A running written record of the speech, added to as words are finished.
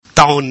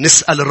تعالوا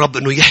نسأل الرب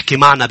أنه يحكي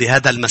معنا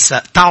بهذا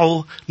المساء.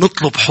 تعالوا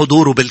نطلب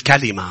حضوره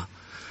بالكلمة.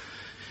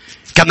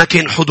 كما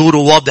كان حضوره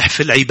واضح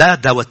في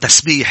العبادة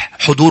والتسبيح،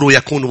 حضوره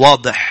يكون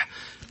واضح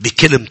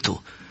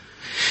بكلمته.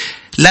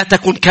 لا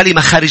تكون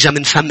كلمة خارجة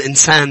من فم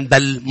إنسان،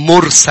 بل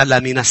مرسلة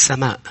من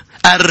السماء.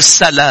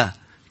 أرسل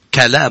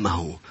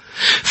كلامه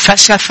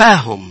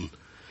فشفاهم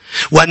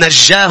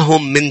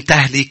ونجاهم من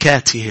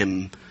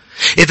تهلكاتهم.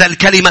 إذا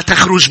الكلمة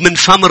تخرج من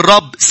فم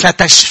الرب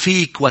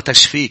ستشفيك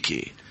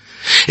وتشفيك.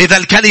 إذا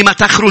الكلمة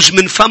تخرج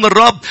من فم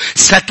الرب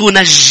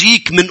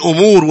ستنجيك من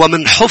أمور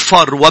ومن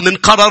حفر ومن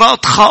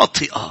قرارات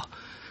خاطئة.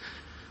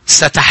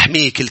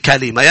 ستحميك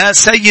الكلمة. يا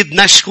سيد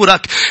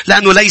نشكرك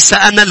لأنه ليس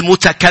أنا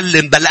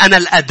المتكلم، بل أنا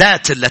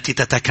الأداة التي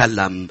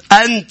تتكلم.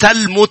 أنت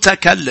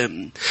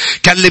المتكلم.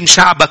 كلم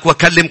شعبك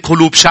وكلم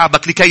قلوب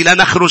شعبك لكي لا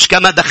نخرج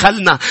كما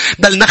دخلنا،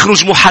 بل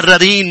نخرج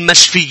محررين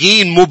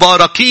مشفيين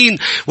مباركين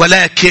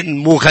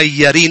ولكن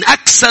مغيرين.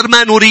 أكثر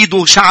ما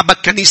نريد شعبك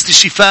كنيسة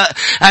الشفاء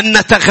أن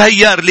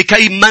نتغير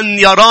لكي من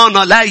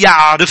يرانا لا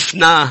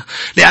يعرفنا،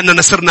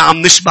 لأننا صرنا عم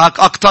نشبهك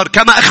أكثر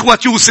كما أخوة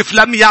يوسف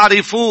لم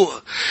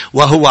يعرفوه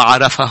وهو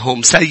عرفه.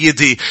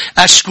 سيدي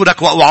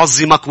أشكرك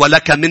وأعظمك،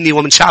 ولك مني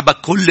ومن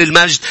شعبك كل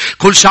المجد.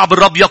 كل شعب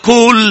الرب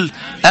يقول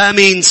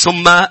آمين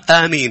ثم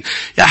آمين.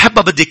 يا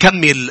أحبة بدي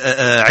كمل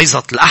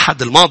عظة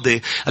الأحد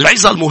الماضي،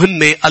 العظة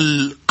المهمة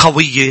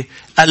القوية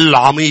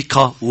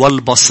العميقة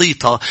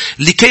والبسيطة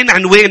اللي كان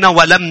عنوانها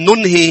ولم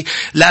ننهي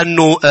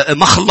لأنه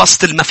ما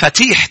خلصت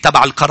المفاتيح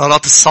تبع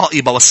القرارات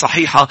الصائبة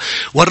والصحيحة.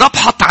 والرب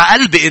حط على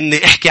قلبي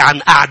إني أحكي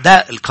عن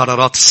أعداء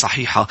القرارات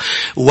الصحيحة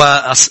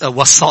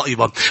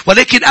والصائبة.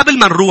 ولكن قبل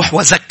ما نروح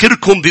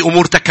وذكركم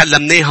بأمور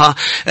تكلمناها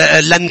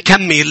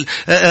لنكمل،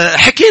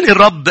 حكيني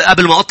الرب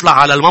قبل ما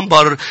أطلع على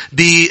المنبر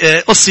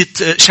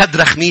بقصة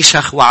شدرخ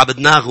ميشخ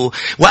وعبدناغو،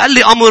 وقال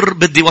لي أمر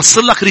بدي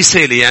وصل لك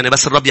رسالة. يعني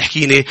بس الرب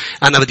يحكيني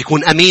أنا بدي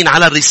يكون أمين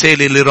على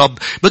الرسالة اللي الرب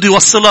بده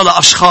يوصلها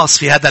لأشخاص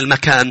في هذا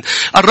المكان.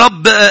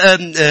 الرب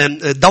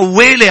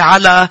دوالي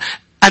على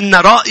أن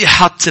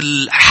رائحة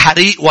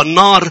الحريق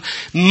والنار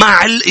ما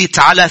علقت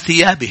على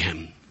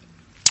ثيابهم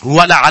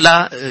ولا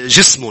على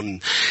جسم.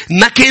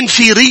 ما كان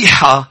في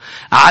ريحة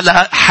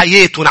على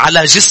حياتهم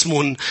على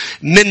جسم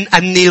من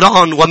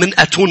النيران ومن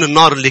أتون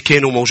النار اللي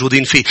كانوا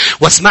موجودين فيه.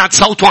 وسمعت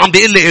صوته عم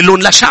بيقول لي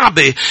قلون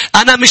لشعبي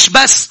أنا مش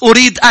بس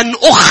أريد أن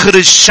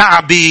أخرج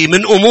شعبي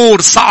من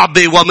أمور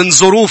صعبة ومن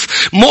ظروف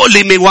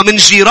مؤلمة ومن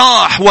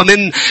جراح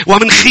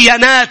ومن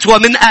خيانات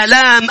ومن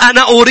آلام.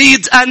 أنا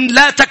أريد أن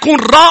لا تكون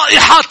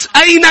رائحة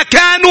أين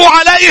كانوا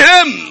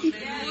عليهم.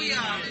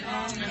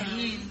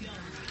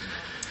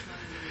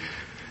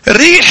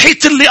 ريحة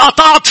اللي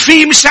قطعت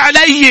فيه مش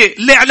علي،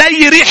 اللي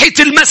علي ريحة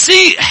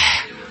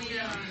المسيح.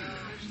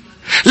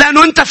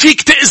 لأنه أنت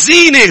فيك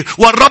تأذيني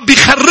والرب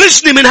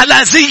يخرجني من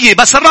هالأذية،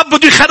 بس الرب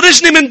بده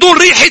يخرجني من دون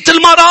ريحة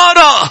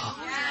المرارة.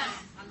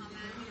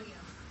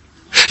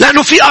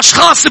 لأنه في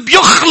أشخاص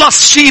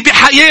بيخلص شيء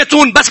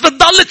بحياتهم بس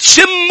بتضل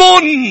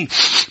تشمون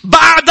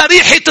بعد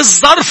ريحة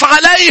الظرف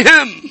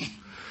عليهم.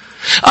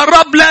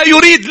 الرب لا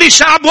يريد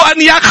لشعبه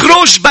أن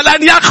يخرج، بل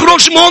أن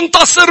يخرج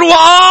منتصر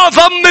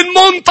وأعظم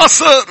من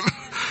منتصر.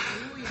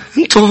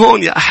 أنتوا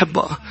هون يا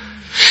أحبة.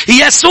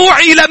 يسوع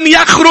لم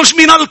يخرج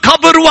من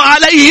القبر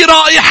وعليه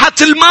رائحة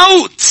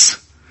الموت،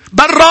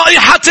 بل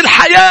رائحة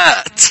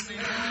الحياة.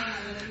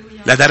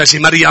 لدرجة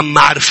مريم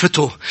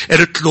معرفته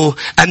قلت له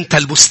أنت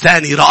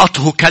البستاني،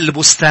 رأته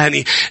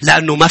كالبستاني،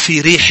 لأنه ما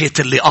في ريحة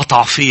اللي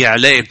قطع فيه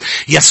عليه.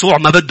 يسوع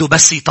ما بده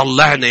بس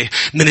يطلعني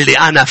من اللي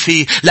أنا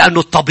فيه، لأنه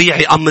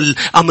الطبيعي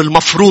أم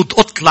المفروض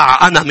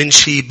أطلع أنا من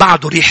شيء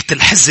بعده ريحة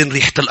الحزن،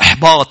 ريحة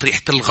الإحباط،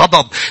 ريحة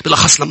الغضب.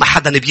 بالأخص لما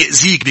حدا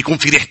بيأذيك بيكون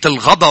في ريحة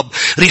الغضب،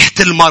 ريحة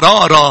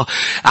المرارة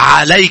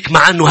عليك،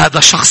 مع أنه هذا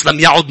الشخص لم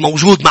يعد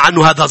موجود، مع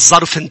أنه هذا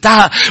الظرف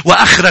انتهى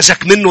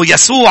وأخرجك منه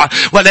يسوع.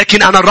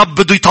 ولكن أنا الرب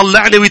بده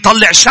يطلعني ويطلع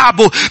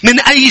شعبه من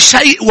أي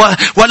شيء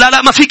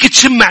ولا ما فيك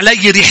تشم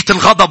علي ريحة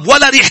الغضب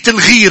ولا ريحة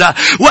الغيرة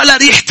ولا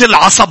ريحة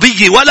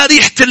العصبية ولا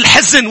ريحة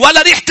الحزن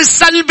ولا ريحة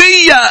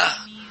السلبية.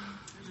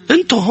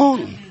 أنتوا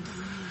هون.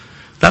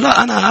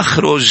 لا أنا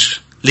أخرج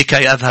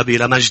لكي أذهب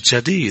إلى مجد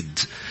جديد.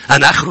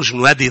 أنا أخرج من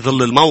وادي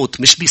ظل الموت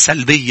مش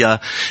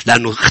بسلبية،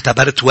 لأنه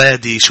اختبرت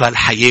وادي شو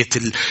هالحياة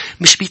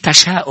مش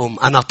بتشاؤم.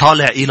 أنا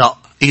طالع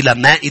إلى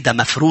مائدة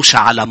مفروشة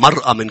على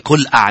مرأة من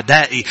كل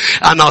أعدائي.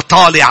 أنا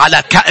طالع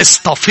على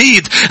كأس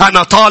تفيض.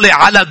 أنا طالع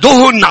على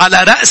دهن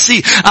على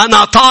رأسي.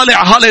 أنا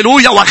طالع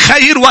هاليلويا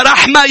وخير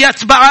ورحمة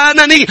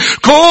يتبعانني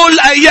كل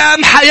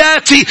أيام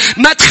حياتي.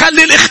 ما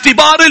تخلي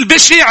الاختبار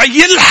البشع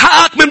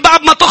يلحقك من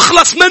بعد ما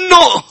تخلص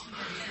منه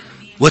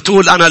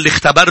وتقول أنا اللي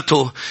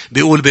اختبرته.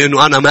 بيقول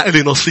بأنه أنا ما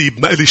إلي نصيب،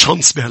 ما إلي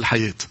شانس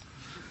بهالحياة.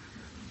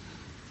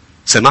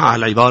 سمع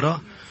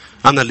العبارة؟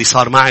 أنا اللي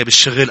صار معي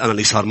بالشغل، أنا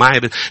اللي صار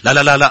معي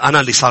لا أنا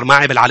اللي صار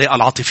معي بالعلاقة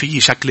العاطفية.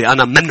 شكلي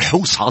أنا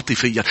منحوس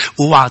عاطفيا.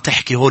 اوعى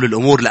تحكي هول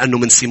الأمور، لأنه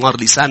من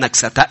ثمار لسانك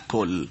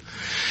ستأكل.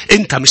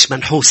 أنت مش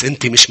منحوس،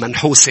 أنت مش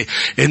منحوسة،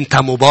 أنت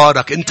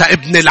مبارك، أنت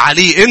ابن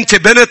العلي، أنت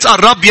بنت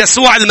الرب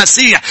يسوع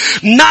المسيح.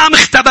 نعم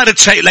اختبرت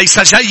شيء ليس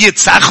جيد،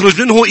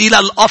 سأخرج منه إلى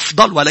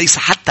الأفضل وليس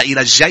حتى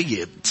إلى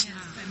الجيد.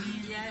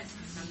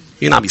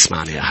 مين عم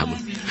يسمعني يا أحبة؟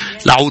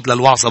 لعود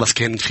للوعظة بس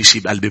كان في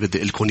شيء بقلبي بدي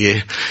أقول لكم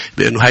إياه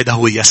بأنه هيدا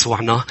هو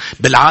يسوعنا.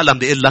 بالعالم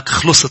بيقول لك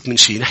خلصت من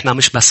شيء، نحن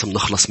مش بس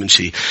بنخلص من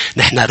شيء،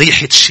 نحن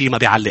ريحة الشيء ما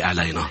بيعلق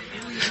علينا.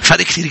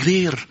 فرق كتير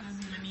كبير.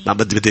 ما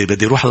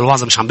بدي روح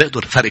للوعظة مش عم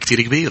بقدر. فرق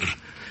كتير كبير.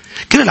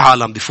 كل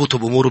العالم بيفوتوا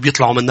بأمور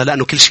وبيطلعوا منها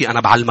لأنه كل شيء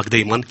أنا بعلمك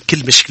دايما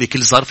كل مشكلة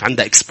كل ظرف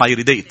عندها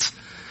expiry date.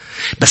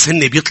 بس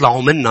هن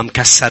بيطلعوا منا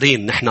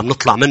مكسرين، نحن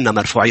بنطلع منا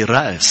مرفوعي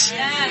الرأس.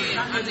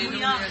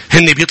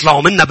 هن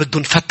بيطلعوا منا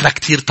بدون فترة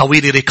كتير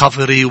طويلة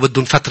ريكافري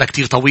وبدون فترة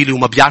كتير طويلة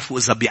وما بيعرفوا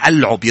إذا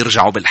بيقلعوا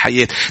بيرجعوا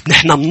بالحياة.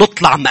 نحن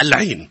بنطلع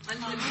مقلعين.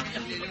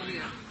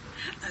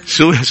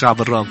 شو يا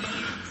شعب الرب؟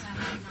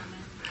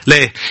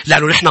 ليه؟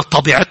 لأنه نحن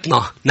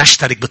طبيعتنا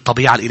نشترك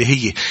بالطبيعة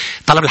الإلهية.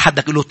 طلب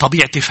لحدك يقول له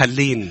طبيعتي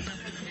فلين.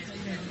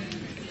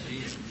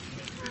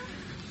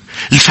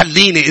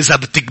 الفلينة إذا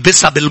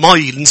بتكبسها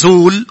بالمي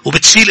نزول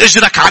وبتشيل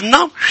إجرك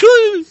عنا.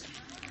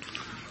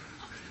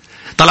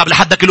 طلب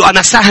لحدك يقول له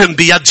أنا سهم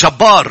بيد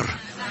جبار.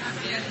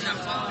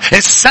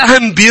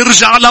 السهم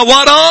بيرجع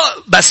لورا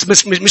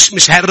بس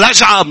مش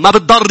هالرجعة ما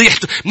بتضل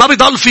ريحته، ما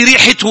بيضل في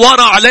ريحة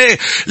ورا عليه،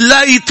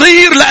 لا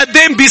يطير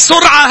لقدام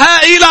بسرعة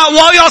هائلة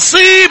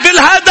ويصيب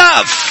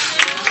الهدف.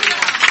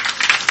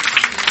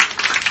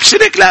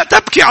 شنك لا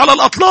تبكي على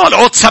الأطلال،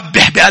 عود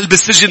سبح بقلب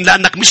السجن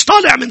لأنك مش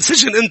طالع من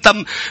سجن أنت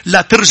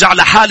لا ترجع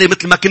لحالي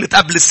مثل ما كنت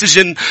قبل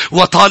السجن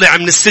وطالع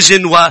من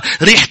السجن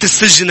وريحة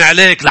السجن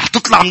عليك. رح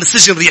تطلع من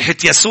السجن ريحة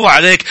يسوع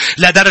عليك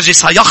لدرجة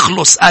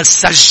سيخلص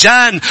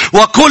السجان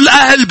وكل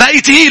أهل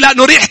بيته،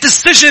 لأنه ريحة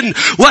السجن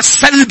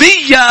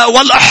والسلبية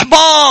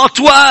والإحباط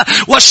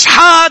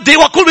والشحادة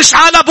وكل مش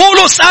على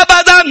بولس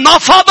أبدا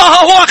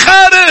نفضها هو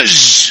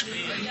خارج.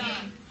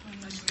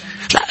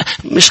 لا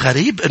مش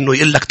غريب انه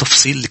يقول لك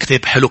تفصيل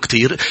الكتاب حلو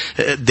كتير.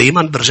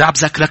 دايما برجع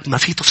بذكرك ما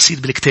في تفصيل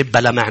بالكتاب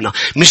بلا معنى.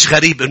 مش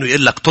غريب انه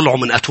يقول لك طلعوا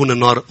من اتون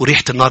النار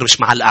وريحة النار مش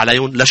معلقة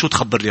عليهم. لا شو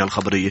تخبرني عن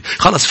الخبرية؟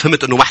 خلص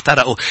فهمت انه ما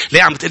احترقوا.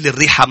 ليه عم تقلي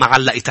الريحة ما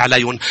علقت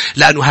عليهم؟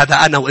 لانه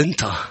هذا انا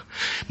وانت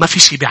ما في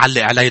شيء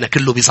بيعلق علينا،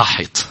 كله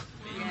بيزحط.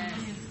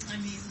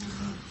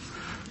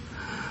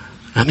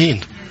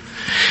 امين.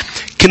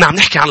 كنا عم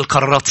نحكي عن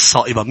القرارات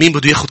الصائبة. مين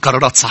بده ياخد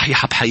قرارات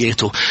صحيحة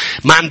بحياته؟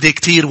 ما عندي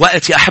كتير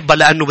وقت يا أحبة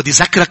لأنه بدي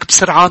ذكرك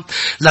بسرعة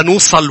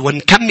لنوصل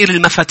ونكمل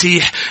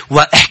المفاتيح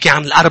وأحكي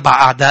عن الأربع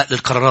أعداء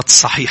للقرارات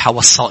الصحيحة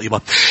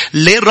والصائبة.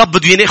 ليه الرب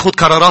بده ياخد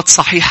قرارات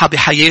صحيحة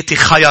بحياتي؟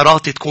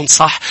 خياراتي تكون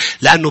صح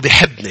لأنه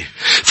بيحبني.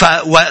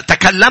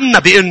 وتكلمنا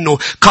بأنه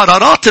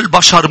قرارات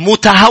البشر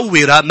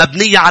متهورة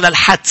مبنية على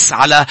الحدس،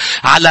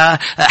 على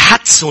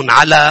حدس،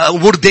 على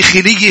أمور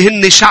داخلية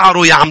هن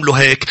شعروا يعملوا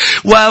هيك،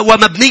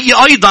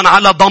 ومبنية أيضا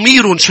على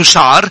ضمير شو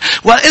شعر.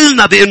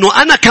 وقلنا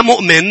بأنه أنا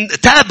كمؤمن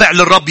تابع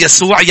للرب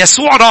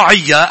يسوع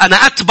راعية،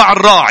 أنا أتبع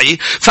الراعي،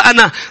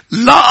 فأنا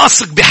لا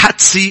أثق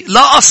بحدسي،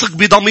 لا أثق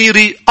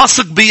بضميري،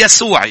 أثق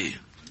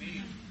بيسوعي.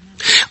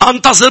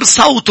 أنتظر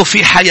صوته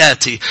في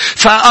حياتي.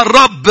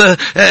 فالرب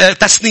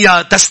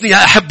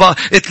تسنية أحبة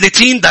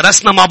 30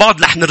 درسنا مع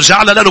بعض، رح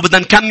نرجع لها لأنه بدنا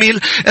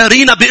نكمل.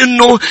 رينا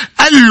بأنه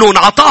قال لهم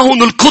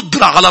عطاهم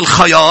القدرة على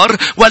الخيار،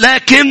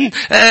 ولكن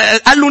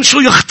قال لهم شو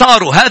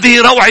يختاروا.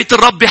 هذه روعة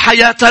الرب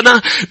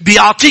بحياتنا،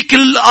 بيعطيك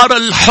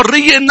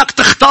الحرية إنك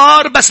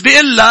تختار، بس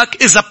بيقول لك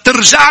إذا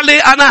بترجع لي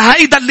أنا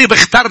هيدا اللي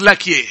بختار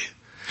لك إياه.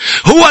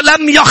 هو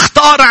لم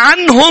يختار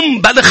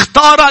عنهم بل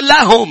اختار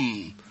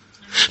لهم.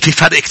 في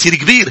فرق كتير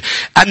كبير.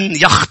 أن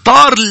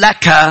يختار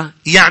لك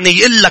يعني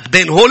يقول لك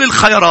بين هول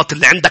الخيارات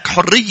اللي عندك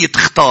حرية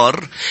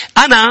تختار،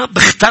 أنا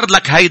بختار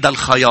لك هيدا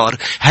الخيار.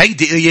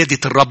 هيدي قيادة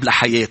الرب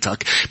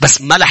لحياتك،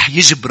 بس ما رح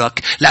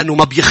يجبرك لأنه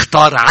ما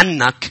بيختار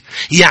عنك.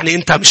 يعني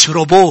أنت مش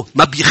روبو،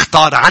 ما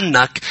بيختار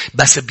عنك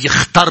بس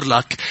بيختار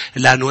لك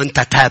لأنه أنت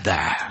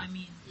تابع.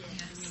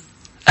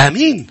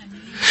 آمين.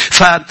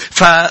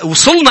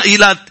 فوصلنا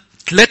إلى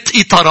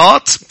 3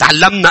 إطارات.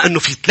 تعلمنا أنه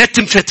في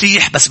 3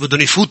 مفاتيح بس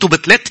بدهم يفوتوا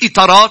ب3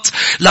 إطارات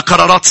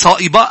لقرارات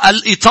صائبة.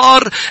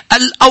 الإطار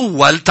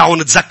الأول، تعالوا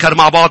نتذكر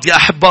مع بعض يا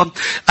أحبة.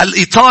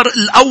 الإطار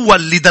الأول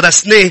اللي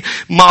درسناه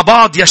مع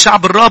بعض يا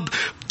شعب الرب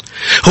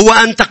هو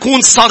أن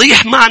تكون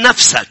صريح مع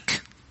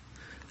نفسك.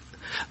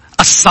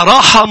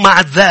 الصراحة مع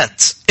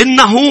الذات،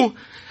 إنه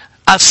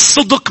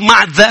الصدق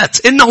مع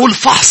الذات، إنه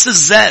الفحص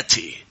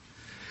الذاتي.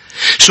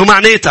 شو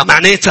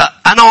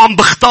معناتها أنا وعم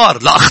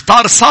بختار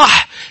لأختار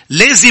صح،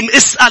 لازم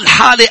أسأل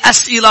حالي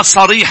أسئلة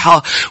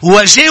صريحة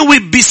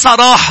وجاوب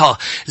بصراحة.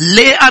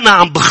 ليه أنا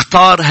عم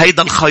بختار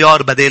هيدا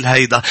الخيار بدل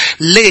هيدا؟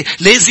 ليه؟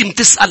 لازم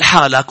تسأل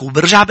حالك.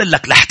 وبرجع بقول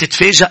لك رح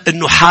تتفاجأ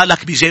إنه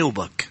حالك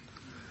بيجاوبك.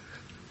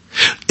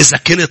 إذا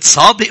كنت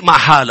صادق مع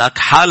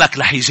حالك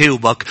رح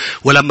يجاوبك.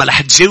 ولما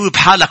رح تجاوب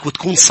حالك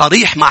وتكون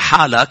صريح مع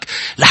حالك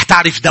رح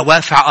تعرف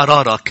دوافع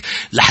قرارك،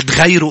 رح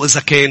تغيره إذا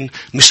كان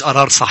مش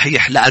قرار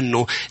صحيح،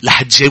 لأنه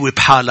رح تجاوب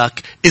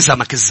حالك إذا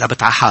ما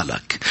كذبت على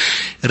حالك.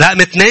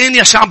 رقم 2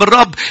 يا شعب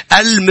الرب،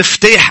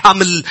 المفتاح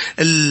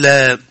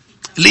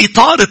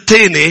الإطار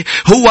الثاني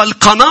هو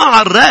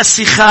القناعة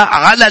الراسخة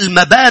على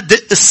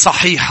المبادئ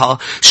الصحيحة.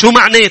 شو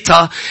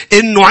معناتها؟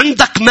 إنه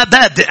عندك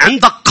مبادئ،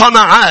 عندك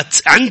قناعات،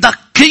 عندك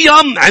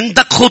قيم،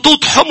 عندك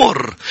خطوط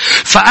حمر.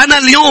 فأنا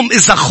اليوم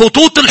إذا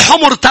خطوط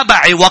الحمر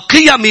تبعي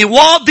وقيمي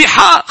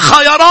واضحة،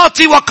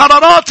 خياراتي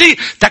وقراراتي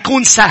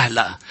تكون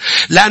سهلة.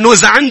 لأنه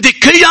إذا عندي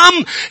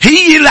قيم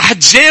هي رح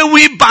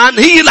تجاوب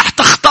هي رح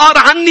تختار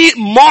عني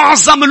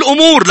معظم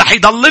الأمور. رح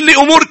يضل لي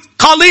أمور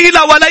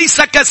قليلة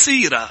وليس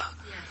كثيرة.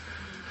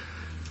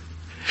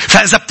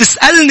 فإذا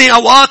بتسألني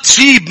أوقات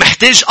شيء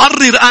محتاج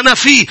أقرر أنا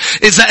فيه،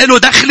 إذا له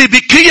دخلي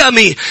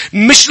بقيمي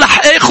مش رح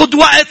أخذ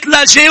وقت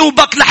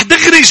لجاوبك، رح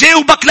دغري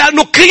جاوبك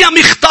لأنه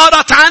قيمي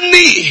اختارت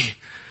عني.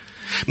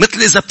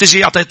 مثل إذا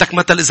بتجي أعطيتك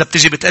مثل، إذا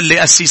بتجي بتقلي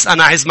قسيس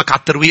أنا عازمك على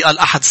الترويقة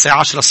الأحد الساعة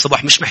 10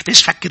 الصبح، مش محتاج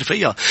فكر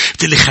فيها.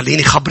 بتقلي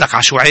خليني خبرك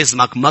على شو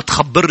عازمك، ما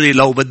تخبرني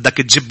لو بدك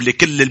تجيب لي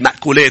كل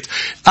المأكولات،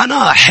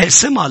 أنا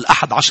حاسمها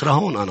الأحد 10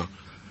 هون أنا.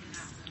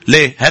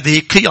 ليه؟ هذه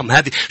قيم.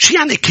 هذه شو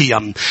يعني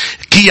قيم؟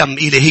 قيم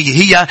إلهية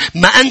هي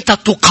ما أنت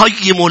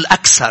تقيم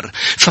الأكثر.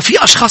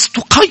 ففي أشخاص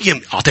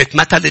تقيم، أعطيت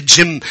مثل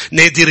الجيم،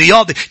 نادي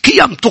رياضي،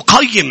 قيم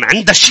تقيم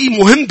عند شيء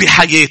مهم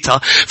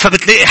بحياتها.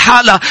 فبتلاقي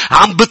حالة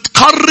عم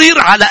بتقرر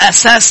على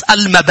أساس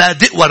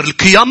المبادئ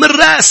والقيم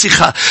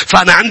الراسخة.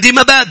 فأنا عندي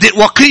مبادئ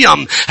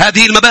وقيم،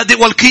 هذه المبادئ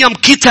والقيم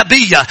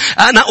كتابية.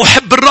 أنا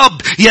أحب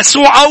الرب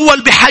يسوع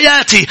أول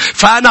بحياتي،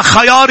 فأنا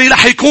خياري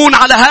رح يكون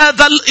على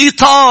هذا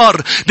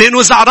الإطار.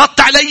 لأنه إذا عرضت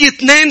علي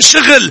 2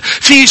 شغل،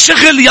 في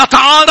شغل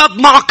يتعارض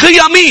مع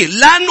قيمي،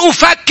 لن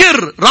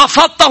أفكر،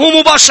 رفضته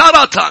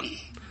مباشرة.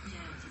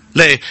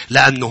 ليه؟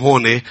 لأنه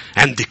هون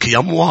عندي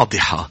قيم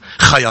واضحة،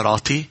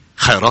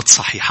 خيارات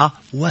صحيحة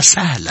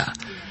وسهلة.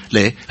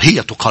 ليه؟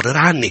 هي تقرر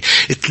عني.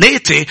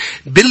 3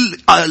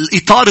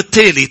 بالإطار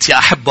الثالث يا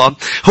أحبة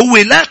هو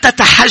لا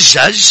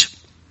تتحجج.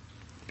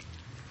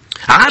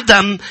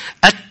 عدم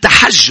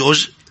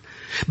التحجج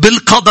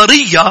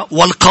بالقدرية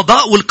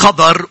والقضاء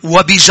والقدر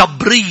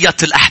وبجبرية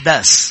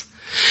الأحداث.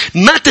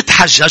 ما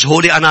تتحجج،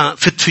 هولي أنا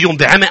فت فيهم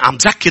بعمق عم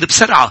ذكر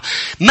بسرعة.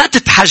 ما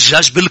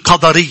تتحجج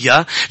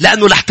بالقدرية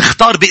لأنه رح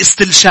تختار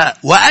باستلشاء،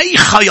 وأي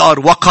خيار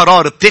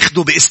وقرار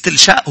بتاخده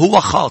باستلشاء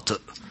هو خاطئ.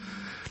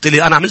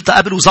 لي أنا عملتها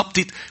قبل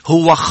وزبطت،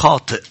 هو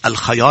خاطئ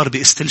الخيار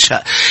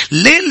باستلشاء.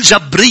 ليه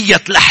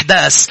الجبرية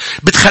الأحداث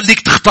بتخليك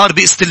تختار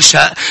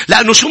باستلشاء؟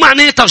 لأنه شو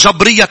معناتها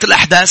جبرية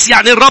الأحداث؟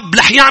 يعني الرب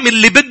رح يعمل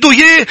اللي بده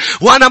إياه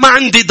وأنا ما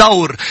عندي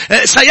دور.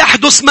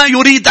 سيحدث ما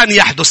يريد أن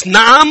يحدث.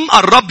 نعم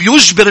الرب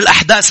يجبر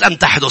الأحداث أن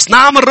تحدث.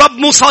 نعم الرب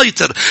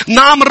مسيطر.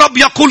 نعم الرب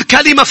يقول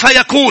كلمة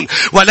فيكون.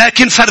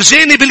 ولكن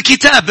فرجاني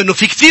بالكتاب أنه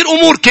في كثير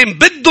أمور كان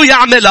بده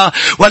يعملها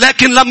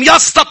ولكن لم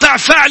يستطع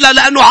فعلها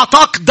لأنه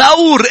عطاك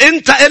دور.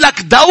 أنت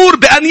إلك دور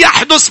بأن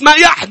يحدث ما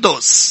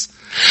يحدث.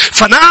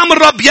 فنعم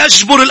الرب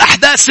يجبر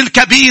الأحداث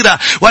الكبيرة،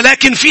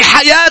 ولكن في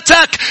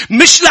حياتك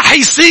مش رح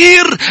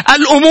يصير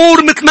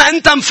الأمور مثل ما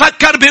أنت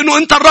مفكر بأنه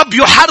أنت الرب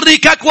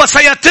يحركك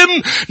وسيتم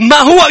ما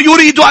هو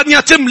يريد أن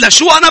يتم.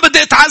 لشو أنا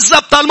بدي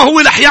أتعذب طالما هو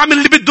رح يعمل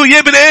اللي بده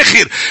إياه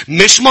بالآخر؟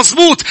 مش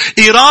مزبوط.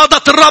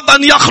 إرادة الرب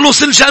أن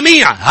يخلص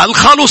الجميع. هل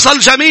خلص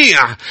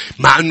الجميع؟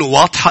 مع أنه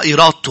واضحة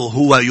إرادته،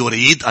 هو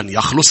يريد أن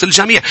يخلص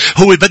الجميع.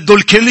 هو بده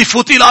الكل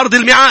يفوت إلى أرض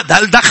الميعاد.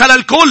 هل دخل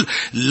الكل؟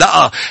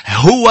 لا،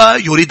 هو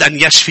يريد أن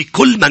يشفي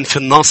كل من في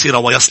الناصرة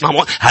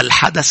ويصنع. هل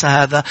حدث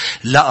هذا؟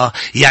 لا.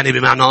 يعني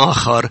بمعنى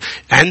آخر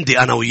عندي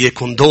أنا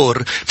وياكم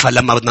دور.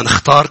 فلما بدنا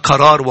نختار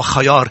قرار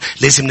وخيار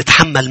لازم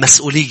نتحمل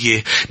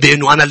مسؤولية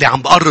بأنه أنا اللي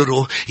عم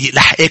بقرره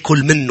رح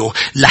أكل منه.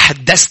 رح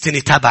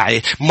الدستني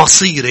تبعي،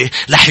 مصيري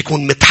رح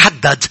يكون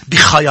متحدد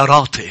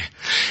بخياراتي.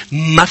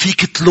 ما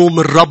فيك تلوم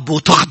الرب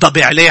وتغضب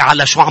عليه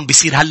على شو عم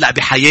بيصير هلأ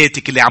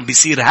بحياتك. اللي عم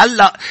بيصير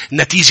هلأ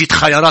نتيجة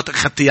خيارات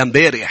أخذتها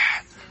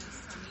امبارح.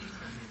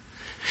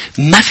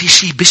 ما في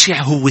شيء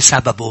بشع هو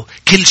سببه،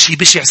 كل شيء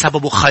بشع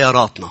سببه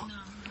خياراتنا.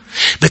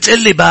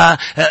 بتقلي بقى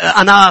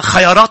أنا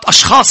خيارات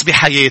أشخاص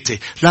بحياتي.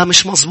 لا،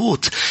 مش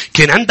مزبوط.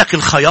 كان عندك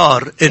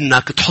الخيار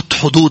إنك تحط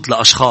حدود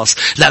لأشخاص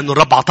لأنه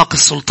الرب عطاك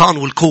السلطان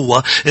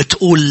والقوة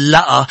تقول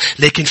لا.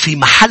 لكن في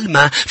محل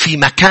ما، في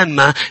مكان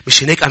ما،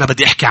 مش هناك أنا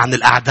بدي أحكي عن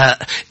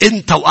الأعداء.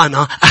 أنت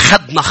وأنا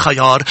أخذنا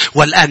خيار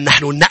والآن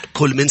نحن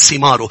نأكل من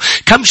ثماره.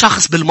 كم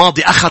شخص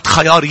بالماضي أخذ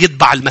خيار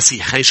يتبع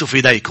المسيح؟ خلينا نشوف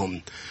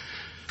إيديكم.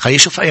 خلينا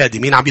نشوف أيادي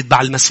مين عم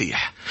يتبع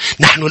المسيح.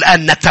 نحن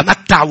الآن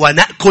نتمتع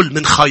ونأكل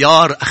من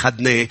خيار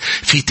أخذناه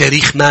في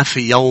تاريخ ما، في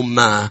يوم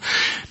ما.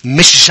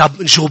 مش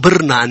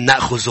جبرنا أن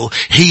نأخذه،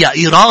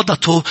 هي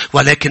إرادته،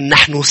 ولكن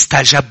نحن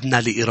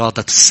استجبنا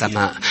لإرادة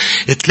السماء.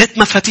 3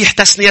 مفاتيح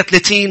تثنية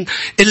 30.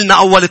 قلنا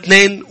أول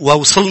 2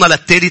 ووصلنا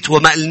للثالث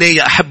وما قلناه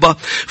يا أحبة.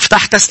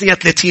 افتح تثنية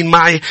 30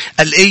 معي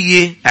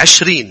الآية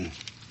 20.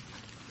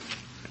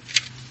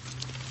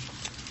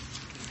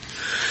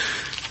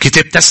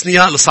 كتاب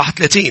تثنية لصح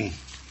 30.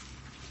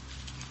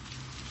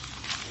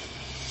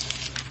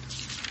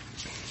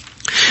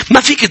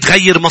 ما فيك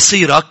تغير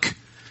مصيرك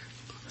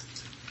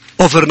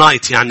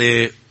overnight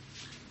يعني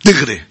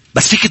دغري،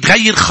 بس فيك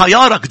تغير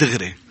خيارك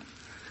دغري.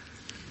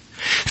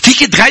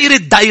 فيك تغير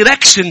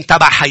الدايركشن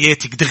تبع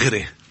حياتك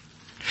دغري.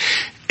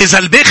 إذا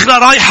الباخرة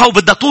رايحة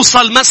وبدها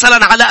توصل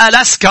مثلا على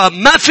ألاسكا،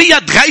 ما فيها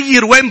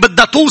تغير وين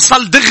بدها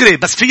توصل دغري،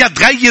 بس فيها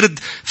تغير،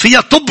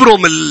 فيها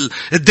تبرم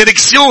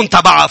الديركسيون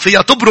تبعها،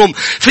 فيها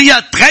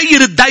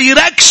تغير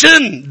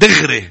الدايركشن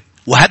دغري.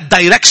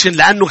 وهالدايركشن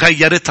لأنه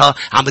غيرتها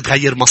عم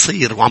تغير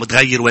مصير وعم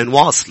تغير وين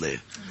واصلة.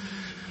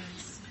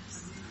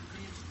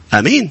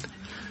 أمين.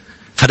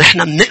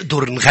 فنحن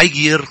بنقدر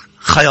نغير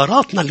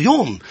خياراتنا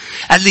اليوم.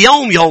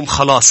 اليوم يوم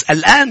خلاص.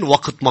 الآن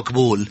وقت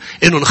مقبول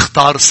إنه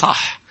نختار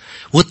صح.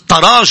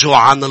 والتراجع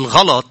عن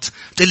الغلط.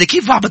 تقول لي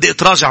كيف بدي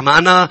أتراجع؟ ما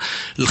أنا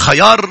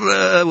الخيار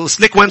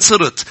وصلك وين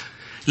صرت.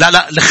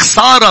 لا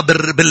الخسارة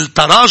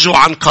بالتراجع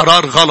عن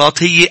قرار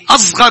غلط هي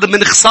أصغر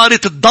من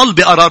خسارة الضل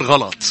بقرار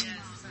غلط.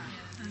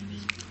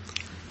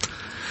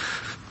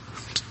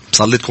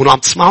 صلي تكونوا عم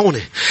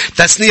تسمعوني.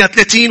 تثنية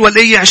 30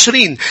 والآية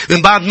 20.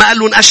 من بعد ما قال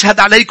لهم أشهد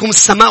عليكم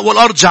السماء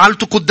والأرض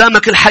جعلت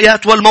قدامك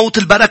الحياة والموت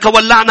البركة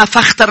واللعنة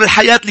فاختر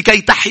الحياة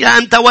لكي تحيا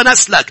أنت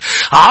ونسلك.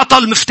 عطى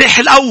المفتاح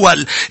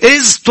الأول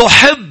إذ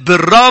تحب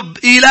الرب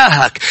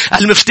إلهك.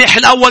 المفتاح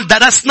الأول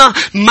درسنا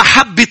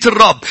محبة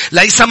الرب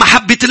ليس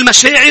محبة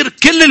المشاعر.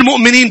 كل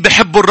المؤمنين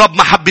بيحبوا الرب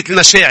محبة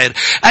المشاعر.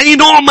 أي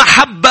نوع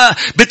محبة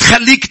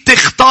بتخليك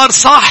تختار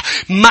صح؟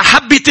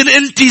 محبة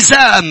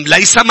الالتزام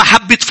ليس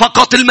محبة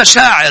فقط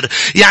المشاعر.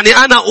 يعني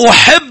أنا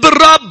أحب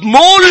الرب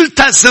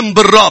ملتزم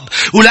بالرب.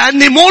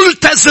 ولأني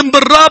ملتزم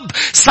بالرب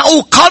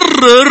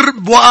سأقرر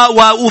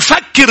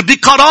وأفكر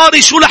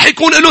بقراري شو رح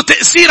يكون له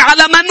تأثير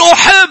على من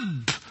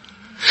أحب.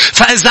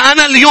 فإذا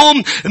أنا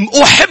اليوم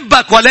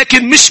أحبك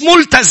ولكن مش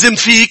ملتزم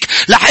فيك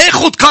رح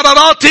أخذ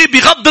قراراتي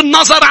بغض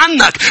النظر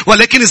عنك.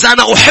 ولكن إذا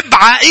أنا أحب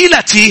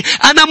عائلتي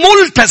أنا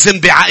ملتزم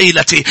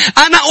بعائلتي.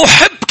 أنا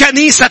أحب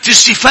كنيسة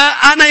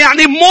الشفاء أنا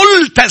يعني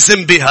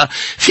ملتزم بها.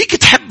 فيك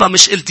تحبها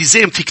مش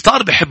التزام. في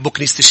كتار بيحبوا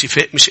كنيسة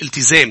الشفاء مش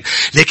التزام.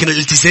 لكن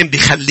الالتزام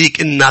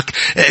بيخليك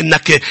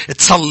إنك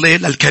تصلي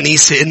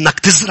للكنيسة، إنك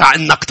تزرع،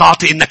 إنك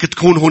تعطي، إنك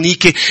تكون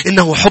هنيك.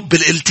 إنه حب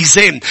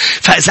الالتزام.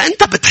 فإذا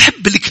أنت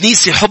بتحب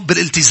الكنيسة حب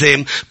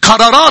الالتزام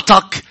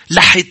قراراتك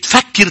رح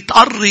تفكر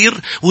تقرر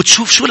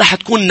وتشوف شو رح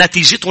تكون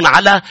نتيجتهم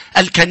على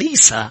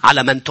الكنيسة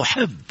على من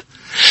تحب.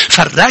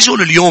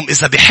 فالرجل اليوم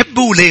إذا بيحب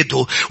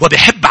ولاده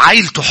وبيحب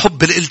عائلته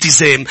حب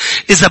الالتزام،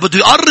 إذا بده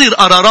يقرر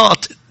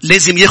قرارات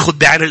لازم ياخد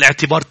بعين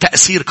الاعتبار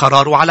تأثير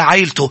قراره على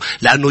عائلته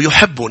لأنه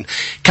يحبهم.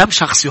 كم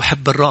شخص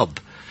يحب الرب؟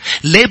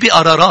 ليه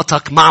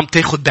بقراراتك ما عم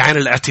تاخد بعين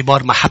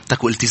الاعتبار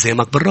محبتك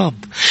والتزامك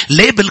بالرب؟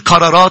 ليه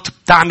بالقرارات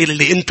بتعمل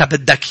اللي انت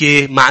بدك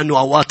اياه مع انه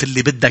اوقات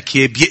اللي بدك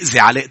اياه بيأذي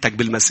علاقتك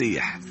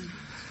بالمسيح؟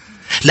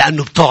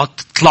 لانه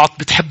طلعت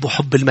بتحبه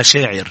حب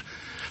المشاعر،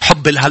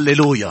 حب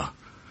الهللويا.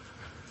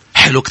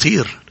 حلو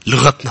كتير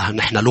لغتنا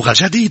نحن لغة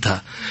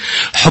جديدة.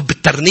 حب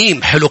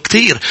الترنيم حلو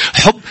كتير.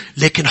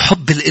 لكن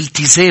حب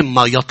الالتزام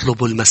ما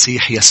يطلبه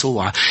المسيح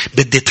يسوع.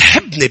 بدي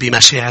تحبني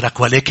بمشاعرك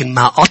ولكن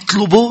ما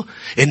أطلبه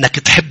إنك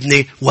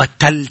تحبني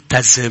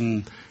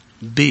وتلتزم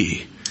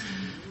بي.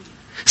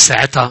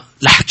 ساعتها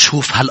رح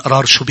تشوف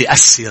هالقرار شو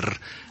بيأثر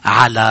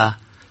على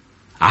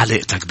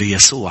علاقتك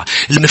بيسوع.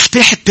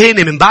 المفتاح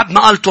الثاني من بعد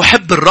ما قال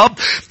تحب الرب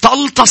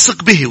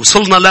تلتصق به.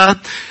 وصلنا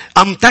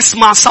أم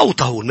تسمع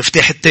صوته.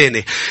 المفتاح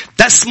الثاني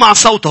تسمع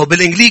صوته.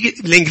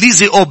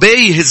 بالإنجليزي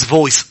obey his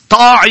voice.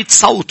 طاعة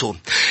صوته.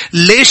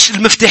 ليش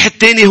المفتاح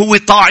الثاني هو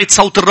طاعة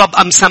صوت الرب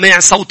أم سماع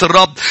صوت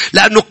الرب؟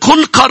 لأنه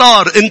كل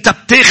قرار أنت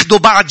بتاخده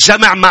بعد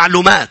جمع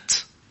معلومات.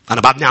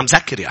 أنا بعدني عم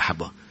ذكر يا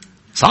أحبة.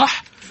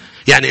 صح؟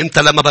 يعني أنت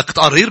لما بدك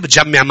تقرر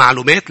بتجمع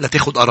معلومات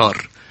لتاخد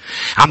قرار.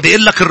 عم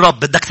بيقول لك الرب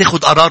بدك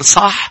تاخد قرار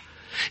صح؟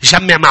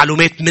 جمع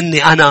معلومات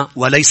مني أنا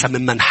وليس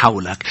ممن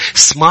حولك.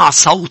 اسمع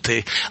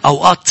صوتي.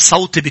 أوقات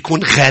صوتي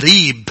بيكون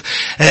غريب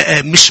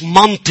مش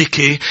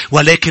منطقي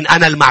ولكن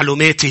أنا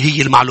المعلومات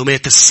هي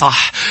المعلومات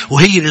الصح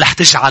وهي اللي رح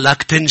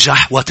تجعلك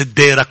تنجح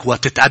وتتبارك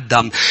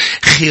وتتقدم.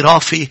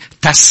 خرافي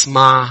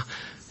تسمع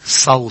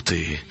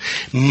صوتي.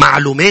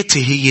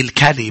 معلوماتي هي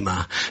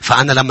الكلمة.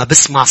 فأنا لما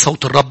بسمع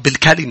صوت الرب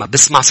بالكلمة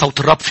بسمع صوت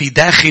الرب في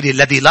داخلي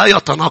الذي لا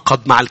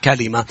يتناقض مع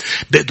الكلمة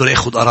بقدر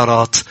أخذ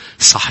قرارات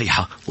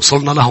صحيحة.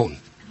 وصلنا لهون.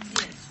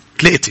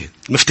 ثلاثة.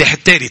 المفتاح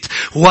الثالث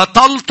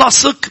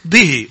وتلتصق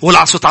به. قول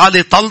على صوت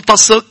عالي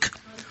تلتصق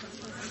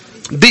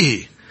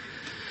به.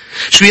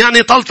 شو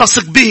يعني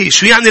تلتصق به؟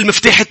 شو يعني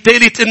المفتاح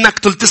الثالث انك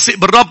تلتصق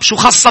بالرب؟ شو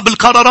خاصة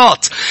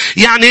بالقرارات؟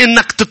 يعني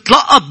انك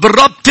تتلقط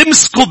بالرب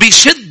تمسكه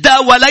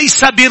بشدة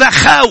وليس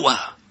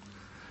برخاوة.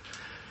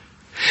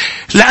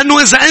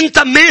 لأنه إذا أنت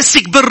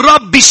ماسك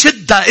بالرب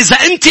بشدة، إذا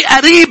أنت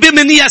قريبة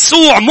من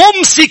يسوع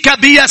ممسكة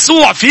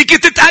بيسوع، فيك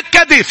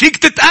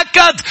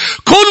تتأكد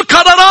كل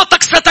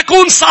قراراتك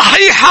ستكون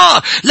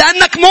صحيحة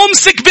لأنك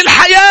ممسك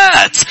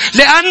بالحياة.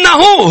 لأنه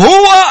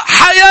هو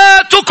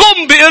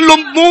حياتكم بيقول له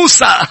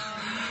موسى.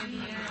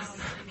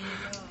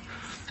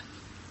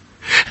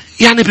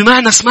 يعني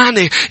بمعنى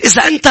اسمعني،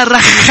 إذا أنت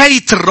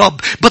رخيت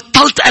الرب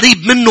بطلت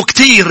قريب منه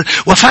كتير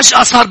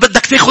وفجأة صار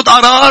بدك تاخد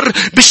قرار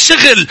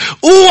بالشغل،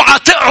 اوعى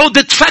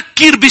تقعد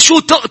تفكر بشو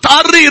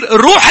تقرر.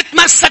 روح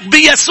تمسك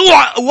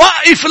بيسوع.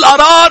 وقف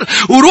القرار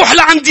وروح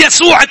لعند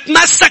يسوع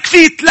تمسك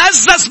فيه.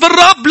 تلذذ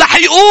بالرب رح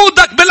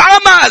يقودك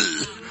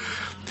بالعمل.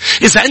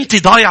 إذا أنت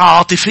ضايعة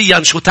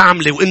عاطفيا شو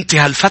تعملي وأنت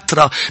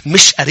هالفترة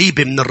مش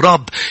قريبة من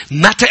الرب؟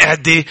 ما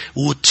تقعدي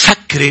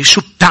وتفكري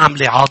شو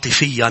بتعملي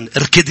عاطفيا.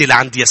 اركدي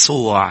لعند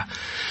يسوع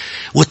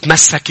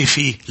وتمسكي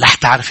فيه رح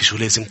تعرفي شو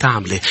لازم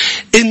تعملي.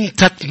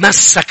 أنت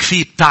تمسك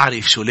فيه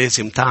بتعرف شو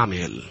لازم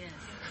تعمل.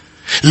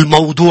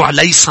 الموضوع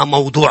ليس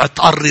موضوع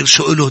تقرر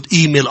شو له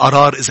قيمة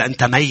القرار إذا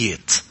أنت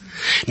ميت.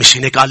 مش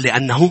هيك قال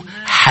لأنه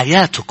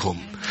حياتكم.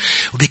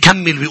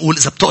 وبيكمل ويقول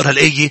إذا بتقرأ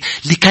الآية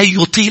لكي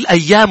يطيل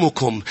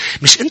أيامكم.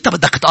 مش أنت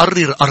بدك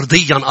تقرر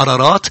أرضيا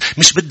قرارات،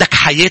 مش بدك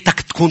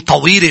حياتك تكون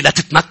طويلة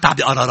لتتمتع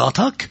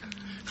بقراراتك.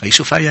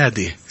 شوف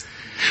أيادي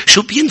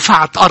شو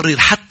بينفع تقرر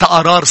حتى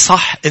قرار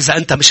صح إذا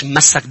أنت مش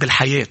ممسك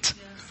بالحياة.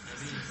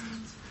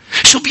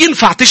 شو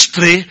بينفع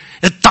تشتري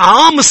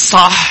الطعام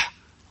الصح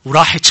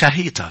وراحت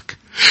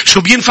شهيتك.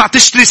 شو بينفع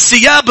تشتري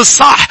الثياب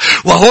الصح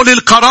وهول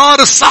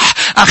القرار الصح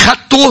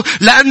أخذته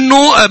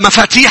لأنه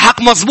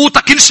مفاتيحك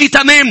مضبوطة كل شيء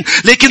تمام،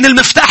 لكن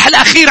المفتاح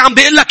الأخير عم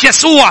بيقول لك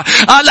يسوع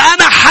قال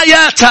أنا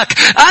حياتك،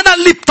 أنا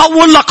اللي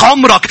بطول لك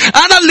عمرك،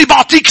 أنا اللي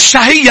بعطيك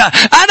الشهية،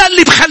 أنا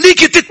اللي بخليك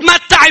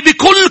تتمتعي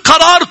بكل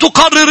قرار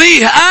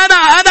تقرريه.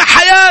 أنا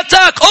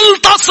حياتك،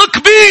 التصق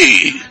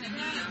بي.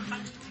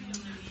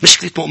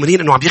 مشكلة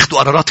مؤمنين انه عم ياخدوا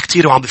قرارات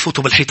كتير وعم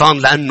بيفوتوا بالحيطان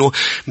لانه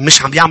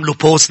مش عم يعملوا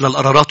بوز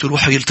للقرارات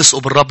ويروحوا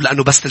يلتصقوا بالرب،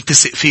 لانه بس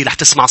تلتصق فيه رح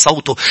تسمع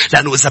صوته،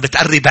 لانه اذا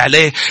بتقرب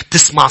عليه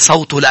تسمع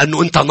صوته،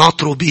 لانه انت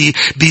ناطره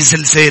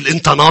بزلزال،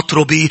 انت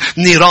ناطره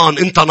بنيران،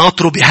 انت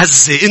ناطره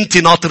بهزة، انت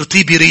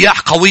ناطرتيه برياح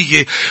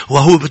قوية،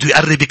 وهو بده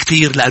يقرب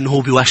كتير لانه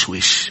هو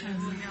بيوشوش.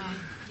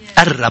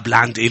 قرب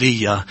لعند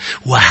إيليا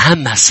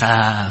وهمس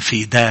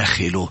في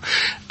داخله.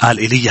 قال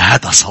إيليا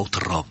هذا صوت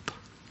الرب.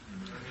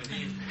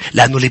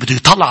 لأنه اللي بده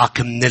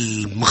يطلعك من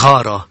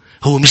المغارة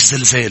هو مش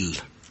زلزال.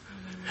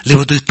 اللي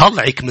بده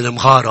يطلعك من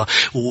المغارة،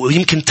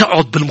 ويمكن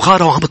تقعد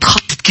بالمغارة وعم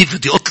تخطط كيف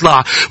بدي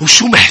أطلع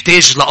وشو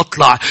محتاج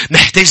لأطلع.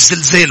 محتاج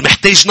زلزال،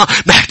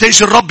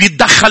 محتاج الرب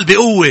يتدخل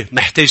بقوة،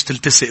 محتاج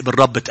تلتصق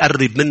بالرب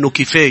تقرب منه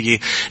كفاية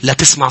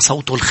لتسمع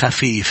صوته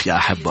الخفيف. يا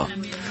أحبة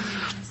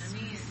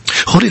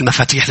هوري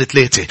المفاتيح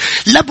الثلاثة.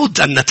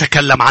 لابد أن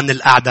نتكلم عن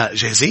الأعداء.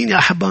 جاهزين يا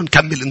أحبة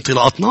نكمل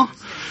انطلاقاتنا؟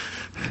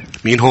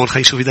 مين هون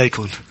خي شو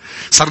بدايكم؟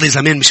 صار لي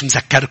زمان مش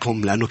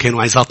مذكركم لأنه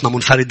كانوا عظاتنا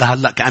منفردة،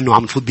 هلأ كأنه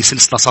عم نفوت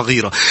بسلسلة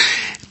صغيرة.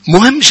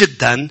 مهم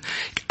جدا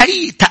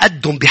أي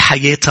تقدم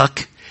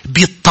بحياتك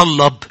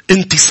بيتطلب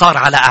انتصار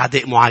على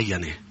أعداء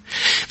معينة.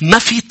 ما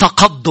في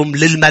تقدم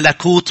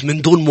للملكوت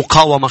من دون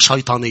مقاومة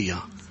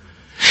شيطانية.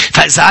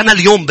 فإذا أنا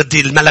اليوم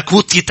بدي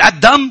الملكوت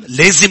يتقدم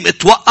لازم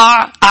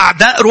اتوقع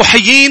أعداء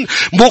روحيين،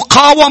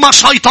 مقاومة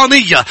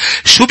شيطانية.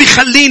 شو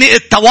بيخليني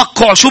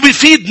التوقع؟ شو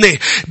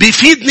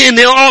بيفيدني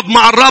أني أقعد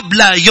مع الرب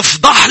لا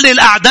يفضح لي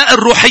الأعداء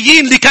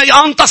الروحيين لكي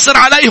أنتصر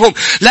عليهم،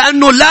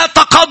 لأنه لا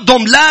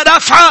تقدم لا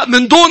رفع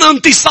من دون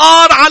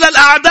انتصار على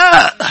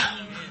الأعداء.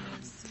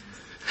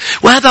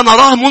 وهذا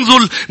نراه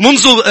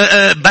منذ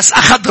بس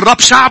أخذ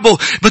الرب شعبه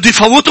بده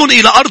يفوتون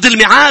إلى أرض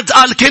الميعاد.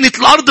 قال كانت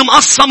الأرض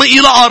مقسمة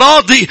إلى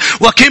أراضي،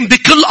 وكان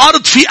بكل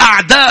أرض في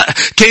أعداء.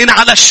 كان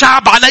على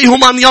الشعب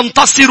عليهم أن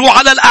ينتصروا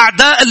على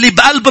الأعداء اللي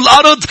بقلب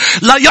الأرض،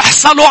 لا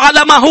يحصلوا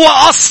على ما هو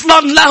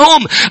أصلا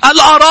لهم.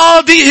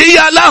 الأراضي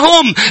هي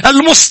لهم،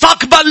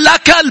 المستقبل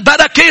لك،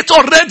 البركات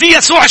already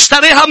يسوع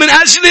اشتريها من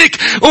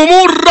أجلك،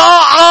 أمور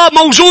رائعة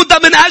موجودة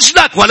من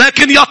أجلك،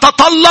 ولكن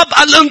يتطلب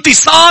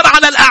الانتصار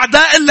على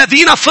الأعداء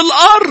الذين في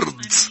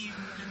الأرض.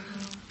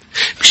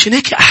 مش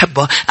هيك يا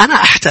أحبة أنا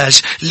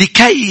أحتاج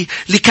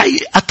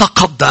لكي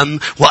أتقدم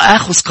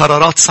وأخذ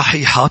قرارات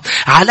صحيحة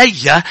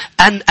علي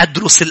أن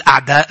أدرس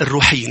الأعداء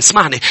الروحيين.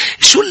 اسمعني،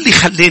 شو اللي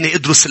خلاني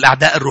أدرس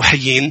الأعداء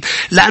الروحيين؟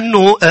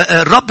 لأنه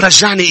الرب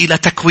رجعني إلى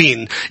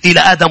تكوين، إلى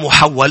آدم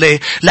وحواء. ليه؟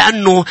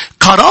 لأنه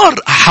قرار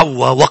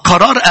حواء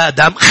وقرار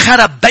آدم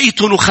خرب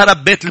بيت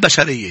وخرب بيت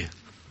البشرية.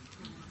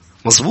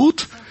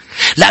 مظبوط؟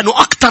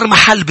 لأنه أكتر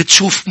محل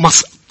بتشوف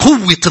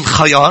قوة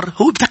الخيار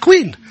هو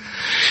بتكوين.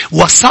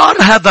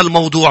 وصار هذا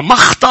الموضوع ما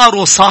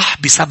اختاروا صح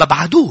بسبب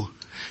عدو.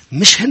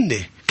 مش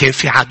هن، كان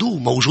في عدو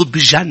موجود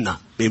بالجنة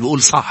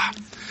بيقول صح.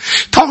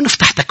 تعالوا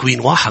نفتح تكوين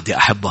 1 يا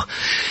أحبة.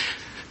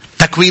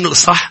 تكوين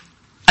الصح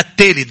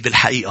الثالث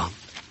بالحقيقة.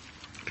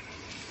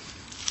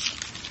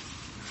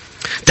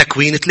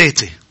 تكوين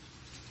 3.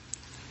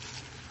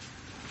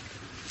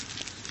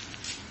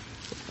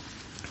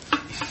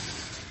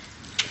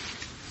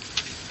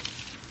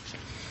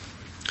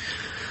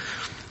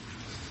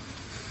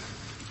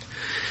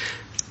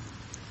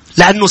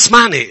 لأنه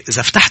اسمعني،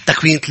 إذا فتحت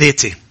تكوين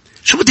 3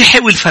 شو بدي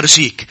حاول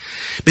فرجيك؟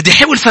 بدي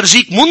حاول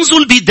فرجيك منذ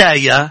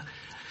البداية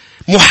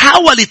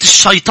محاولة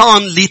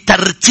الشيطان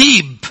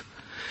لترتيب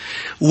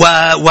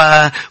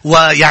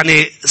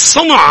ويعني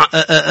صنع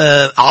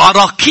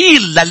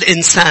عراقيل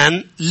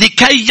للإنسان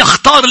لكي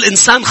يختار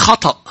الإنسان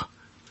خطأ.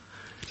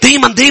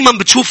 دايما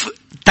بتشوف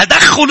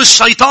تدخل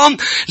الشيطان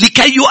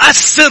لكي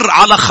يؤثر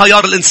على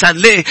خيار الإنسان.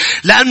 ليه؟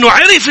 لأنه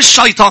عرف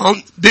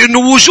الشيطان بأنه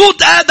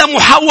وجود آدم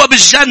وحواء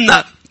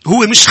بالجنة هو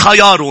مش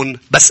خيار،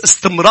 بس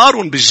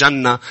استمرار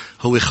بالجنة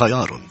هو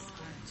خيار.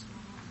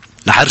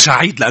 رح ارجع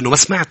عيد لأنه ما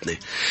سمعتني.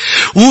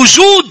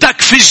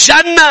 وجودك في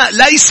الجنة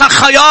ليس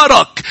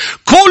خيارك.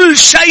 كل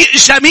شيء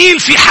جميل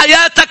في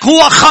حياتك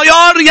هو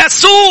خيار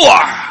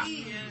يسوع.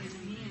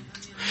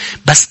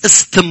 بس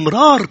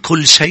استمرار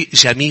كل شيء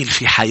جميل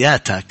في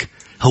حياتك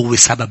هو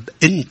سبب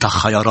انت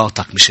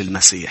خياراتك مش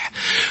المسيح.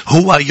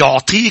 هو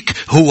يعطيك،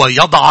 هو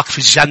يضعك في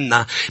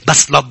الجنة،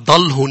 بس لا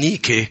تضل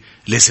هنيك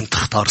لازم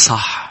تختار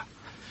صح.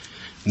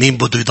 مين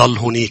بده يضل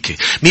هنيك؟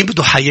 مين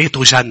بده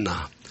حياته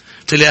جنة؟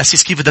 قلت لي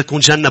أسيس كيف بدها تكون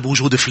جنة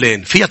بوجود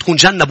فلان؟ فيها تكون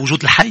جنة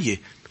بوجود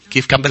الحية.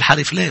 كيف كان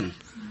بالحري فلان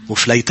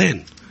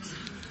وفليتين؟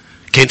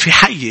 كان في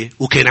حية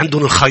وكان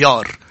عندهم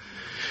الخيار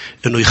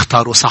انه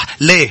يختاروا صح.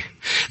 ليه؟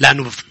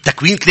 لانه في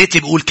تكوين 3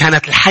 بيقول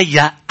كانت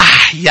الحية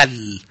احيا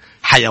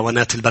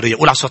الحيوانات البرية.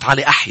 قول على صوت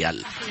عالي احيا.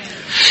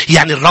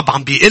 يعني الرب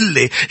عم بيقول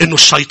لي انه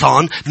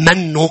الشيطان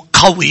منه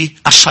قوي،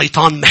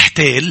 الشيطان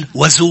محتال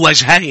وذو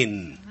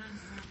وجهين.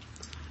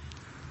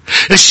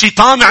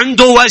 الشيطان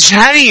عنده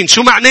وجهين.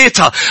 شو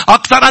معناتها؟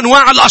 اكثر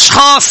انواع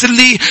الاشخاص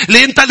اللي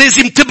انت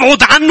لازم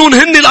تبعد عنهم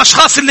هن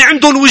الاشخاص اللي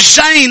عندهم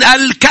وجهين،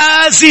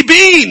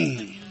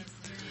 الكاذبين.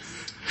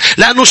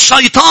 لأن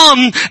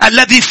الشيطان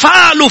الذي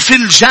فعله في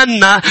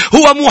الجنة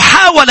هو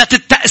محاولة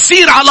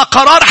التأثير على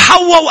قرار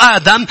حواء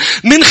وآدم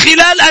من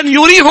خلال أن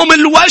يريهم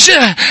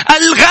الوجه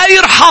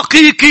الغير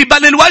حقيقي،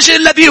 بل الوجه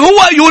الذي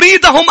هو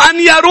يريدهم أن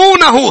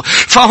يرونه.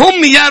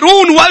 فهم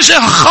يرون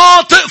وجه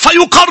خاطئ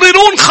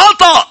فيقررون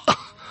خطأ.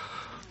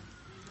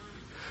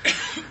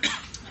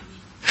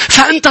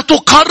 فأنت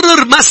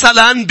تقرر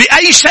مثلا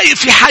بأي شيء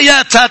في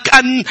حياتك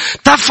أن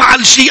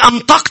تفعل شيء،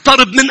 أن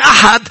تقترب من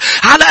أحد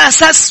على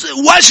أساس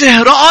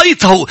وجه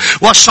رأيته.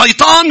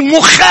 والشيطان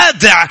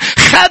مخادع،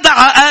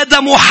 خدع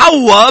آدم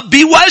وحواء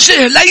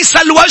بوجه ليس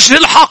الوجه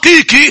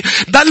الحقيقي،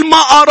 بل ما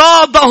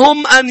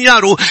أرادهم أن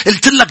يروا.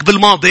 قلت لك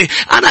بالماضي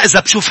أنا إذا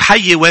بشوف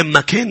حية وين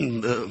ما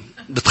كان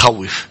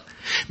بتخوف،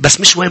 بس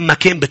مش وين ما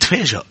كان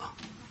بتفاجأ.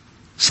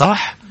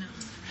 صح؟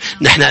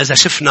 نحن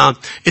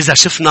إذا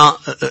شفنا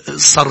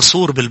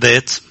صرصور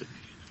بالبيت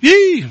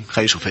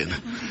خلي شوفينا.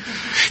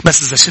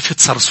 بس إذا شفت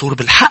صرصور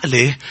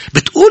بالحقلة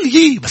بتقول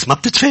بس ما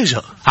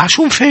بتتفاجأ.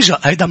 عشو مفاجأ؟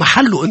 هيدا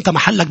محله، أنت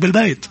محلك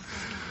بالبيت.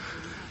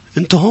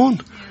 أنت هون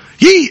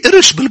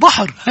قرش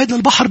بالبحر، هيدا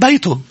البحر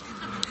بيته.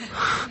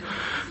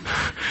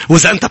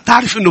 وإذا أنت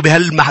بتعرف إنه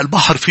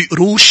بهالبحر في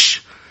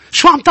قروش،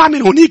 شو عم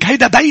تعمل هونيك؟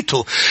 هيدا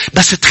بيته.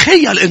 بس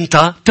تخيل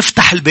أنت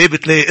تفتح الباب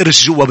تلاقي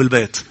قرش جوا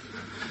بالبيت.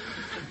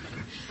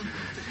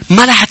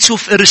 ما رح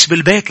تشوف قرش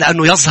بالبيت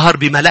لأنه يظهر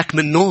بملاك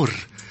من نور.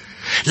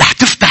 رح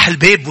تفتح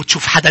الباب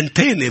وتشوف حدا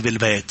تاني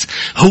بالبيت،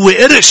 هو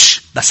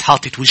قرش بس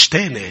حاطط وجه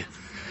تاني،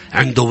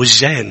 عنده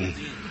وجهين.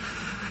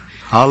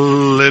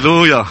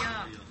 هاللويا.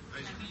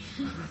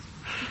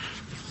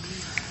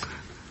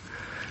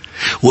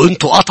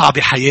 وانتوا قطع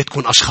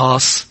بحياتكم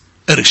أشخاص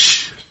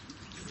قرش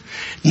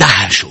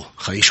نهشوا.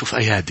 خلينا نشوف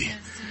أيادي.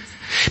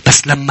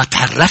 بس لما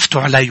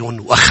تعرفتوا عليهم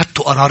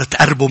وأخذتوا قرار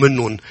تقربوا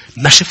منهم،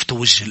 ما شفتوا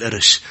وجه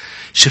القرش،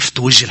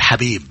 شفتوا وجه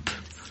الحبيب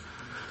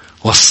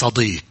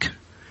والصديق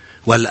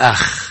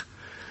والأخ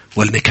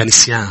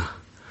والميكانيسيان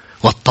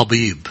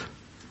والطبيب.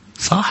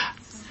 صح؟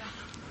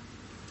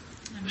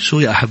 شو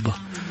يا أحبة؟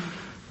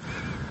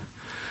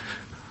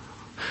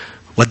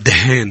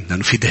 والدهان،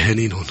 لأنه في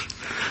دهانين هون،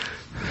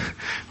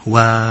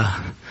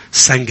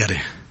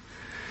 والسنجرة.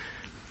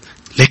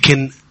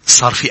 لكن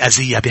صار في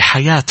أذية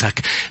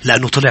بحياتك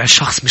لأنه طلع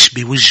الشخص مش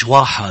بوجه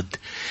واحد.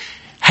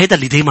 هيدا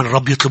اللي دايما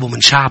الرب يطلبه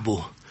من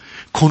شعبه.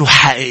 كونوا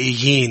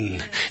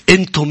حقيقيين.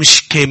 انتوا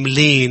مش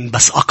كاملين،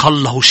 بس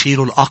أقله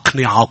شيلوا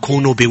الأقنعة،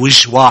 كونوا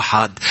بوجه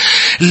واحد.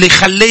 اللي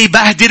خليه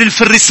يبهدل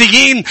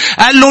الفريسيين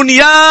قال لهم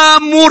يا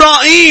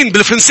مرائين،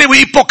 بالفرنساوي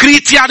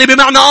هيبوكريت، يعني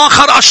بمعنى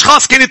آخر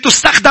أشخاص كانت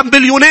تستخدم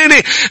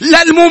باليوناني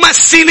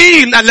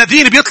للممثلين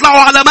الذين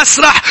بيطلعوا على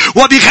مسرح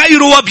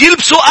وبيغيروا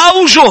وبيلبسوا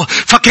أوجه.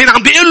 فكان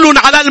عم بيقول لهم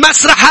على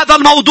المسرح هذا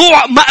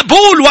الموضوع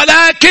مقبول،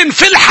 ولكن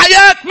في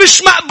الحياة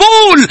مش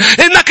مقبول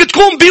إنك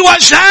تكون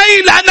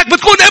بوجهين، لأنك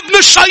بتكون ابن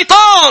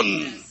الشيطان.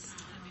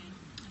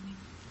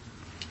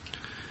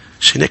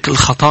 شنك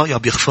الخطايا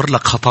بيغفر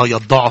لك خطايا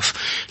الضعف.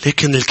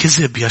 لكن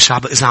الكذب يا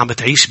شعب، إذا عم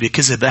بتعيش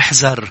بكذب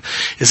احذر.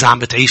 إذا عم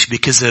بتعيش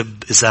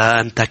بكذب، إذا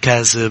أنت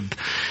كاذب،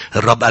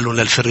 الرب قالوا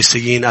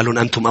للفريسيين،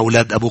 قالوا أنتم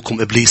أولاد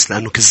أبوكم إبليس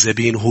لأنه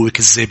كذابين، وهو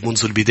كذاب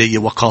منذ البداية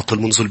وقاتل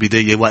منذ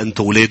البداية،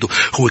 وأنتم أولاده.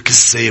 هو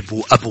كذاب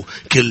وأبو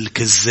كل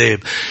كذاب.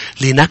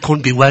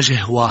 لنكن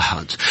بوجه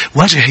واحد.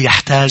 وجه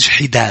يحتاج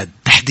حداد،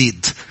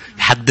 تحديد،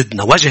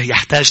 يحددنا. وجه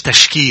يحتاج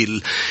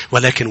تشكيل،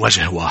 ولكن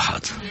وجه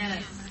واحد.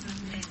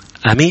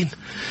 أمين.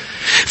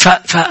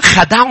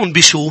 فخدعون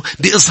بشو؟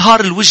 بإظهار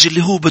الوجه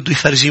اللي هو بده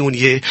يفرجيون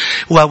إياه.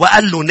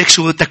 وقال له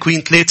نكشوا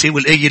تكوين 3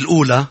 والآية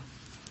الأولى.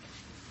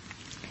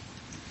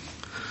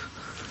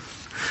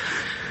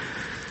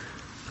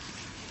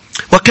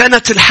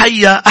 وكانت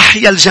الحية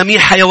أحيا الجميع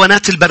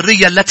حيوانات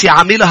البرية التي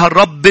عملها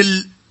الرب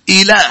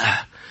الإله.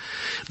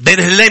 بين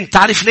هلين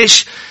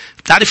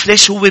بتعرف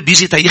ليش هو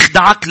بيجي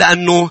يخدعك؟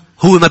 لأنه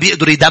هو ما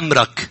بيقدر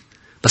يدمرك،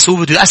 بس هو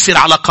بده يأثر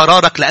على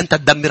قرارك لأنت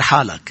تدمر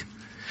حالك.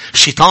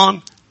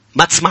 الشيطان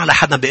ما تسمع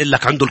لحدا بيقول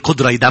لك عنده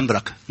القدرة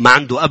يدمرك. ما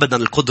عنده أبدا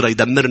القدرة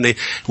يدمرني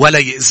ولا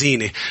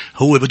يأذيني.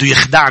 هو بده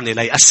يخدعني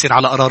ليأثر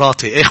على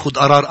قراراتي. اخد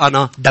قرار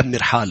أنا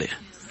دمر حالي.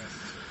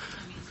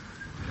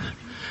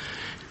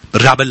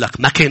 برجع بقول لك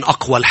ما كان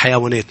أقوى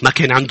الحيوانات ما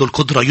كان عنده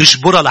القدرة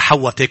يجبرها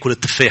لحواء تاكل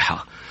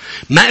التفاحة.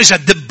 ما اجى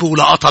الدب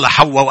ولقطها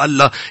لحواء وقال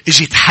لها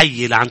اجي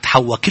تحيي لعند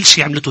حواء. كل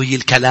شيء عملته هي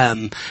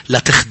الكلام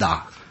لتخدع.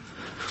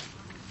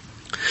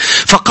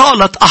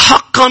 فقالت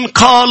أحقا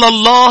قال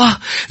الله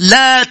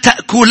لا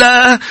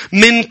تأكلا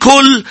من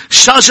كل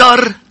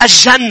شجر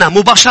الجنة.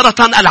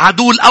 مباشرة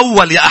العدو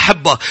الأول يا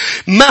أحبة.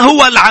 ما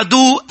هو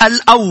العدو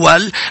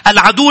الأول؟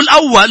 العدو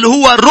الأول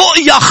هو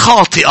رؤية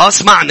خاطئة.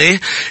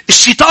 اسمعني،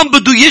 الشيطان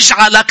بده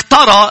يجعلك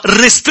ترى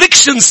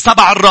restrictions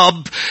تبع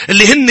الرب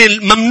اللي هن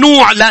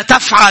ممنوع لا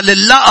تفعل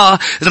اللقاء.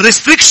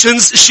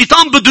 restrictions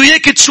الشيطان بده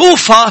اياك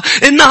تشوفها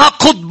إنها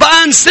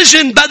قضبان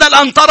سجن بدل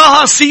أن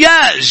تراها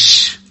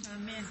سياج.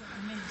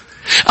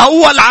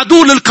 أول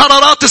عدو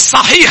للقرارات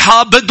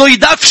الصحيحة بده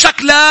يدفشك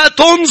لا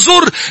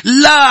تنظر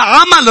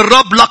لعمل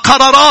الرب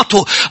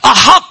لقراراته.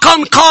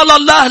 أحقا قال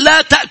الله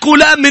لا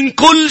تأكلا من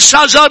كل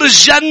شجر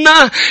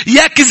الجنة.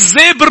 يا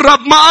كذاب،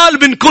 الرب ما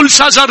قال من كل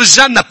شجر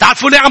الجنة.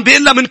 بتعرفوا ليه عم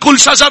بيقلها من كل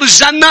شجر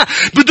الجنة؟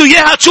 بده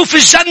إياها تشوف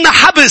الجنة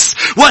حبس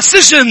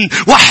وسجن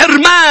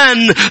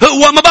وحرمان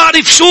وما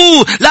بعرف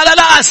شو. لا لا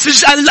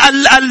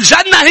لا،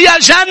 الجنة هي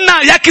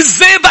جنة. يا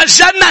كذاب،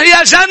 الجنة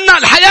هي جنة.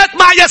 الحياة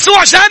مع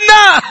يسوع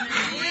جنة.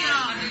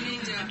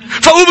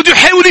 فهو بده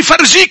يحاول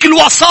يفرجيك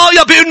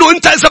الوصايا بأنه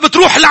أنت إذا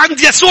بتروح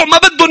لعند يسوع ما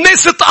بده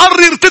الناس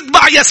تقرر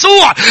تتبع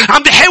يسوع.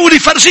 عم بيحاول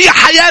يفرجيها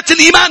حياة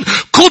الإيمان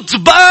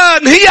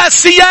قضبان هي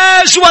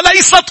سياج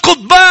وليست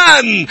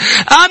قضبان.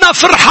 أنا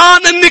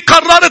فرحان أني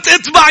قررت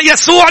أتبع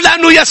يسوع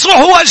لأنه يسوع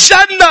هو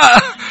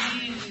الجنة.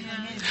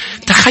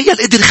 تخيل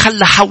قدر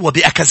خلى حواء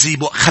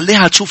بأكاذيبه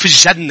خليها تشوف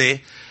الجنة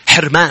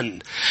حرمان.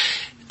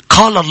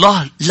 قال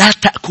الله لا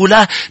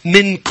تأكلا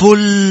من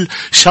كل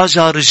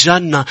شجر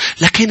الجنة.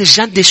 لكن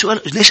الجنة شو؟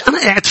 ليش أنا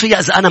قاعد فيها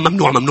إذا أنا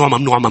ممنوع ممنوع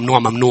ممنوع ممنوع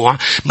ممنوع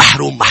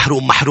محروم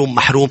محروم محروم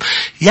محروم؟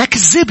 يا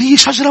كذاب، هي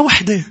شجرة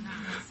واحدة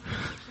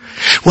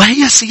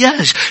وهي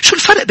سياج. شو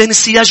الفرق بين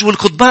السياج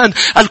والقضبان؟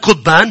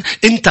 القضبان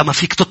أنت ما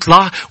فيك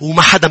تطلع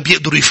وما حدا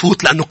بيقدر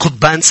يفوت لأنه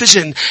قضبان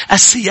سجن.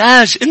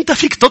 السياج أنت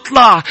فيك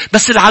تطلع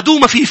بس العدو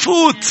ما فيه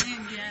يفوت.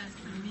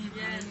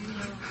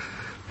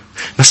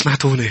 ما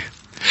سمعتوني؟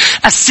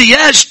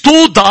 السياج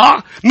توضع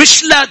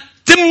مش لا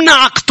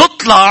تمنعك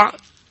تطلع.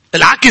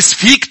 العكس،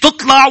 فيك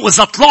تطلع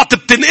وإذا طلعت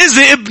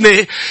بتنقذي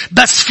ابني.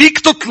 بس فيك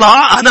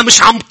تطلع، أنا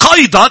مش عم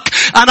قيدك.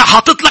 أنا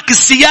حاطط لك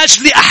السياج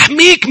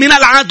لأحميك من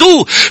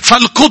العدو.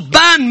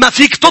 فالقضبان ما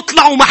فيك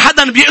تطلع وما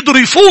حدا بيقدر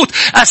يفوت.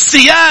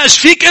 السياج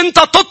فيك أنت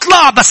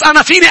تطلع بس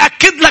أنا فيني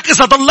أكد لك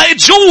إذا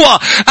ضليت جوا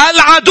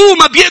العدو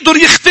ما بيقدر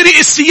يخترق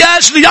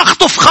السياج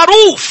ليخطف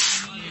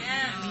خروف.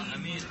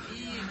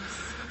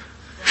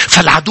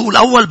 فالعدو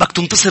الأول بدك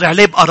تنتصر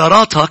عليه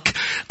بقراراتك.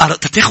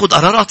 تاخد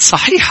قرارات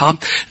صحيحة.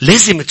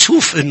 لازم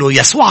تشوف إنه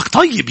يسوعك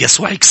طيب،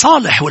 يسوعك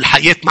صالح،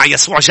 والحياة مع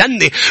يسوع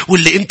جنة،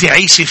 واللي أنت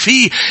عايشة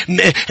فيه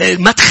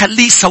ما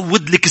تخليه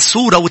يسود لك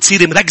الصورة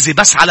وتصيري مركزة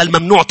بس على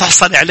الممنوع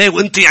تحصل عليه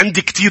وأنت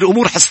عندك كتير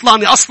أمور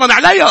حصلانة أصلا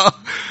عليها.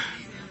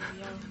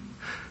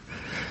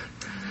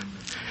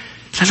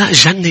 لا لا،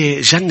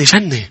 جنة جنة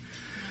جنة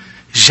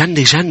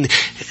جنة جنة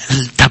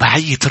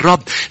تبعية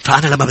الرب.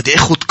 فأنا لما بدي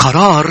أخد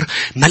قرار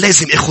ما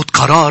لازم أخد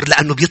قرار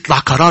لأنه بيطلع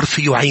قرار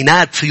فيه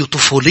عناد، فيه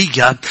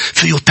طفولية،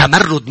 فيه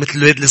تمرد مثل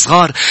الولاد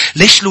الصغار.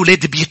 ليش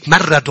الولاد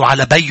بيتمردوا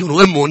على بيهم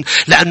وأمهم؟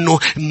 لأنه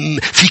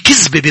في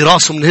كذبة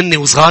براسهم من هن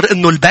وصغار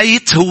إنه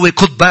البيت هو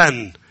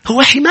قضبان،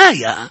 هو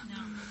حماية.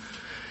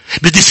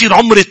 بدي يصير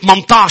عمري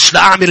 18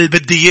 لأعمل اللي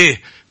بدي إياه.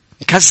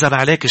 مكذب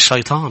عليك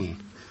الشيطان،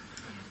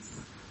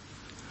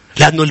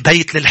 لأنه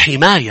البيت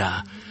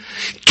للحماية.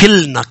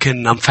 كلنا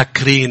كنا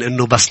مفكرين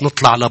انه بس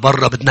نطلع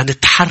لبرا بدنا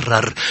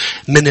نتحرر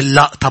من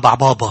اللق تبع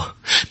بابا،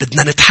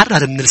 بدنا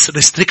نتحرر من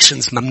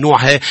الريستريكشنز.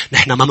 ممنوع هي،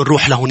 نحن ما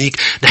منروح لهونيك،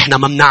 نحن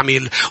ما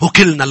منعمل.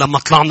 وكلنا لما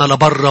طلعنا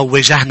لبرا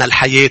وواجهنا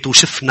الحياة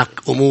وشفنا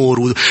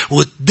امور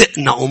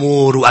ودقنا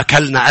امور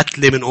واكلنا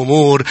قتلة من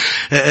امور،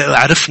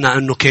 عرفنا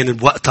انه كان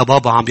بوقتها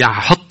بابا عم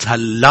يحط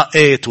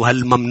هاللقات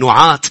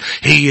وهالممنوعات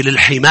هي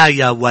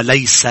للحماية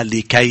وليس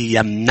لكي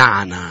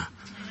يمنعنا.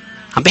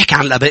 عم بحكي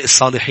عن الآباء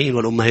الصالحين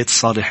والأمهات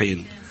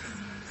الصالحين.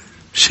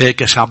 مش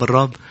هيك يا شعب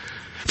الرب؟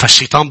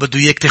 فالشيطان بده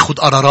إياك تاخد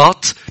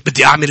قرارات.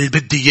 بدي أعمل اللي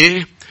بدي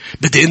إياه.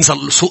 بدي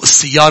أنزل سوق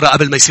السيارة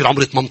قبل ما يصير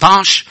عمري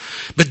 18.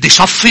 بدي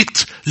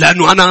شفت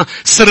لأنه أنا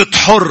صرت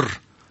حر.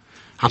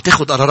 عم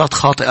تاخد قرارات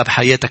خاطئة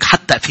بحياتك.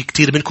 حتى في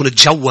كتير منكم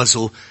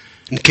تجوزوا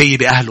نكي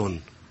بأهلهم.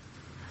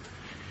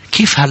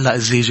 كيف هلأ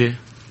الزيجة؟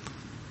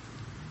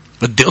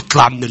 بدي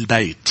أطلع من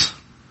البيت.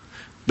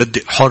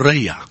 بدي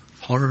حرية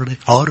حرية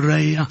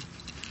حرية.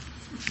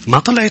 ما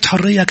طلعت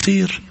حرية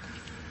كتير.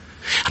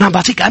 أنا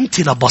بعطيك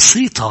أمثلة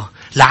بسيطة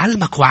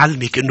لعلمك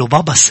وعلمك إنه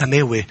بابا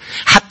السماوي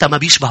حتى ما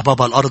بيشبه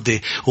بابا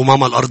الأرضي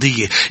وماما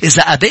الأرضية.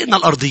 إذا أبائنا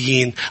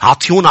الأرضيين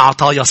عطيونا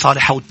عطايا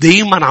صالحة،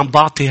 ودايما عم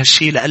بعطي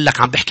هالشيء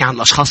لقلك، عم بحكي عن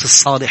الأشخاص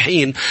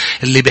الصالحين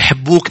اللي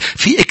بيحبوك.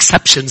 في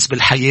exceptions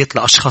بالحياة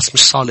لأشخاص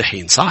مش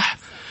صالحين، صح؟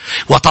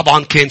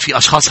 وطبعا كان في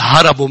أشخاص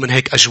هربوا من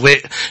هيك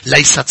أجواء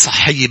ليست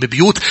صحية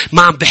ببيوت.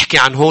 ما عم بحكي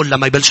عن هول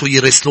لما يبلشوا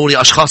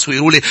يرسلوني أشخاص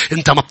ويقولوا لي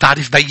أنت ما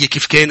بتعرف بيي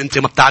كيف كان، أنت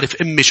ما بتعرف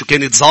أمي شو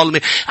كانت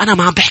ظالمة. أنا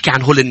ما عم بحكي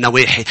عن هول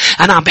النواحي.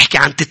 أنا عم بحكي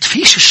عن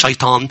تدفيش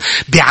الشيطان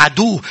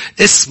بعدو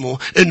اسمه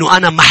أنه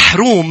أنا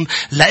محروم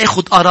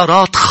لأخذ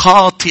قرارات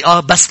خاطئة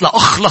بس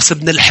لأخلص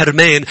من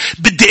الحرمان.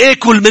 بدي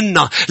أكل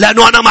منها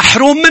لأنه أنا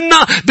محروم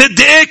منها،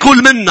 بدي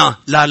أكل منها.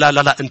 لا لا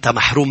لا لا، أنت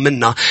محروم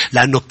منها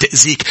لأنه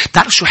بتأذيك.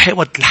 تعرف شو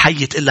حاولت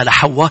الحية تقول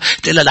لحواء؟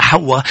 تقول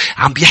لحواء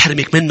عم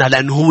بيحرمك منها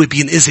لأنه هو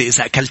بينأذي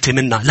إذا أكلت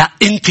منها. لا،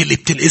 أنت اللي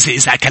بتنأذي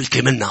إذا أكلت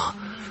منها.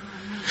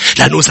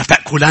 لأنه إذا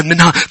تأكلان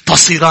منها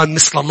تصيران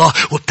مثل الله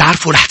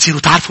وبتعرفوا رح تصيروا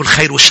تعرفوا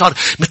الخير والشر.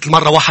 مثل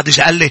مرة واحد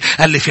إجا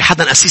قال لي في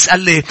حدا قسيس قال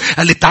لي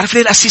بتعرف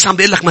ليه القسيس عم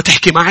بيقول لك ما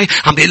تحكي معي؟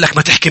 عم بيقول لك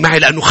ما تحكي معي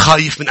لأنه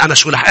خايف من أنا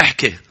شو رح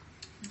أحكي.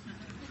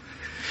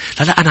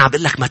 لا أنا عم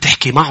بقول لك ما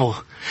تحكي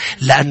معه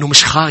لأنه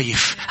مش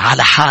خايف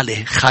على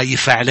حاله،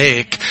 خايف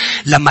عليك.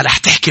 لما رح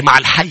تحكي مع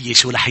الحي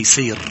شو رح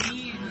يصير؟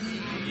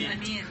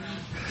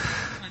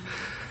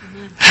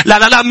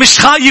 لا مش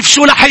خايف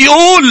شو رح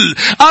يقول.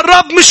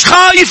 الرب مش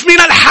خايف من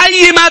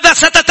الحي ماذا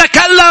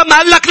ستتكلم.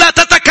 قال لك لا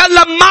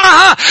تتكلم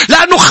معها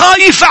لأنه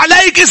خايف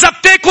عليك إذا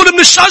بتاكل من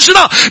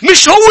الشجرة.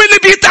 مش هو اللي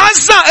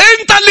بيتعزى،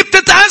 أنت اللي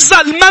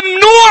بتتعزى.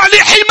 الممنوع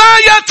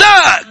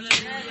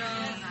لحمايتك.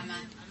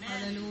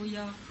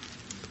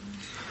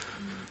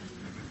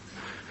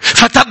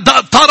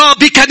 فتبدأ ترى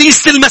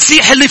بكنيسة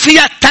المسيح اللي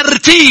فيها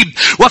ترتيب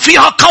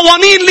وفيها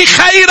قوانين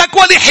لخيرك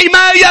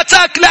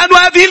ولحمايتك، لأن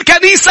هذه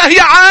الكنيسة هي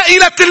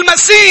عائلة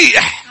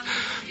المسيح.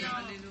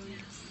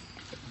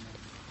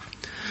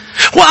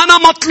 وأنا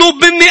مطلوب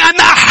مني أن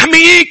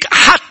أحميك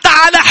حتى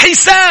على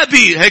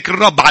حسابي. هيك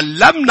الرب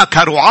علمنا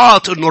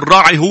كرعاة أنه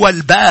الراعي هو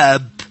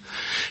الباب.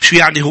 شو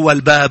يعني هو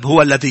الباب؟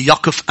 هو الذي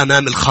يقف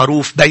أمام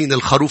الخروف، بين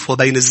الخروف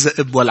وبين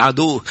الذئب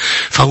والعدو.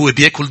 فهو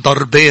بيأكل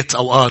ضربات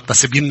أوقات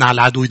بس بيمنع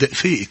العدو يدق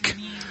فيك.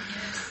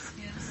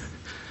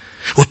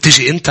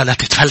 وبتجي أنت لا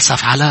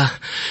تتفلسف على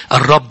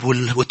الرب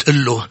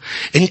وتقول له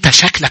أنت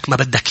شكلك ما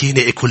بدك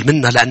يني أكل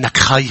منه لأنك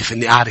خايف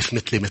أني أعرف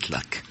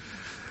مثلك.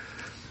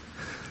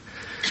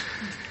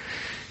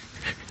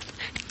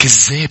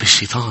 كذاب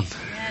الشيطان.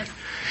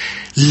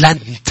 لن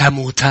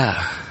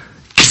تموتا.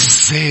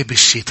 كذاب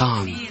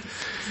الشيطان.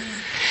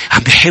 عم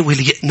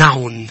بيحاول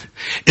يقنعون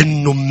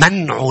انه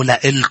منعه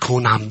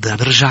لإلكن. عم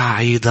برجع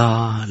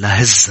عيدا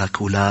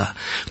لهزك ولا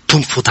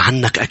تنفض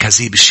عنك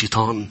اكاذيب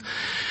الشيطان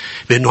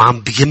بانه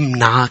عم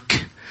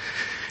بيمنعك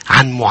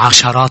عن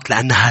معاشرات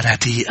لانها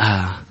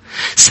رديئة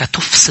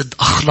ستفسد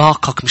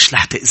اخلاقك، مش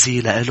رح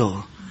تأذيه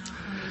لإله.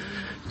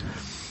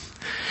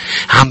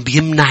 عم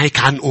بيمنعك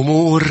عن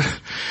امور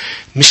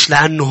مش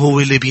لانه هو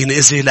اللي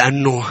بينأذي،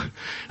 لانه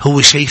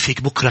هو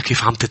شايفك بكرة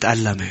كيف عم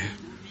تتألمي.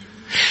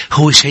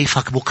 هو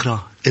شايفك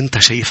بكرة. انت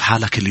شايف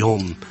حالك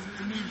اليوم.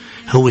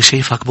 هو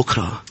شايفك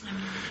بكرة.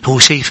 هو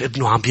شايف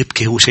ابنه عم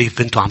يبكي. هو شايف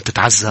بنته عم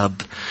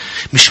تتعذب.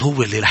 مش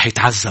هو اللي رح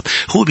يتعذب.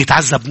 هو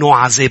بيتعذب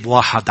نوع عذاب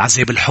واحد،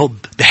 عذاب الحب.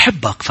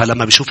 بحبك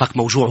فلما بيشوفك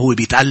موجوع هو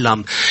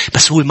بيتألم.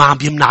 بس هو ما عم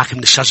بيمنعك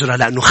من الشجرة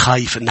لأنه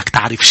خايف انك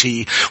تعرف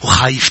شيء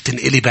وخايف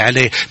تنقلب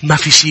عليه. ما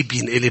في شيء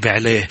بينقلب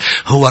عليه.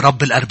 هو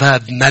رب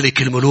الأرباب،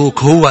 ملك الملوك،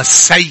 هو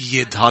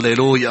السيد.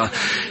 هاليلويا.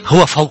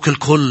 هو فوق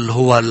الكل،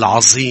 هو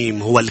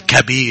العظيم، هو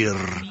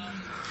الكبير.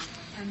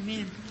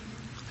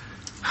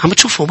 عم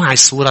تشوفوا معي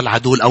الصورة.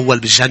 العدو الأول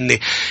بالجنة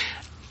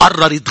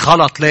قرر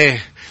يتغلط.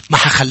 ليه؟ ما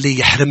حخليه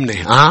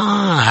يحرمني.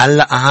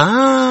 هلا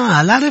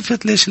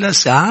عرفت ليش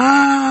لسه.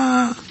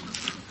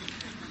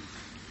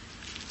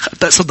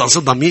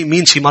 صدق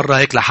مين شي مرة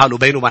هيك لحاله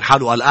بينه وبين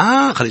حاله قال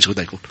خلينا نشوف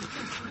ده يكون.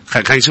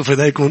 خلينا نشوف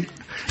ده يكون.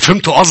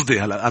 فهمتوا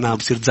قصدي؟ هلا أنا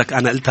بصير ذك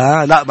أنا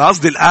قلتها. لا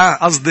بقصدي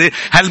قصدي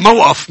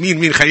هالموقف.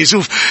 مين خلينا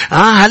نشوف.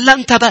 هلا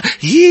أنت بقى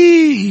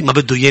ما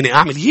بده ياني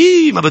أعمل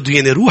ما بده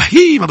ياني روح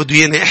ما بده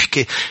ياني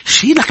أحكي.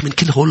 شيلك من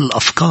كل هول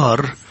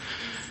الأفكار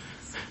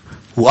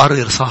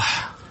وقرر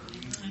صح.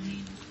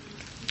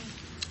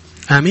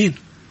 آمين.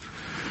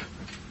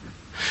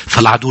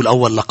 فالعدو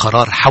الأول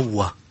لقرار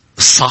حواء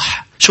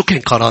الصح. شو كان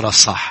قرار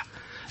الصح؟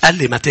 قال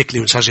لي ما تاكلي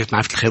من شجرة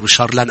معرفة الخير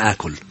والشر. لن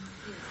آكل.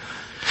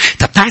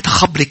 طب تعي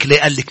تخبرك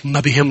ليه قال لك ما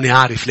بيهمني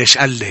أعرف ليش.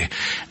 قال لي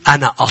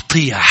أنا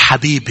أطيع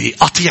حبيبي،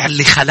 أطيع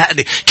اللي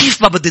خلقني.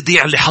 كيف ما بدي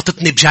أضيع اللي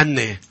حطتني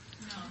بجنة؟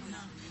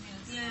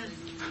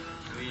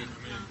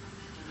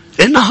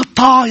 إنها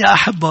الطاعة يا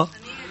أحبة.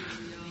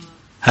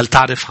 هل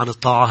تعرف عن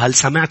الطاعة؟ هل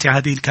سمعت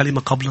هذه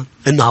الكلمة قبلا؟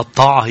 إنها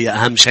الطاعة هي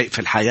أهم شيء في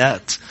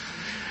الحياة.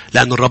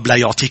 لأن الرب لا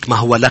يعطيك ما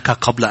هو لك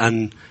قبل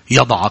أن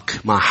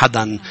يضعك مع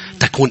حدا.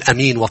 تكون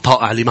أمين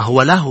وطائع لما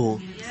هو له.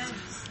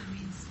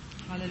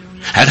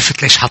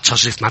 عرفت ليش حط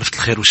شجرة معرفة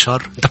الخير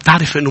والشر؟ أنت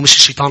بتعرف إنه مش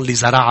الشيطان اللي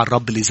زرعها،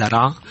 الرب اللي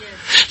زرعها.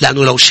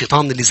 لأنه لو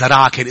الشيطان اللي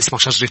زرعها كان اسمها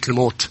شجرة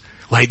الموت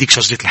وهيديك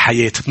شجرة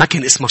الحياة، ما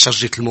كان اسمها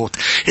شجرة الموت،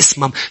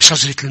 اسمها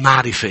شجرة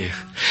المعرفة.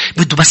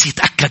 بده بس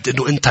يتأكد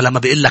إنه أنت لما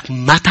بيقول لك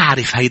ما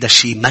تعرف هيدا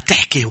الشيء، ما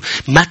تحكي،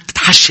 ما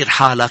تحشر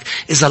حالك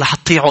إذا رح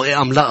تطيعه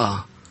إيه أم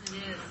لا.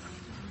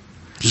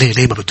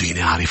 ليه ما بده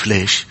يني أعرف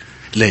ليش؟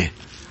 ليه؟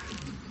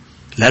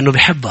 لأنه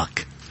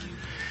بيحبك.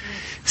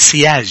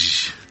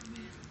 سياج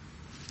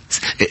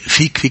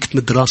فيك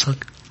تمد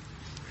راسك.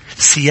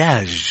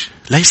 سياج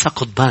ليس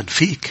قضبان.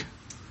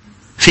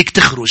 فيك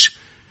تخرج.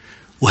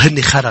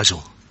 وهن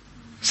خرجوا.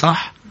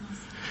 صح؟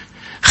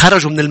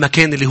 خرجوا من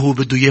المكان اللي هو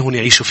بده اياهم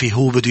يعيشوا فيه.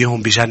 هو بده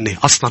اياهم بجنة.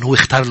 اصلا هو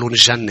اختار لهم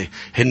الجنة.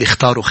 هن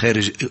اختاروا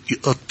خارج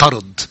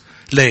الطرد.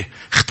 ليه؟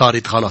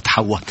 اختارت غلط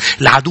حواء.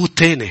 العدو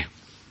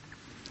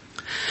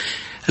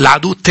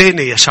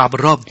الثاني يا شعب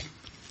الرب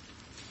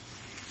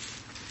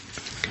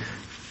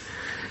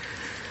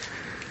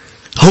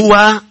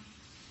هو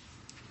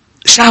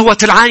شهوة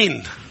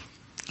العين.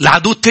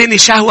 العدو الثاني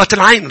شهوة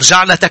العين.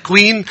 رجع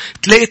لتكوين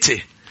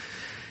 3.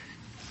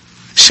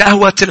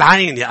 شهوة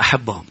العين يا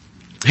أحبة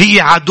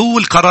هي عدو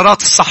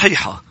القرارات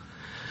الصحيحة.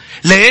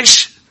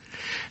 ليش؟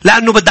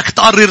 لأنه بدك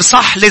تقرر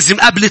صح لازم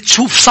قبل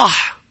تشوف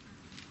صح.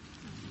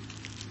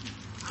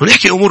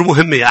 ونحكي أمور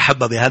مهمة يا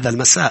أحبة بهذا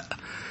المساء.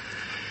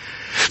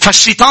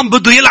 فالشيطان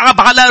بده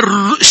يلعب على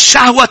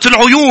شهوة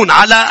العيون،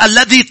 على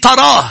الذي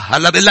تراه.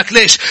 هلا بقول لك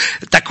ليش.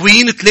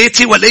 تكوين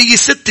 3 والآية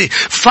 6.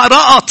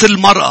 فرأت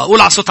المرأة،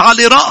 قول على صوت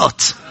عالي،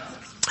 رأت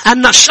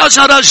أن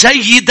الشجرة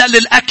جيدة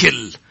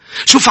للأكل.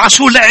 شوف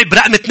عشو لعب.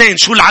 رقم 2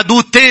 شو العدو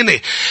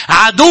الثاني.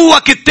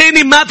 عدوك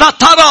الثاني ماذا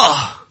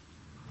ترى؟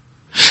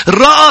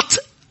 رأت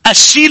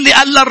الشيء اللي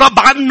قال الرب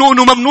عنه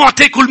انه ممنوع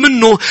تاكل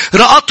منه.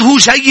 رأته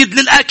جيد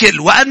للأكل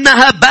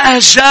وأنها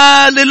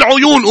بهجة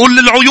للعيون. قول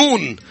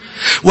للعيون.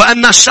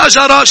 وأن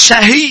الشجرة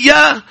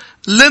شهية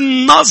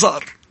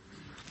للنظر.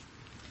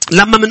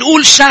 لما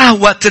منقول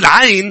شهوة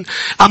العين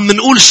أم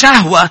منقول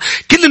شهوة،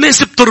 كل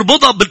الناس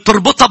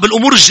بتربطها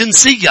بالأمور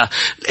الجنسية.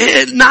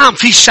 نعم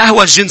في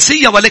الشهوة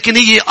الجنسية ولكن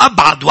هي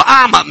أبعد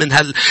وأعمق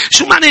من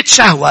شو معنى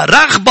شهوة؟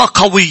 رغبة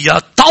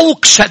قوية،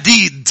 طوق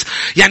شديد.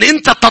 يعني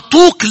أنت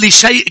تطوق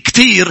لشيء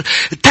كتير،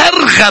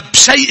 ترغب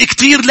شيء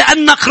كتير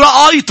لأنك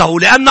رأيته،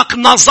 لأنك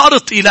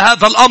نظرت إلى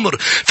هذا الأمر.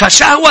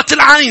 فشهوة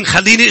العين،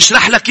 خليني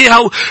أشرح لك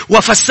إياها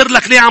وأفسر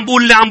لك ليه عم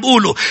بقول اللي عم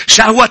بقوله.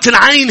 شهوة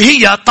العين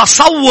هي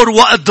تصور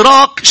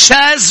وإدراك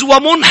شاذ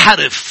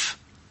ومنحرف.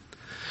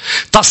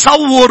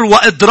 تصور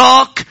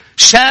وإدراك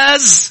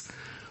شاذ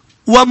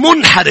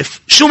ومنحرف.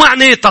 شو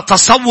معناته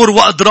تصور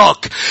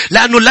وإدراك؟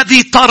 لأنه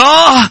الذي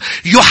تراه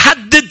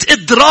يحدد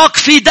إدراك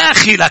في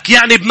داخلك.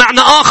 يعني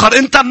بمعنى آخر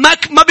أنت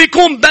ما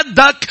بيكون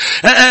بدك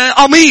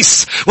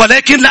قميص،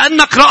 ولكن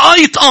لأنك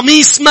رأيت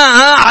قميص ما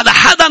على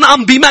حدا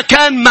أم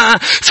بمكان ما،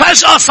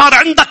 فجأة صار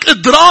عندك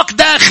إدراك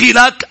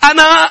داخلك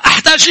أنا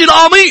أحتاج إلى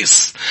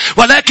قميص.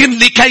 ولكن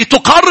لكي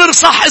تقرر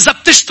صح إذا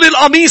بتشتري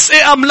القميص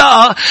إيه أم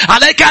لا،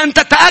 عليك أن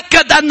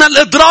تتأكد أن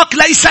الإدراك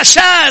ليس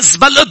شاذ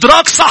بل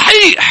إدراك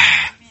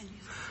صحيح.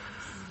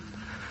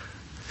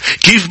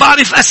 كيف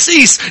بعرف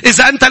أسيس؟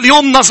 إذا أنت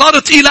اليوم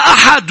نظرت إلى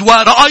أحد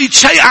ورأيت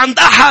شيء عند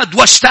أحد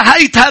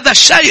واشتهيت هذا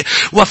الشيء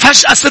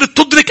وفجأة صرت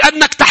تدرك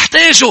أنك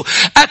تحتاجه،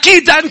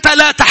 أكيد أنت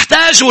لا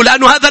تحتاجه،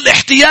 لأن هذا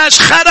الاحتياج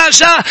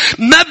خرج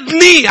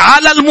مبني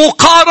على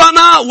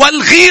المقارنة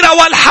والغيرة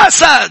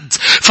والحسد.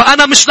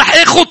 فأنا مش رح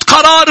أخذ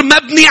قرار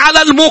مبني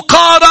على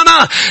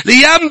المقارنة.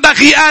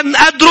 ينبغي أن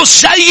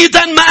أدرس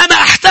جيدا ما أنا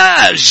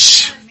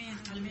أحتاج.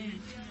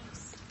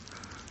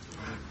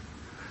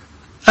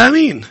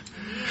 آمين.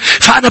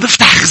 فأنا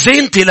بفتح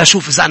خزينتي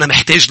لشوف إذا أنا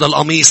محتاج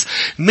للقميص،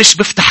 مش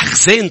بفتح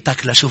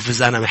خزينتك لشوف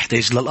إذا أنا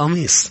محتاج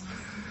للقميص.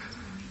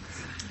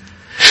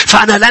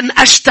 فأنا لن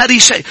أشتري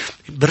شيء.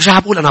 برجع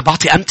بقول أنا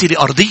بعطي أمثلة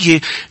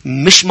أرضية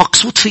مش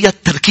مقصود فيها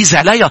التركيز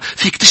عليها.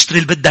 فيك تشتري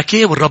اللي بدك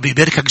إياه والرب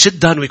يباركك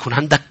جدا ويكون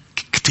عندك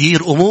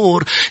كتير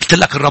أمور. قلت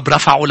لك الرب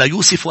رفعه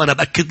ليوسف، وأنا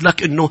بأكد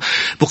لك إنه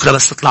بكرة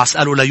بس تطلع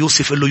اسأله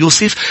ليوسف، قل له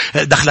يوسف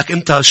دخلك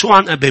أنت شو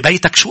عن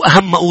ببيتك، شو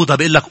أهم أوضة؟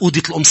 بيقول لك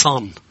أوضة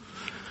القمصان.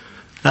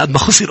 ما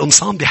خسر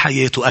قمصان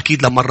بحياته.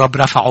 أكيد لما الرب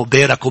رفعه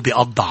باركه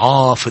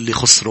بأضعاف اللي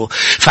خسره.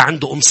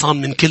 فعنده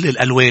قمصان من كل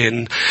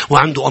الألوان،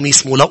 وعنده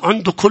قميص مولو،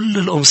 عنده كل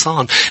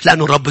القمصان،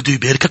 لأنه الرب بده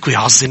يباركك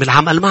ويعظم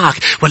العمل معك.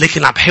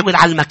 ولكن عم بحاول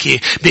علمك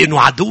إيه؟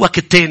 بأنه عدوك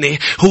التاني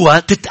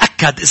هو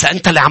تتأكد إذا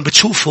أنت اللي عم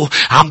بتشوفه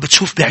عم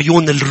بتشوف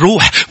بعيون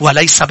الروح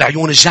وليس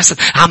بعيون الجسد.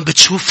 عم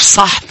بتشوف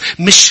صح،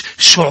 مش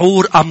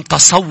شعور أم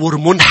تصور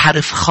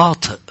منحرف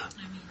خاطئ.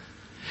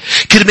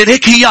 كرمال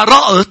هيك هي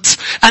رأت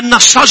أن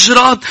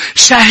الشجرة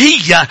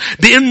شهية،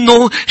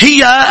 بأنه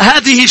هي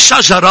هذه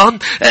الشجرة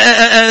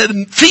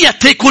فيها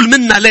تأكل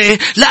منها. ليه؟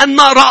 لأن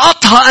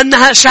رأتها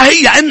أنها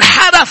شهية.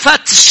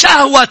 انحرفت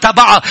الشهوة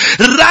تبعها،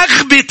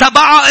 الرغبة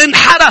تبعها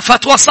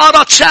انحرفت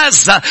وصارت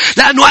شاذة.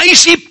 لأنه أي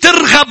شيء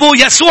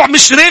بترغبه يسوع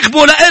مش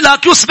رغبه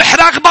لإلك يصبح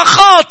رغبة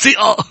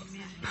خاطئة.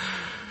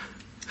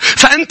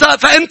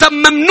 فأنت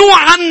ممنوع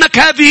عنك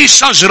هذه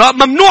الشجرة،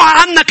 ممنوع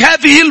عنك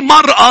هذه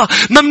المرأة،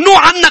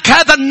 ممنوع عنك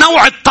هذا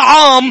النوع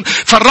الطعام.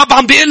 فالرب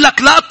عم بيقول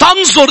لك لا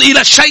تنظر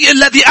إلى الشيء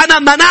الذي أنا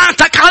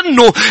منعتك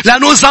عنه،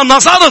 لأنه إذا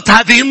نظرت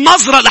هذه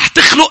النظرة رح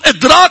تخلق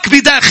إدراك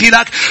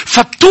بداخلك،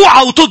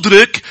 فبتوعى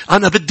وتدرك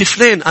أنا بدي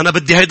فلان، أنا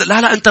بدي هيدا.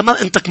 لا أنت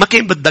ما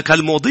كان بدك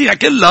هالمواضيع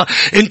كلها.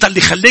 أنت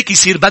اللي خليك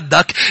يصير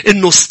بدك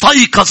إنه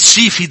استيقظ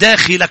شيء في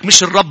داخلك،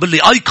 مش الرب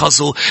اللي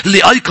أيقظه.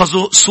 اللي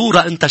أيقظه صورة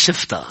أنت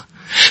شفتها.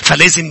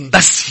 فلازم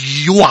بس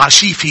يوعى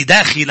شيء في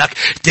داخلك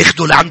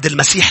تاخده لعند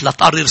المسيح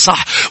لتقرر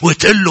صح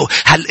وتقول له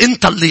هل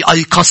انت اللي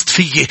ايقظت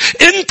فيي؟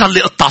 انت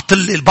اللي قطعت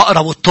لي البقرة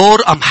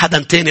والطور ام حدا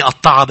تاني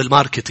قطعها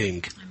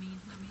بالماركتينج؟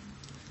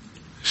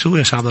 شو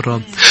يا شعب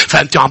الرب؟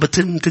 فأنت عم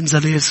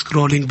تنزلي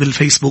سكرولينج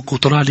بالفيسبوك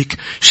وطلع لك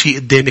شيء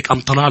قدامك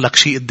أم طلع لك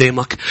شيء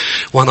قدامك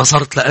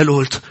ونظرت لقاله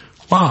قلت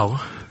واو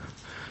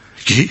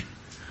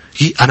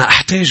أنا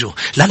أحتاجه.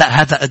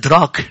 لا هذا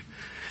إدراك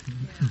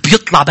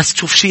بيطلع بس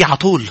تشوف شيء على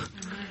طول.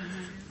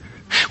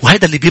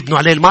 وهذا اللي بيبنوا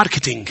عليه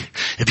الماركتينج.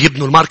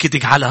 بيبنوا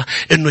الماركتينج على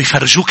انه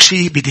يفرجوك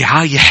شيء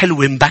بدعاية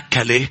حلوة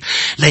مبكلة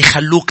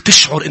ليخلوك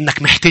تشعر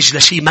انك محتاج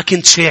لشيء ما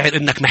كنت شاعر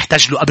انك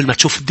محتاج له قبل ما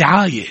تشوف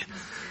الدعاية.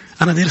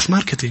 انا دارس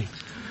ماركتينج.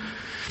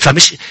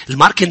 فمش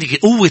الماركتينج،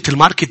 قوة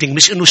الماركتينج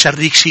مش انه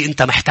شريك شيء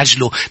انت محتاج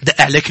له.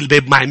 دق عليك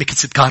الباب معي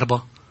مكنسة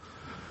كهرباء.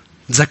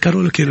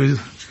 تذكروا لك كانوا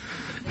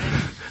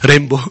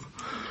ريمبو.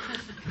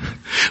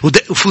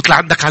 ودق وفوت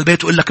لعندك على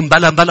البيت وقول لك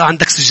مبلا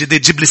عندك سجادة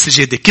جيب لي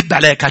السجادة كب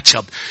عليها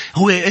كاتشب.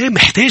 هو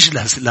محتاج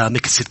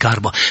لمكنسة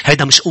كهرباء.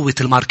 هيدا مش قوة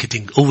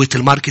الماركتينج. قوة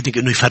الماركتينج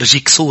انه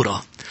يفرجيك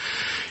صورة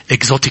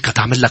اكزوتيكا،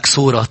 تعمل لك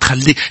صورة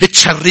تخليك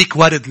تشريك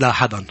ورد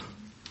لحدا.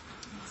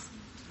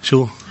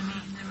 شو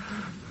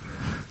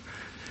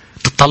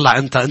تطلع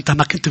انت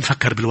ما كنت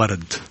مفكر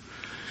بالورد،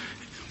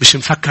 مش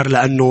مفكر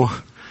لانه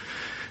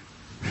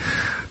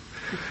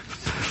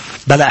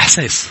بلا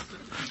احساس.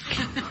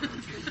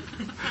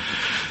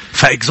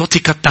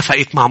 فاكزوتيكا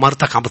اتفقت مع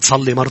مرتك، عم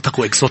بتصلي مرتك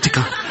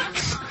واكزوتيكا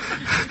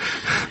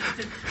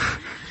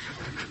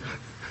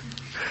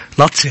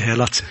لاتشي هي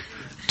لاتشي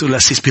تقول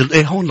الأسيس بيقول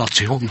ايه هون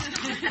لاتشي هون.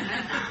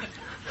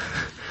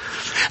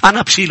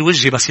 انا بشيل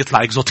وجهي بس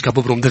يطلع اكزوتيكا،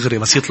 ببرم دغري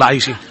بس يطلع اي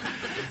شيء.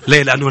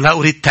 ليه؟ لانه لا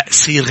اريد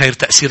تأثير غير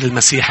تأثير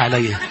المسيح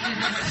علي.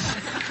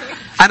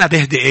 انا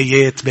بهدي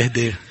ايات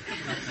بهدي.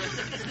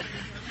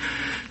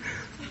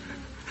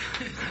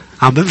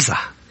 عم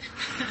بمزح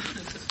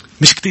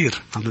مش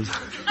كتير عم بمزح.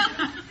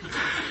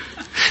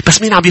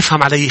 بس مين عم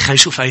يفهم علي؟ خلينا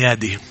نشوف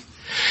ايادي.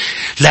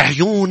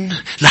 العيون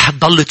رح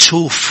تضل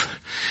تشوف.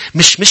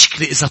 مش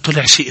مشكلة إذا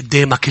طلع شيء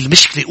قدامك.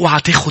 المشكلة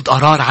اوعى تاخد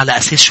قرار على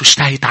أساس شو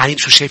اشتهت عين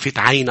شو شافت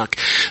عينك.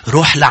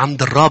 روح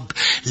لعند الرب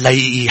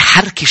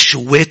ليحركش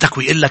جواتك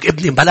ويقول لك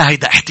ابني بلا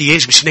هيدا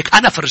احتياج، مش هيك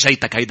أنا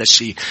فرجيتك هيدا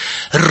الشيء.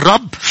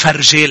 الرب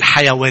فرجي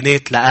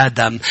الحيوانات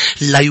لآدم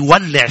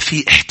ليولع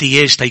فيه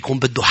احتياج تيكون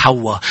بده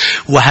حواء،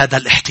 وهذا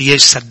الاحتياج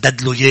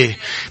سدد له إياه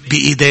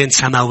بإيدين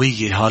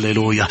سماوية.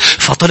 هاليلويا.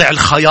 فطلع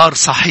الخيار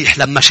صحيح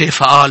لما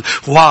شافها قال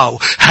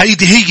واو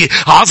هيدي هي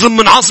عظم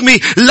من عظمي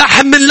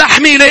لحم من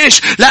لحمي.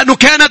 ليش؟ لأنه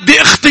كانت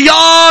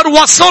باختيار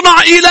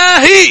وصنع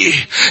إلهي،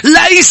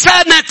 ليس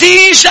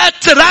نتيجة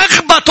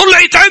رغبة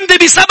طلعت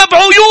عندي بسبب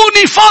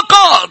عيوني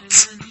فقط.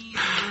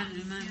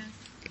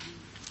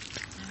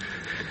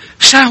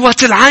 شهوة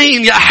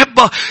العين يا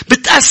أحبة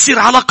بتأثر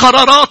على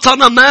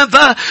قراراتنا.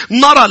 ماذا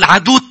نرى؟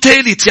 العدو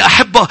الثالث يا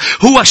أحبة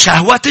هو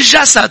شهوة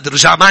الجسد.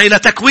 رجع معي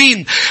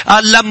لتكوين.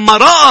 لما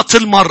رأت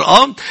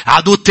المرأة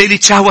عدو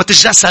الثالث شهوة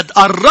الجسد،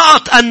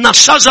 رأت أن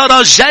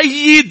الشجرة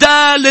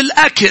جيدة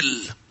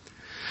للأكل.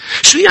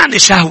 شو يعني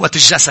شهوة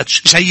الجسد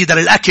جيدة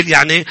للأكل؟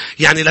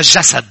 يعني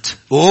للجسد.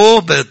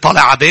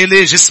 طالع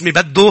عبالي جسمي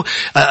بده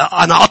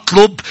أنا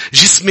أطلب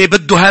جسمي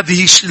بده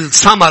هذه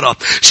الثمرة.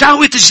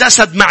 شهوة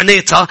الجسد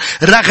معناتها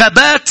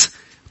رغبات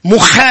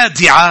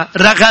مخادعة،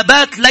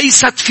 رغبات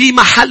ليست في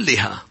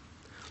محلها.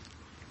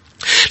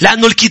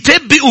 لأنه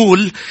الكتاب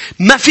بيقول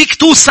ما فيك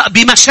توثق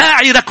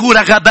بمشاعرك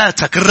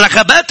ورغباتك.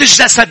 الرغبات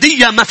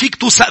الجسدية ما فيك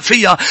توثق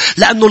فيها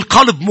لأنه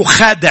القلب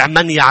مخادع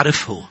من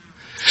يعرفه.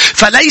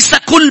 فليس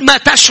كل ما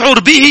تشعر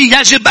به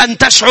يجب أن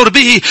تشعر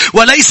به،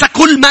 وليس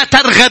كل ما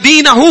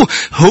ترغبينه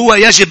هو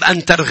يجب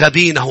أن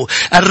ترغبينه.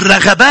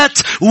 الرغبات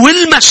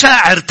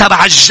والمشاعر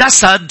تبع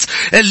الجسد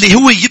اللي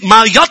هو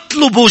ما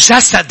يطلب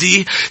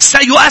جسدي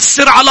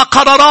سيؤثر على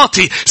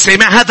قراراتي.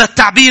 سمع هذا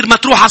التعبير؟ ما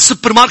تروح على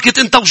السوبر ماركت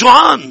أنت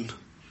وجوعان.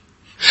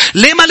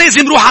 ليه ما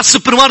لازم روح على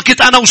السوبر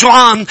ماركت أنا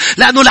وجوعان؟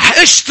 لأنه رح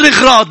اشتري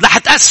غراض رح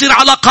تأثر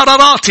على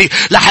قراراتي.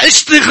 رح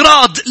اشتري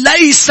غراض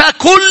ليس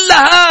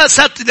كلها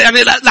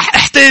رح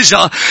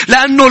احتاجها،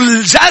 لأنه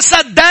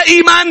الجسد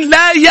دائما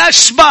لا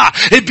يشبع.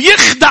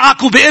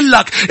 بيخدعك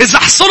وبيقلك إذا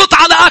حصلت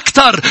على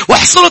أكتر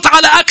وحصلت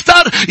على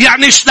أكتر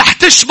يعني رح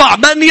تشبع.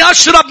 من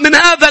يشرب من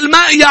هذا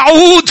الماء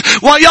يعود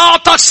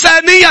ويعطش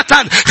ثانية.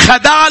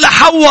 خدع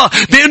لحواء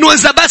بأنه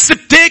إذا بس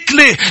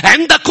بتاكلي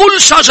عند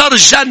كل شجر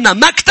الجنة.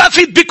 ما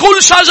اكتفت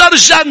بكل شجر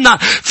الجنة،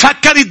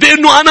 فكرت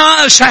بأنه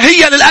أنا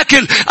شهية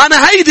للأكل،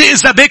 أنا هيدي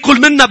إذا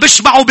باكل منها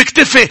بشبع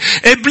وبكتفي.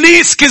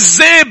 إبليس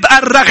كذاب.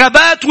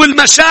 الرغبات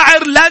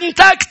والمشاعر لن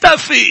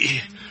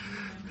تكتفي.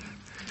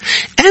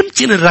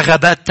 امتى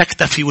الرغبات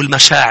تكتفي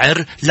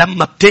والمشاعر؟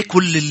 لما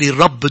بتاكل اللي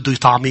الرب بده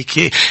يطعميك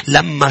اياه.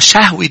 لما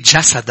شهوة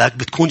جسدك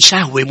بتكون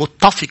شهوة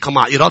متفقة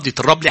مع إرادة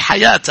الرب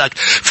لحياتك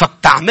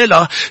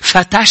فبتعملها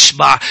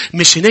فتشبع.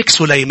 مش هيك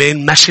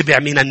سليمان ما شبع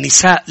من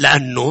النساء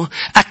لأنه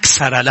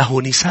أكثر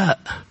له نساء.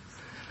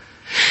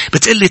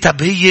 بتقلي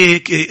طب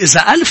هي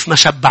إذا 1000 ما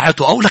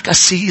شبعته أو لك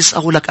أسيس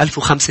أو لك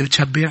 1005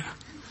 بتشبع؟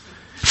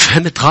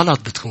 فهمت غلط.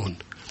 بتكون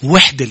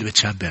وحدة اللي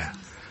بتشبع.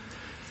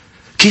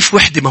 كيف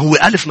وحدة ما هو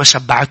 1000 ما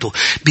شبعته؟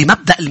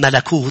 بمبدأ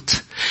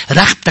الملكوت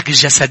رغبتك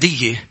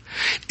الجسدية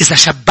إذا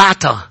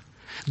شبعتها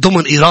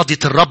ضمن إرادة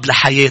الرب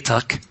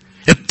لحياتك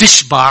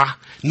بتشبع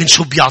من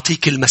شو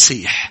بيعطيك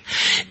المسيح.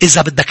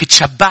 إذا بدك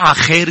تشبعها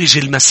خارج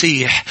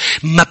المسيح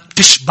ما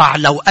بتشبع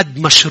لو قد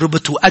ما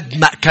شربت وقد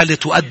ما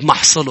أكلت وقد ما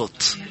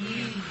حصلت.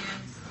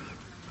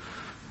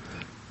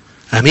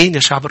 أمين يا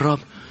شعب الرب.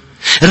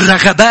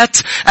 الرغبات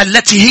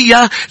التي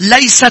هي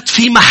ليست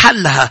في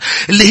محلها،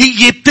 اللي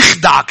هي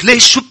بتخدعك.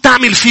 ليش؟ شو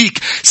بتعمل فيك؟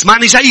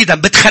 اسمعني جيدا.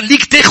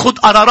 بتخليك تاخد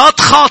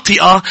قرارات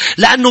خاطئة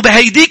لأنه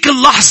بهيديك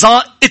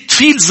اللحظة it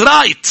feels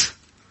right.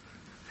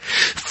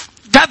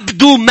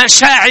 تبدو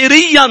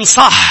مشاعريا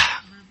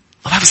صح.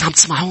 ما بعرف إذا عم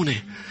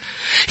تسمعوني.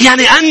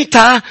 يعني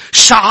أنت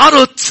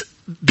شعرت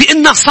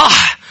بأنه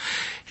صح.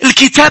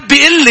 الكتاب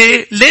بيقول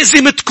لي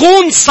لازم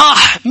تكون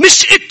صح،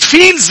 مش it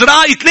feels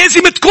right.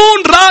 لازم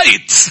تكون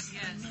right.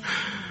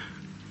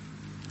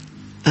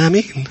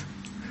 آمين.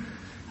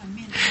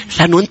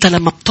 لأنه أنت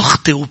لما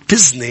بتخطئ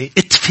وبتزني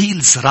it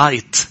feels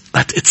right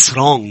but it's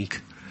wrong.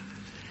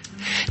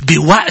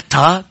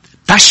 بوقتها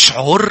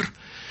تشعر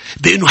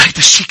بأنه هيدا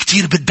الشيء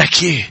كتير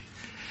بدك إياه،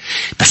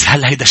 بس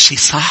هل هيدا الشيء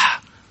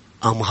صح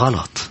أم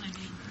غلط؟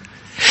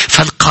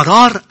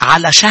 فالقرار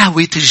على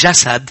شهوة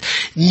الجسد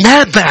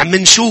نابع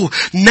من شو؟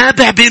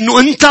 نابع بأنه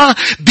أنت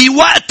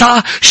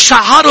بوقتها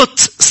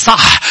شعرت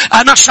صح.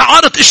 أنا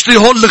شعرت اشتري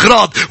هول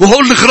الغراض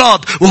وهول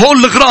الغراض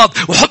وهول الغراض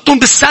وحطهم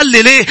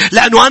بالسلة. ليه؟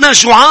 لأنه أنا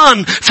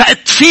جوعان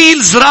فأت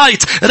فيلز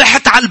رايت.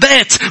 رحت على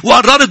البيت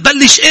وقررت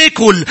بلش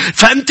آكل،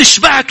 فأنت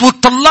شبعت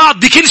وطلعت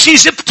بكل شيء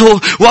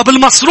جبته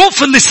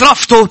وبالمصروف اللي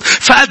صرفته،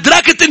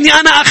 فأدركت أني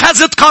أنا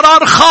أخذت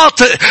قرار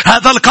خاطئ.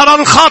 هذا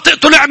القرار الخاطئ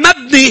طلع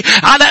مبني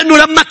على أنه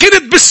لما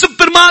كنت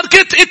بالسوبر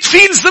ماركت it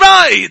feels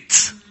right.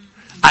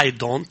 I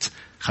don't.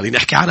 خليني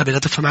أحكي عربي لا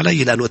تفهم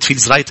علي، لأنه it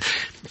feels right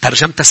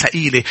ترجمتها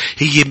ثقيلة.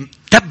 هي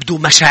تبدو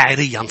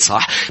مشاعريا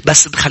صح،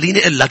 بس خليني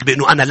أقول لك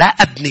بأنه أنا لا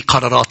أبني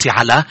قراراتي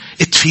على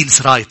it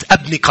feels right.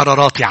 أبني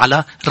قراراتي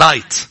على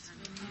right.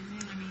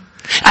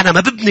 أنا ما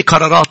ببني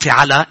قراراتي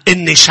على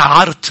إني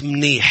شعرت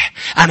منيح.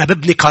 أنا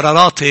ببني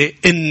قراراتي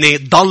إني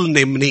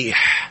ضلني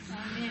منيح.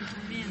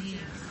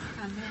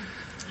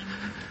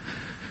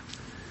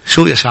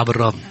 شو يا شعب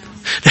الرب؟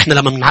 نحن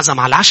لما بنعزم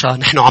على العشاء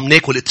نحن عم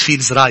ناكل it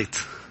feels right.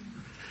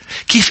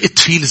 كيف it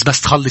feels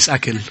بس تخلص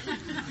أكل؟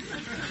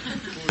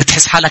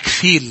 بتحس حالك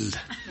فيل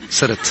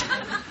صرت.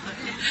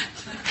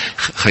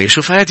 خلينا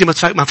نشوف هادي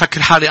ما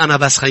أفكر حالي أنا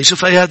بس. خلينا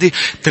نشوف هادي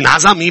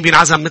بنعزم مين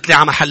بينعزم مثلي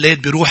على محلات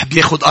بيروح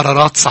بياخد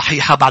قرارات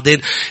صحيحة،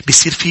 بعدين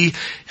بيصير في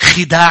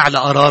خداع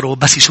لقراره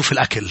بس يشوف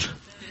الأكل.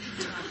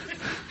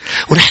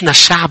 ونحن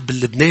الشعب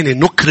اللبناني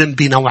نكرم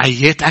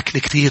بنوعيات أكل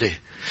كثيرة.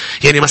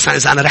 يعني مثلا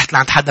إذا أنا رحت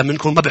لعند حدا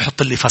منكم ما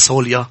بيحط لي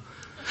فاصوليا،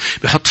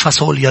 بيحط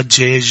فاصوليا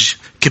دجاج،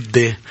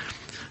 كبدة،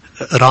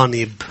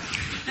 رانب،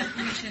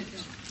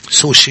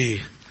 سوشي.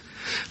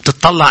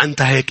 بتطلع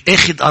أنت هيك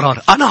أخذ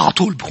قرار. أنا على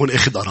طول بكون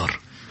أخذ قرار.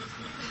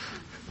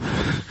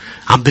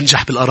 عم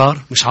بنجح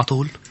بالقرار مش على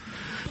طول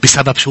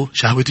بسبب شو؟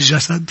 شهوة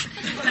الجسد.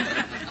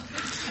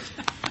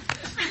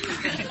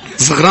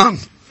 صغران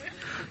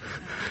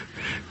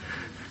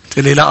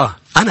تقولي لا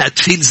أنا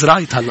it feels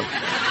right. هلا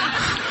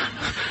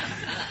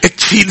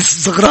it feels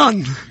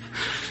صغران.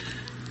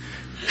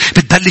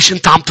 بتبلش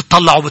انت عم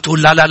تطلع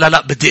وبتقول لا لا لا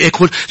لا بدي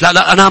اكل. لا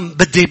لا انا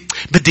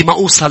بدي ما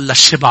اوصل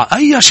للشبع.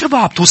 اي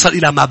شبع؟ بتوصل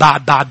الى ما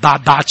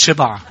بعد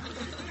شبع.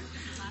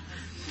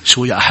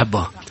 شو يا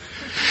احبه؟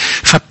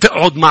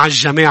 فبتقعد مع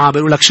الجماعة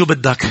بيقول لك شو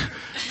بدك؟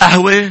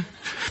 قهوة؟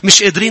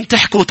 مش قادرين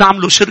تحكوا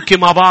وتعملوا شركة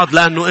مع بعض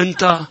لانه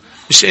انت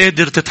مش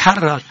قادر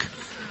تتحرك.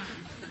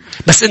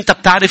 بس انت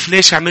بتعرف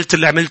ليش عملت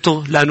اللي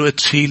عملته؟ لانه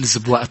it feels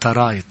بوقتها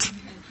رايت.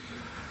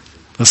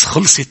 بس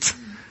خلصت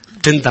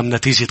تندم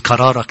نتيجة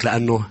قرارك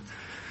لأنه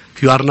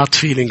you are not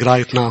feeling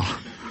right now.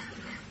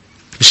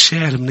 مش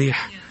شاعر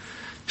منيح،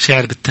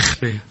 شاعر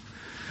بالتخمة،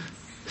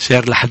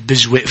 شاعر لحد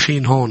بج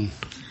واقفين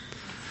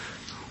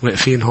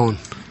هون.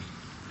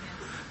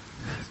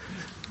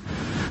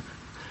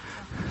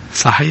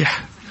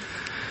 صحيح.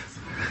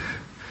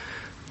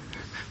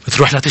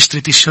 بتروح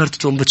لتشتري تيشيرت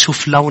تقوم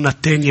بتشوف لونة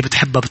التانية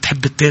بتحبها،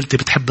 بتحب التالتة،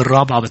 بتحب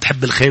الرابعة،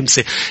 بتحب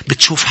الخامسة.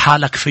 بتشوف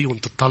حالك فيهم،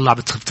 تطلع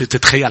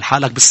بتتخيل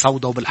حالك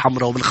بالسوداء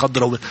وبالحمراء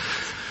وبالخضراء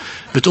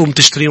بتقوم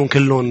تشتريهم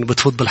كلهم،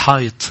 بتفوت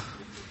بالحائط،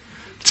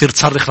 بتصير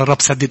تصرخ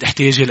للرب سدد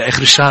احتياجي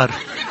لآخر الشهر.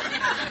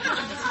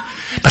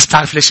 بس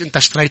تعرف ليش انت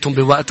اشتريتهم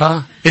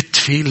بوقتها؟ It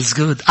feels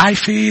good. I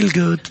feel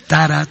good.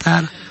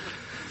 تارا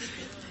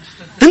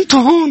انتوا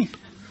هون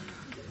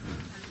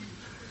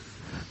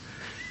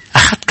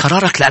أخذت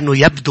قرارك لأنه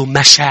يبدو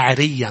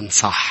مشاعريا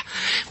صح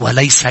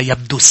وليس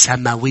يبدو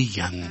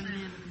سماويا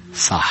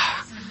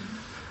صح.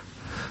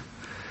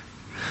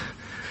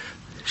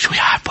 شو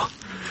يا حبا؟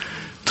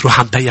 تروح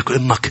عن بيك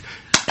وإمك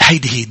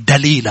هيدي هي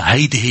دليلة،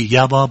 هيدي هي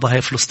يا بابا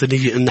هي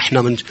فلسطينية. إن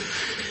إحنا من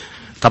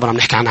طبعا عم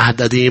نحكي عن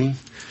عهد قديم،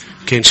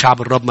 كان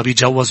شعب الرب ما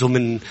بيتجوزوا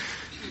من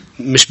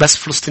مش بس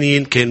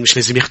فلسطينيين، كان مش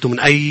لازم ياخدوا من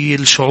أي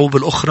الشعوب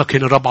الأخرى.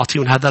 كان الرب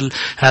عطيهم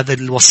هذا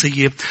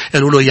الوصية.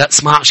 قالوا له يا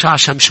اسمع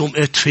شمشوم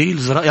it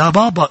feels يا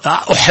بابا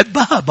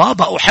أحبها،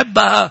 بابا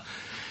أحبها.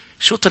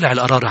 شو طلع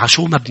القرار؟ على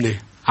شو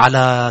مبني؟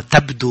 على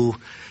تبدو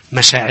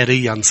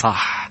مشاعريا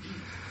صح،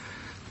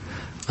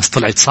 بس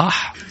طلعت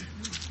صح.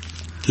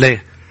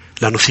 ليه؟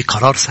 لأنه في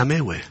قرار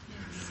سماوي.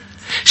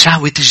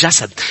 شهوة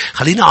الجسد.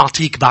 خليني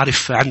أعطيك،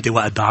 بعرف عندي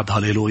وقت بعد،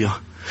 هاليلويا،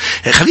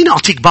 خليني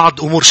أعطيك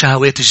بعض أمور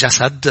شهوات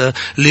الجسد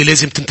اللي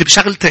لازم تنتبه.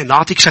 شغلتين،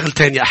 أعطيك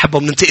شغلتين يا أحبة،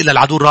 ومننتقل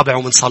للعدو الرابع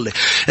ومنصلي.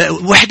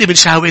 واحدة من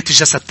شهوات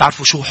الجسد،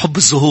 تعرفوا شو؟ حب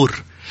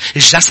الظهور.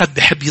 الجسد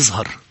بحب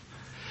يظهر.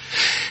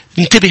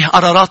 انتبه،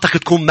 قراراتك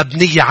تكون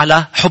مبنية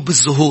على حب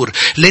الظهور.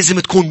 لازم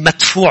تكون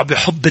مدفوع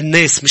بحب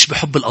الناس مش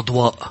بحب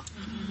الأضواء.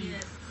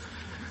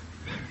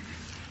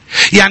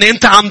 يعني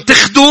أنت عم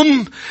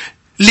تخدم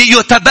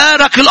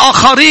ليتبارك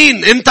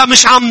الآخرين، أنت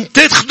مش عم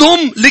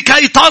تخدم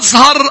لكي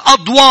تظهر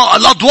أضواء.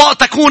 الأضواء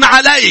تكون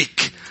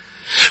عليك.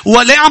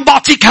 وليه عم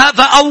بعطيك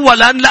هذا؟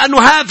 أولا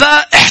لأنه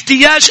هذا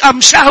احتياج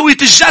أم شهوة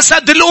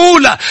الجسد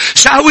الأولى.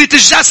 شهوة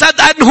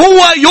الجسد أن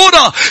هو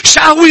يرى.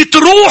 شهوة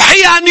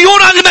روحي أن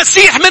يرى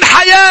المسيح من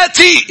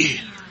حياتي.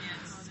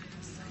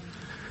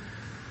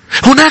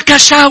 هناك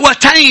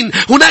شهوتين،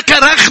 هناك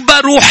رغبة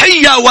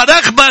روحية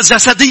ورغبة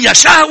جسدية.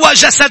 شهوة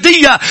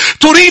جسدية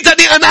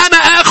تريدني أن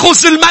أنا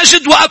أخذ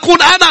المجد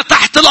وأكون أنا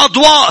تحت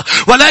الأضواء،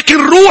 ولكن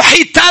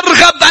روحي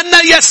ترغب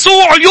أن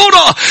يسوع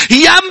يرى.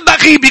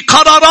 ينبغي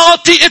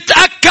بقراراتي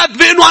اتأكد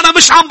بأنه أنا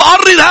مش عم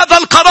بقرر هذا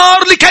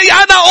القرار لكي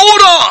أنا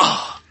أرى،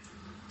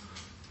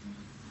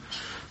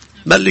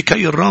 بل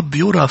لكي الرب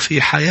يرى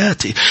في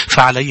حياتي.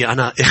 فعلي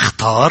أنا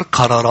اختار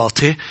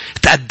قراراتي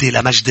تؤدي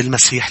لمجد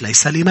المسيح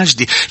ليس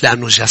لمجدي،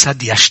 لأنه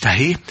الجسد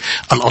يشتهي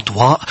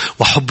الأضواء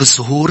وحب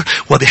الظهور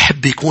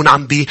وبيحب يكون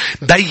عم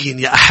بيبين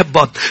يا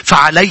أحبة.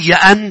 فعلي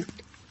أن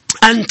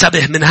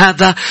أنتبه من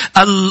هذا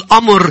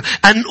الأمر،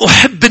 أن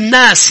أحب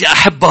الناس يا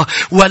أحبة،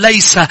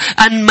 وليس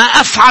أن ما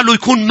أفعله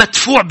يكون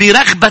مدفوع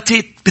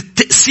برغبة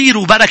بالتأثير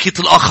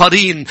وبركة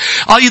الآخرين.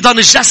 أيضا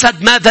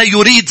الجسد ماذا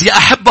يريد يا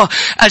أحبة؟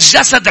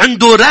 الجسد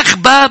عنده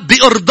رغبة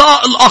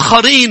بإرضاء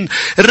الآخرين،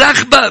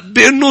 رغبة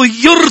بأنه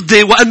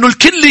يرضي وأنه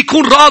الكل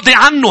يكون راضي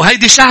عنه.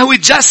 هيدي شهوة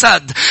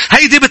جسد.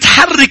 هيدي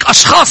بتحرك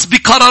أشخاص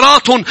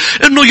بقراراتهم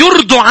أنه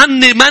يرضوا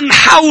عني من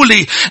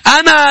حولي.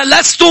 أنا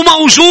لست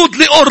موجود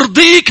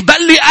لأرضيك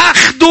بل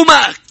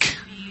لأخدمك.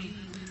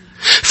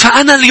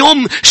 فأنا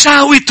اليوم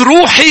شهوة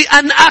روحي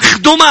أن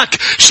أخدمك،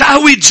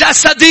 شهوة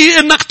جسدي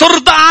أنك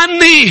ترضى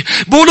عني.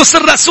 بولس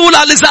الرسول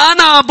قال إذا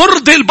أنا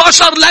برضي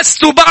البشر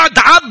لست بعد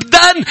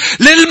عبدا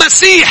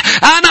للمسيح.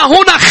 أنا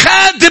هنا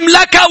خادم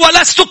لك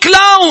ولست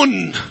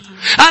كلاون.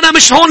 أنا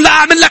مش هون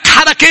لأعمل لك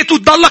حركات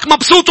وتضلك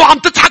مبسوط وعم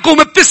تضحك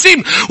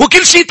ومبتسم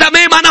وكل شيء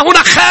تمام. أنا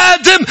هنا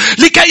خادم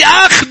لكي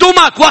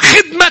أخدمك،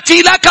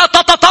 وخدمتي لك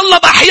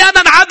تتطلب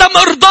أحيانا عدم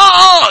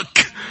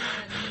إرضائك.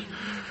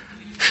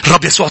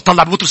 الرب يسوع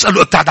طلع بطرس قال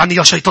له ابتعد عني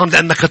يا شيطان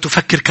لأنك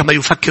تفكر كما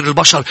يفكر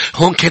البشر.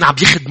 هون كان عم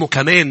يخدمه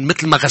كمان،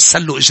 مثل ما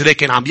غسل له إجريه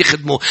كان عم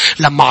يخدمه،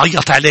 لما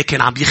عيط عليه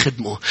كان عم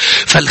يخدمه.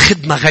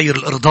 فالخدمة غير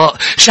الإرضاء.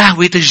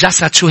 شهوة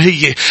الجسد شو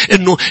هي؟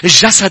 إنه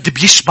الجسد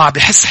بيشبع،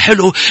 بحس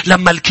حلو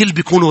لما الكل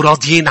بيكونوا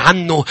راضيين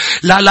عنه.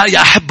 لا لا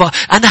يا أحبة،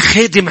 أنا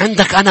خادم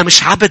عندك، أنا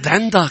مش عبد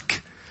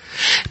عندك.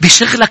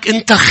 بشغلك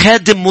أنت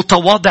خادم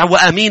متواضع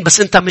وأمين، بس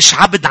أنت مش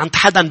عبد عند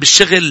حدا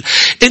بالشغل.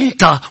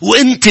 أنت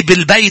وأنت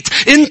بالبيت،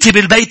 أنت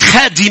بالبيت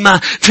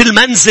خادمة في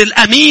المنزل،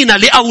 أمينة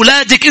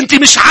لأولادك. أنت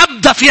مش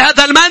عبدة في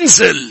هذا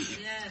المنزل.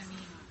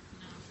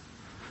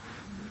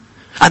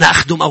 أنا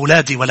أخدم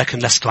أولادي ولكن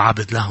لست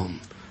عبد لهم.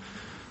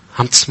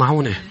 عم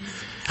تسمعوني؟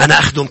 أنا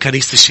أخدم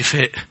كنيسة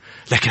الشفاء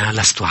لكن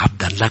أنا لست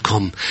عبدا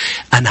لكم،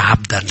 أنا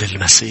عبدا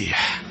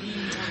للمسيح.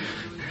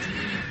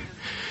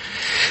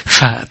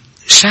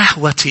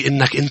 شهوتي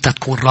انك انت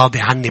تكون راضي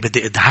عني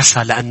بدي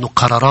ادعسها، لانه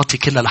قراراتي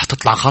كلها رح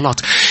تطلع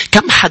غلط.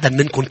 كم حدا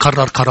منكم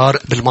قرر قرار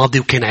بالماضي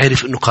وكان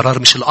عارف انه قرار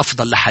مش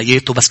الافضل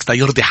لحياته بس كده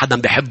يرضي حدا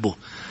بحبه؟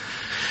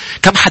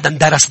 كم حدا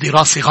درس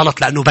دراسة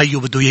غلط لانه بيه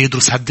بده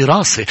يدرس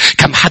هالدراسة؟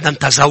 كم حدا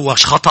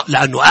تزوج خطأ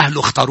لانه اهله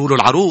اختاروا له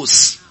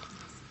العروس؟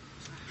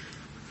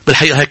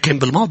 بالحقيقة هيك كان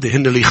بالماضي،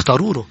 هن اللي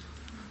يختاروا له.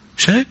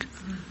 مش هيك؟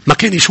 ما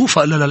كان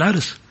يشوفها الا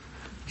للعرس.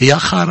 يا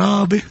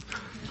خرابي،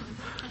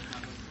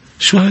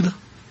 شو هذا؟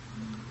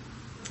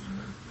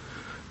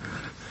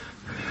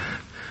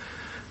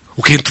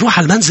 وكنت تروح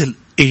على المنزل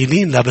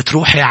إيلين، لا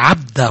بتروحي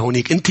عبدة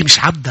هونيك. أنت مش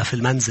عبدة في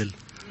المنزل،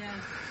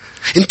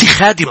 أنت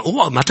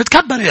خادمة. ما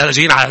تتكبري يا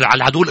رجين على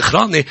العدو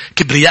الإخراني،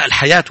 كبرياء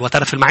الحياة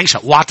وترف المعيشة.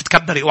 اوعى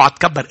تتكبري، اوعى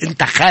تتكبر.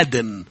 أنت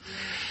خادم.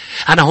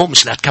 أنا هون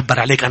مش لأتكبر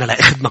عليك، أنا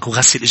لأخدمك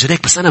وغسل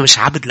إجريك، بس أنا مش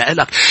عبد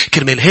لإلك.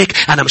 كرمال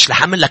هيك أنا مش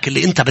رح أعمل لك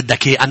اللي أنت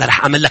بدك إياه، أنا رح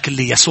أعمل لك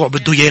اللي يسوع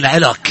بده إياه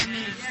لإلك.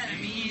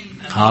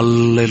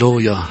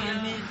 هاللويا.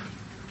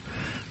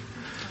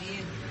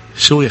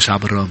 شو يا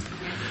شعب الرب؟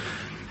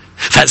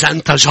 فإذا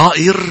أنت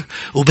جائر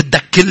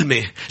وبدك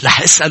كلمة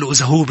رح أسأله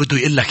إذا هو بده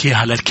يقول لك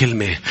إياها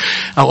للكلمة.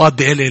 أوقات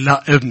بيقلي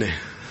لا ابني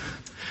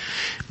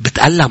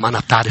بتألم أنا،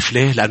 بتعرف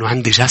ليه؟ لأنه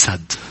عندي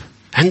جسد.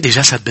 عندي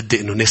جسد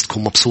بدي إنه الناس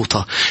تكون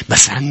مبسوطة،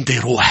 بس عندي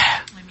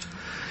روح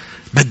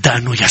بدي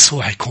إنه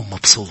يسوع يكون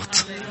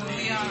مبسوط.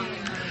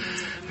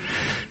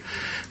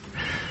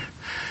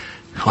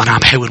 وأنا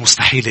عم حاول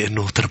مستحيل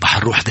إنه تربح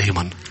الروح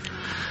دايما.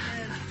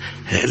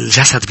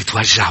 الجسد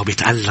بيتوجع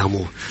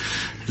وبيتألم.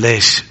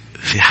 ليش؟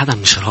 في حدا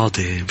مش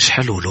راضي، مش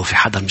حلو. لو في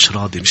حدا مش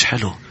راضي مش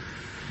حلو.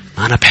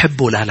 أنا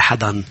بحبه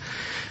لهالحدا،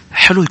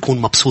 حلو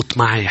يكون مبسوط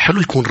معي،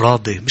 حلو يكون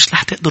راضي. مش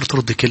رح تقدر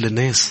ترضي كل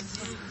الناس.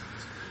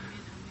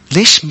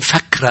 ليش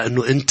مفكرة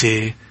إنه أنت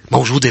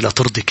موجودة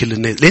لترضي كل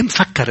الناس؟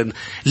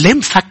 ليه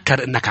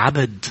مفكر إنك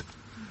عبد؟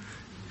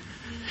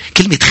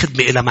 كلمة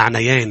خدمة إلى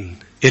معنيين،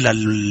 إلى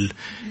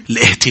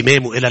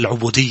الاهتمام وإلى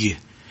العبودية.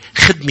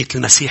 خدمة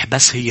المسيح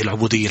بس هي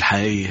العبودية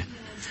الحقيقية.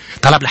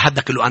 طلب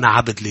لحدك له أنا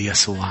عبد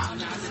ليسوع.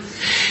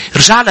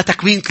 رجع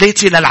لتكوين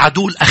 3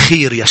 للعدو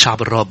الأخير يا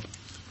شعب الرب.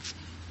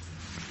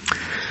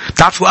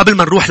 بتعرفوا قبل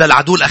ما نروح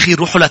للعدو الأخير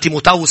روحوا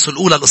لتيموتاوس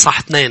الأولى الإصحاح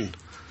 2.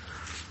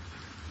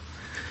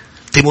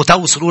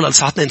 تيموتاوس الأولى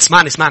الإصحاح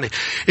 2. اسمعني.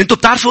 انتوا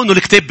بتعرفوا انه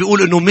الكتاب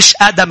بيقول انه مش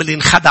آدم اللي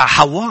انخدع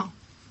حواء؟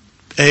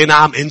 ايه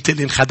نعم، انت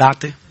اللي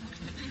انخدعتي.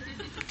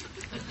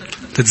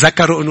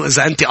 تتذكروا انه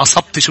اذا انت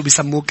اصبت شو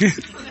بيسموك؟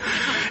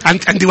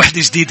 عندي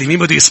وحدة جديدة مين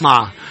بده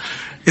يسمعها؟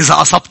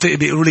 إذا أصبت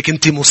بيقولوا لك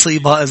أنت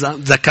مصيبة. إذا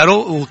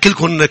تذكروا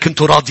وكلكم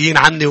كنتوا راضيين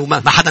عني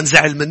وما حدا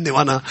زعل مني.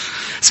 وأنا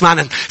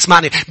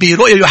اسمعني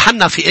برؤيا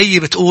يوحنا في أي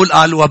بتقول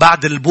قال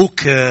وبعد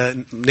البوك،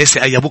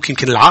 ناسي أي بوك،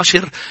 يمكن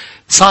 10،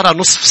 صار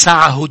نصف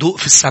ساعة هدوء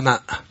في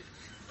السماء.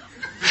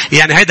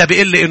 يعني هيدا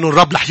بيقول لي إنه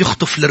الرب رح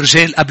يخطف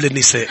الرجال قبل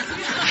النساء،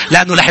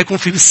 لأنه رح يكون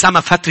في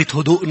السماء فترة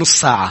هدوء نص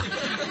ساعة.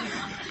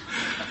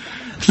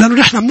 لأنه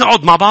نحن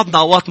بنقعد مع بعضنا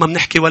أوقات ما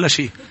بنحكي ولا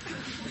شيء.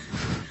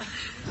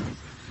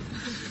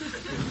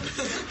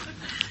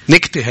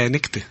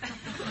 نكتة.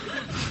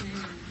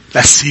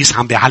 القسيس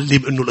عم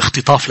بيعلم انه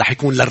الاختطاف رح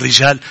يكون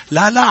للرجال.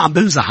 لا عم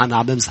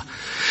بمزح.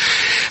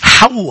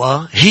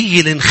 حواء هي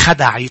اللي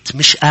انخدعت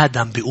مش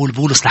آدم. بيقول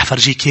بولس رح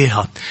فرجيك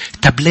اياها.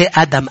 طب ليه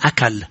آدم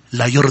اكل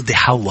ليرضي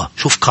حواء؟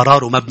 شوف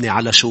قراره مبني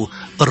على شو؟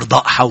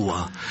 ارضاء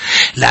حواء.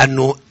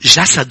 لانه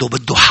جسده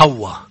بده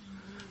حواء،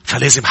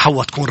 فلازم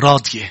حواء تكون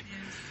راضية.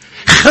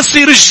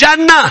 خسر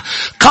الجنة.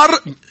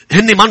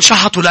 هني ما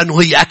انشحطوا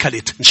لانه هي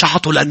اكلت،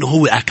 انشحطوا لانه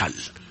هو اكل.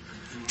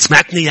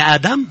 سمعتني يا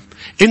آدم؟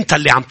 انت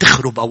اللي عم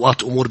تخرب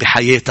اوقات امور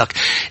بحياتك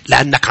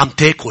لانك عم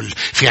تاكل.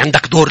 في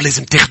عندك دور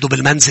لازم تاخده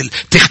بالمنزل،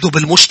 تاخده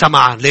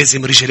بالمجتمع.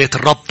 لازم رجالات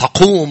الرب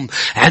تقوم.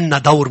 عندنا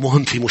دور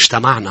مهم في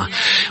مجتمعنا.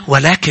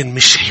 ولكن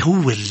مش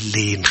هو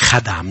اللي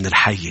انخدع من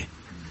الحية،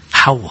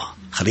 حواء.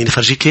 خليني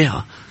فرجيك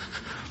اياها.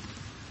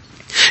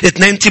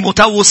 2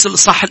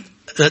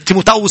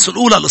 تيموتاوس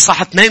الأولى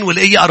الإصحاح 2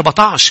 والآية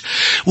 14.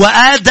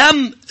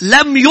 وآدم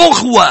لم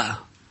يغوى،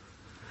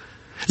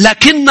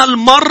 لكن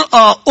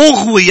المرأة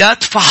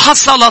أغويت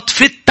فحصلت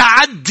في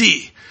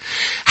التعدي.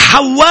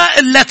 حواء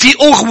التي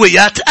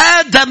أغويت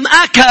آدم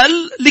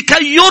أكل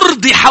لكي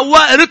يرضي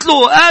حواء. قالت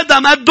له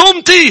آدم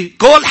قدمتي،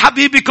 كل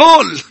حبيبي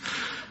كل.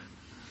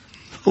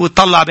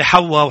 ويطلع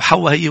بحواء،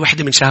 وحواء هي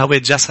واحدة من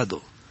شهوات جسده.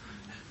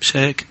 مش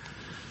هيك؟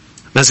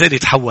 ما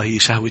زالت حواء هي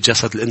شهوة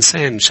جسد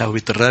الإنسان،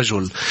 شهوة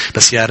الرجل.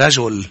 بس يا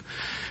رجل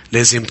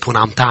لازم تكون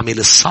عم تعمل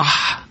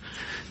الصح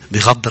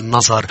بغض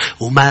النظر،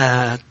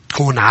 وما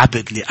تكون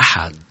عبد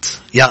لأحد.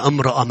 يا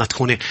امرأة ما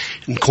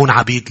نكون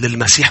عبيد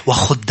للمسيح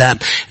وخدام.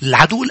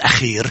 العدو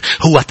الأخير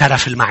هو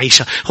ترف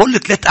المعيشة. هول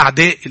 3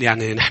 أعداء.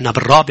 يعني نحن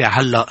بالرابع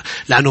هلأ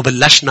لأنه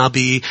بلشنا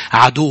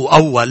بعدو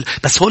أول،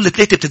 بس هول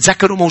 3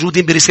 بتتذكروا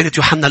موجودين برسالة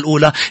يوحنا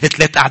الأولى.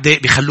 3 أعداء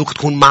بيخلوك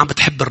تكون ما عم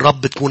بتحب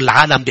الرب، تكون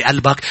العالم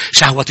بقلبك،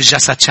 شهوة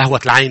الجسد،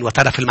 شهوة العين،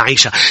 وترف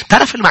المعيشة.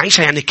 ترف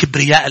المعيشة يعني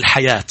كبرياء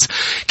الحياة.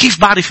 كيف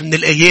بعرف من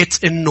الآيات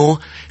إنه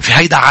في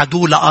هيدا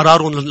عدو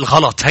لقرارهم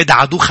الغلط؟ هيدا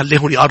عدو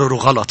خليهم يقرروا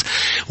غلط.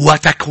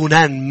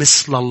 وتكونان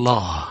مثل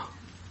الله.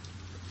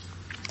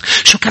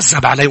 شو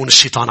كذب عليهم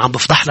الشيطان؟ عم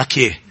بفضح لك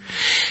ايه؟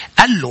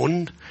 قال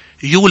لهم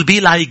you will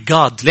be like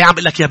God. ليه عم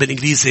بقول لك اياه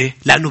بالانجليزي؟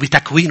 لانه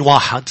بتكوين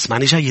 1،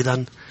 اسمعني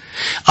جيدا،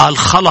 قال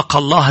خلق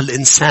الله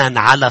الانسان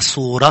على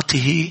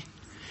صورته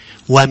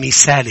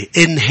ومثاله.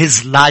 in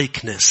his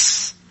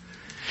likeness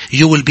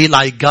you will be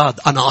like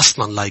God. انا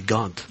اصلا like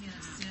God.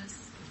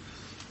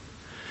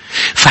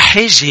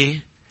 فحاجة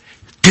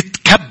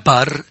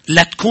تتكبر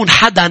لتكون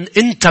حدا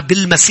انت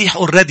بالمسيح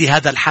already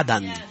هذا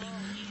الحدا.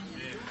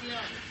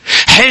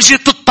 حاجة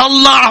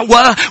تطلع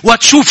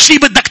وتشوف شيء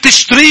بدك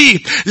تشتريه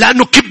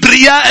لأنه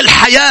كبرياء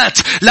الحياة،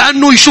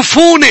 لأنه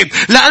يشوفوني،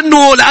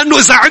 لأنه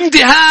إذا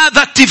عندي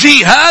هذا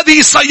التيفي، هذه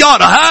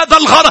السيارة، هذا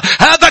الغرض،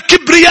 هذا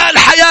كبرياء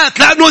الحياة.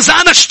 لأنه إذا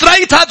أنا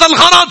اشتريت هذا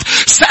الغرض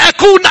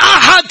سأكون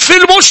أحد في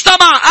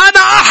المجتمع.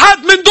 أنا أحد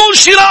من دون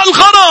شراء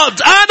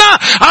الغرض. أنا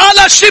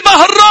على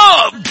شبه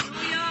الرب.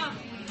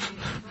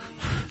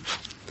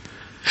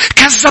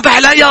 كذب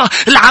عليا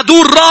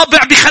العدو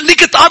الرابع بيخليك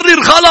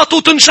تقرر غلط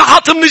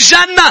وتنشحط من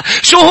الجنة.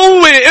 شو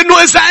هو؟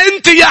 انه اذا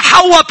انت يا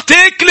حواء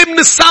بتاكلي من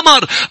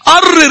الثمر،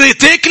 قرري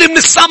تاكلي من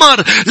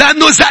الثمر،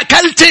 لانه اذا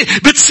اكلتي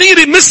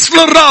بتصيري مثل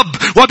الرب.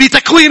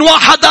 وبتكوين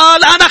 1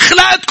 قال انا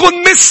خلقتكم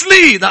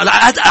مثلي.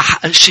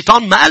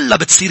 الشيطان ما قال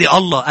بتصيري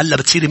الله، قال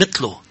بتصيري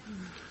مثله.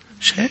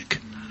 مش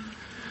هيك؟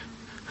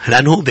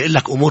 لانه هو بيقول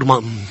لك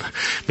امور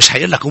مش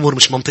هيقول لك امور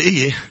مش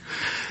منطقية.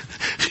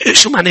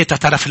 شو معناتها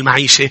ترف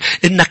المعيشة؟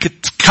 انك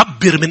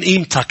تكبر من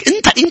قيمتك.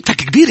 انت قيمتك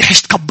كبيرة،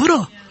 حيش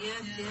تكبرها.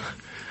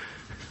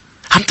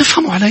 عم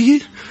تفهموا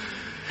علي؟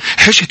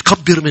 حاجة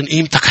تكبر من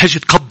قيمتك، حاجة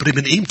تكبر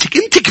من قيمتك.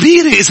 انت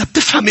كبيرة إذا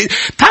بتفهم.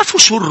 تعرفوا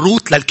شو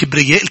الروت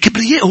للكبرياء؟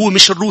 الكبرياء هو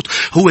مش الروت،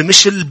 هو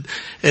مش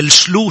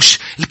الشلوش.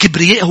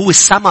 الكبرياء هو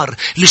الثمر.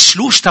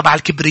 الشلوش تبع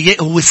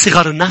الكبرياء هو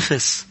صغر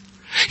النفس.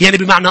 يعني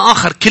بمعنى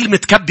آخر كلمة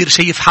كبر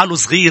شايف حاله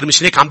صغير،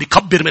 مش هيك عم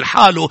بيكبر من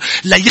حاله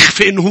لا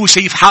يخفي إنه هو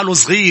شايف حاله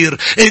صغير.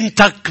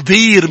 أنت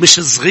كبير مش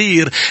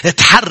صغير.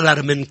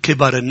 اتحرر من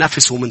كبر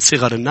النفس ومن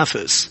صغر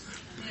النفس.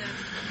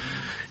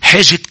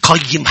 حاجة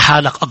تقيم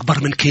حالك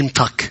أكبر من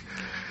قيمتك.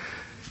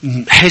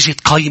 حاجة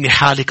تقيمي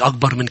حالك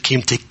أكبر من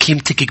قيمتك.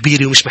 قيمتك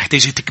كبيرة ومش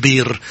محتاجة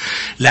تكبير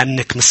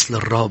لأنك مثل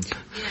الرب.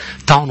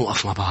 تعالوا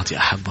نوقف مع بعض يا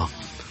أحبة.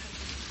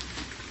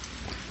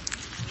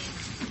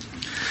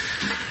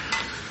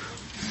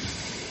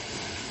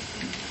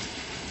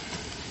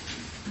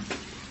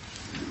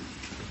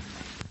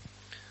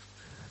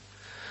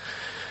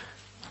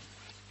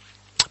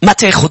 ما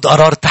تاخد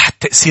قرار تحت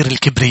تأثير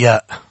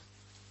الكبرياء.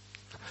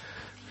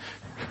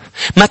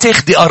 ما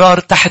تاخدي قرار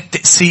تحت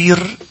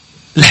تأثير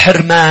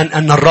الحرمان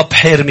أن الرب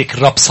حارمك.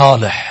 الرب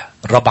صالح.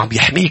 الرب عم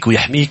يحميك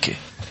ويحميك.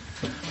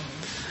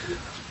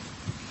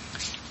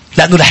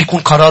 لأنه رح يكون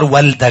قرار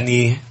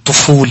ولدني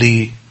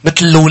طفولي.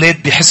 مثل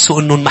الأولاد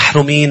بيحسوا أنهم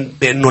محرومين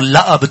بأنه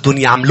اللقى بدهم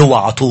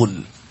يعملوها على طول.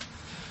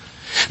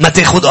 ما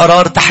تاخد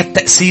قرار تحت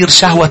تأثير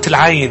شهوة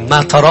العين.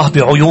 ما تراه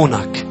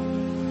بعيونك.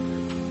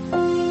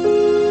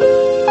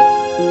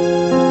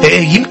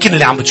 يمكن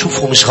اللي عم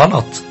بتشوفه مش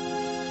غلط،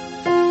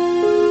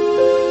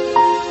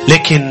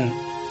 لكن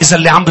إذا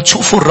اللي عم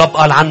بتشوفه الرب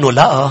قال عنه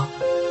لا،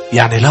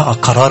 يعني لا،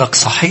 قرارك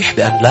صحيح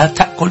بأن لا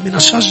تأكل من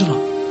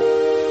الشجرة.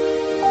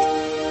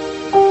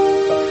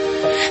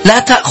 لا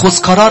تأخذ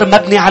قرار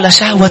مبني على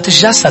شهوة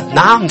الجسد.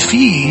 نعم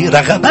في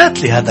رغبات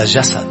لهذا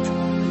الجسد،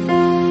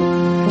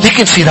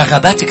 لكن في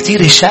رغبات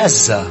كتير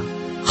شاذة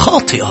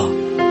خاطئة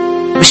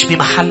مش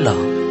بمحلها.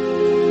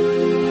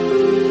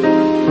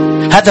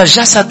 هذا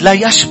الجسد لا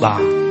يشبع.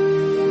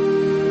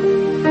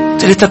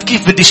 طب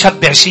كيف بدي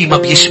شبع شيء ما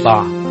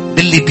بيشبع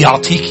باللي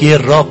بيعطيك اياه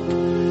الرب؟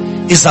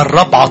 إذا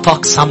الرب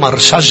عطاك ثمر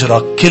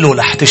شجرة كله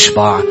رح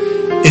تشبع.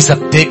 إذا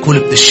بتاكل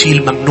من الشيء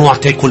الممنوع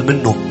تاكل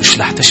منه مش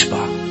رح تشبع.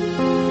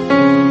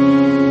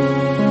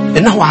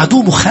 إنه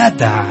عدو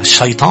مخادع.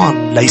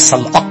 الشيطان ليس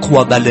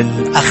الأقوى بل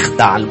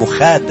الأخدع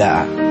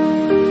المخادع.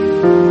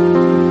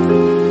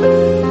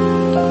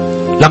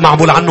 لما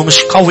عبول عنه مش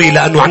قوي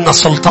لأنه عنا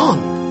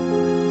سلطان.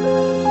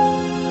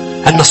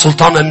 أن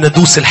سلطان أن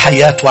ندوس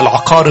الحياة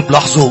والعقارب.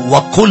 لاحظوا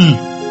وكل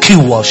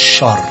قوى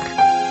الشر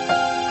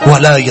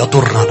ولا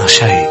يضرنا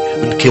شيء.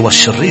 من قوى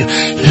الشرير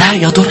لا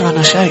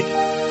يضرنا شيء.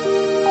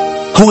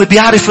 هو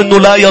بيعرف أنه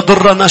لا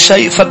يضرنا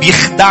شيء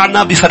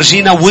فبيخدعنا.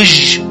 بفرجينا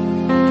وجه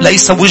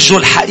ليس وجهه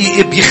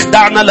الحقيقي.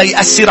 بيخدعنا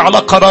ليأثر على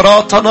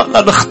قراراتنا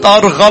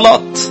لنختار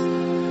غلط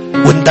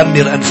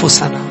وندمر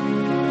أنفسنا.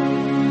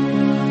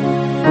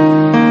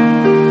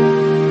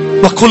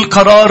 وكل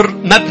قرار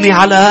مبني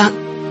على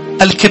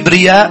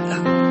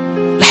الكبرياء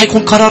رح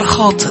يكون قرار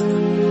خاطئ.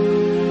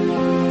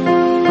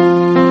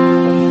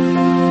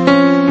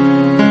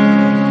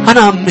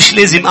 أنا مش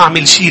لازم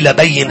أعمل شيء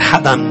لبين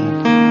حدا.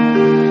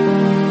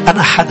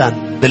 أنا حدا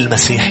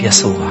بالمسيح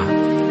يسوع.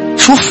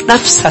 شوف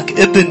نفسك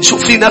ابن.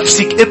 شوفي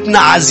نفسك ابنة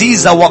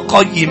عزيزة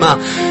وقيمة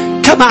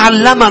كما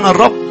علمنا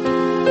الرب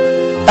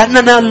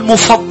أننا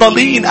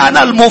المفضلين.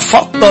 أنا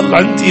المفضل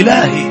عند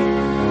إلهي.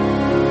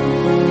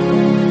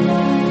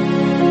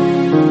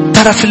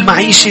 ترى في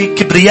المعيشة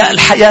كبرياء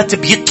الحياة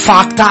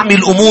بيدفعك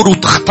تعمل أمور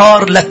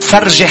وتختار لا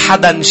تفرجي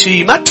حدا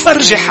شيء. ما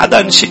تفرجي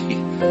حدا شيء.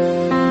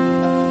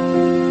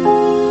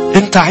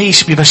 أنت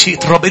عيش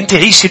بمشيئة الرب. أنت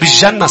عيشي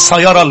بالجنة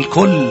سيرى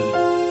الكل.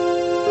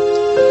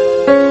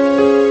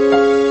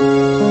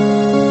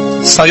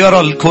 سيرى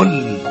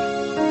الكل.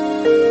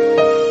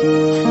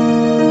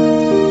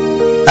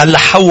 قال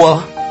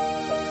لحواء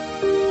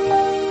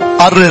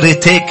قرري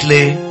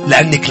تاكلي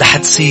لأنك رح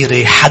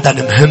تصيري حدا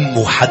مهم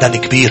وحدا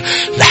كبير.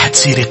 رح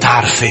تصيري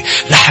تعرفي.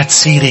 رح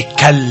تصيري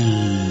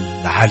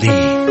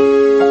كالعلي.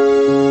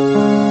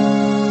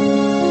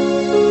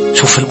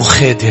 شوف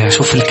المخادع.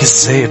 شوف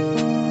الكذاب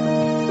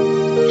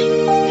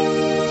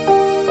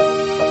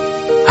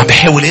عم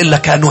بيحاول يقول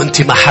لك أنه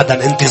أنت ما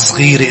حدا. أنت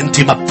صغيرة. أنت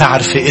ما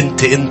بتعرفي.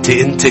 أنت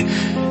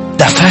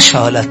ده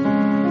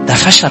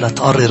فشلت.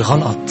 قرر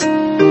غلط.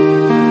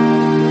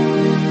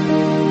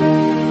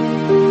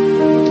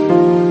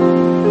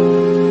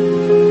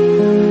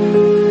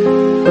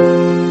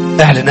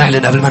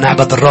 اعلن قبل ما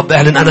نعبد الرب.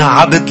 اعلن أنا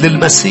عبد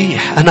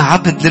للمسيح. أنا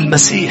عبد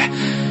للمسيح.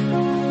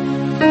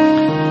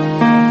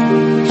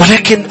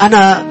 ولكن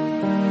أنا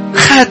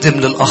خادم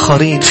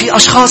للآخرين. في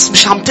أشخاص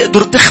مش عم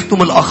تقدر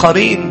تخدم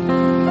الآخرين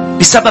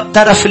بسبب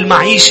ترف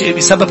المعيشة.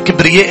 بسبب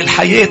كبرياء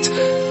الحياة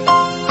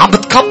عم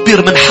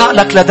بتكبر من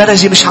حالك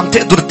لدرجة مش عم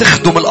تقدر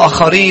تخدم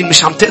الآخرين.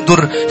 مش عم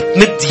تقدر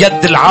تمد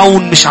يد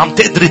العون. مش عم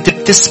تقدر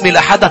تبتسمي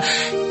لحدا.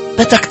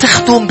 بدك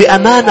تخدم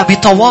بأمانة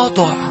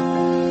بتواضع.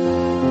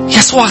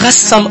 يسوع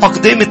غسل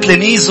أقدام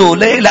تلاميذه.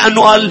 ليه؟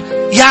 لأنه قال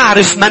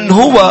يعرف من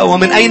هو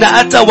ومن أين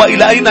أتى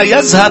وإلى أين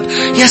يذهب.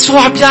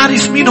 يسوع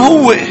بيعرف مين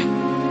هو.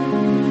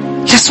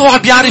 يسوع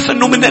بيعرف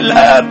أنه من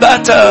الآب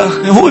أتى.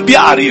 هو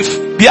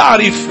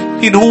بيعرف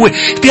مين هو.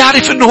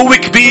 بيعرف إنه هو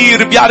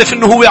كبير، بيعرف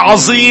إنه هو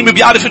عظيم،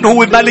 بيعرف إنه هو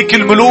ملك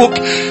الملوك.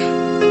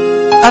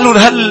 قالوا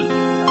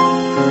هل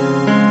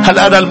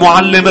أنا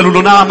المعلم؟ قالوا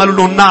له نعم.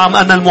 قالوا له نعم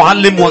أنا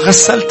المعلم،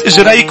 وغسلت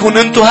إجريكم.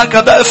 أنتوا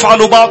هكذا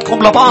افعلوا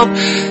بعضكم لبعض.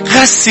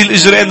 غسل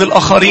إجرين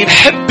الآخرين،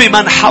 حب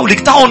من حولك.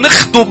 تعالوا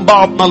نخدم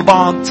بعضنا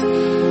البعض،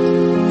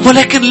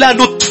 ولكن لا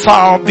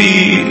ندفع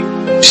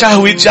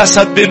بشهوة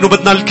جسد بأنه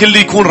بدنا الكل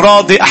يكون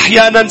راضي.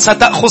 أحيانا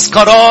ستأخذ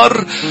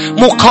قرار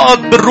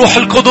مقاد بالروح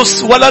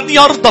القدس ولن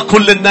يرضى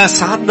كل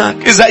الناس عنك.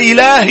 إذا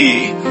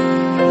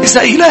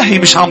إلهي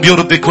مش عم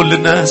بيرضي كل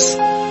الناس،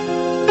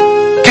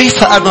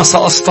 كيف أنا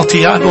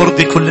سأستطيع أن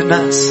أرضي كل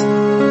الناس؟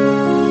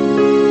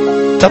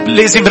 طب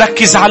لازم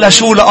ركز على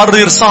شو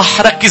لأقرر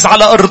صح؟ ركز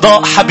على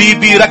إرضاء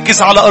حبيبي،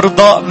 ركز على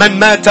إرضاء من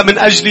مات من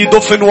أجلي،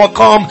 دفن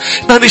وقام،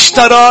 من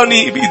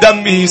اشتراني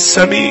بدمه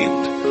الثمين.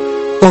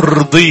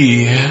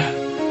 أرضيه،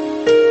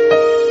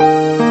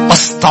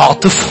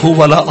 أستعطفه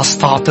ولا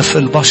أستعطف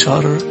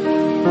البشر.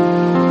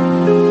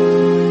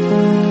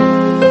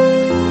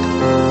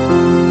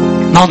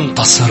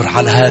 ننتصر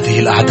على هذه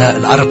الأعداء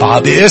الأربعة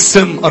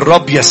باسم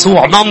الرب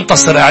يسوع.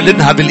 ننتصر،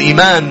 اعلنها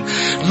بالإيمان.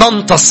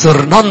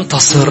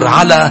 ننتصر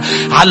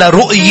على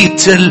رؤية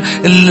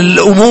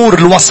الأمور،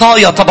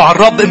 الوصايا تبع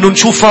الرب إنه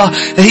نشوفها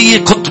هي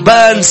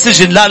قضبان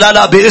سجن.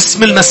 لا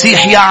باسم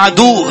المسيح يا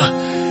عدو،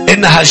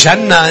 إنها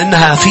جنة،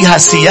 إنها فيها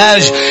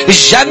سياج.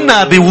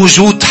 الجنة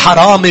بوجود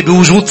حرامي،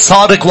 بوجود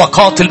سارق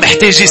وقاتل،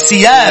 محتاج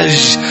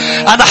سياج.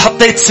 أنا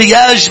حطيت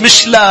سياج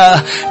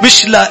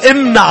مش لا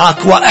امنعك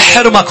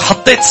وأحرمك،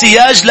 حطيت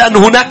سياج لأن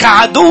هناك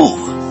عدو.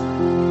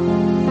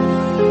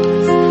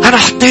 أنا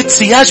حطيت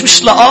سياج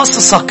مش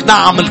لقاصصك.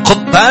 نعم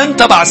القضبان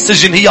تبع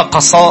السجن هي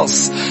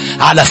قصاص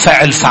على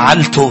فعل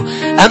فعلته،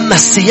 أما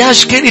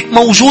السياج كانت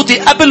موجودة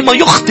قبل ما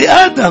يخطئ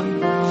آدم،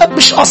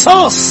 مش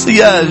قصاص.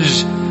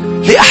 سياج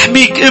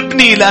لأحميك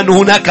ابني، لأن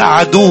هناك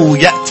عدو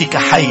يأتي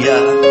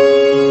كحية.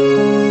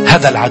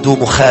 هذا العدو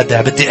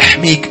مخادع، بدي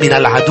أحميك من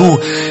العدو،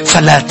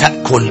 فلا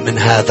تأكل من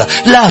هذا،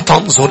 لا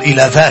تنظر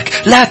إلى ذاك،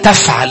 لا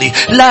تفعلي،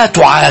 لا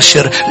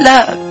تعاشر،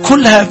 لا.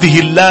 كل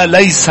هذه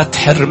ليست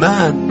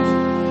حرمان،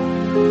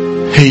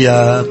 هي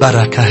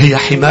بركة، هي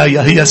حماية،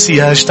 هي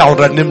سياج.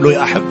 تعالوا نرنم له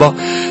يا أحبة،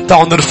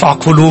 تعالوا نرفع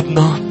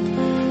قلوبنا،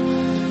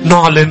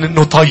 نعلن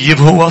إنه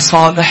طيب، هو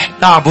صالح،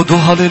 نعبده.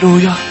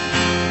 هللويا.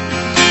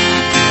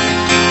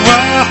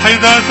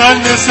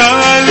 واحدة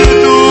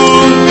سألت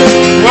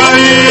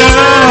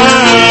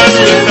وإياها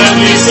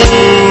التمس،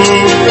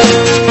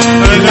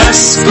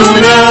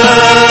 فنسكن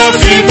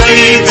في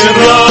بيت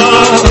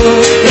الرب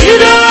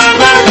إلى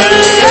مدى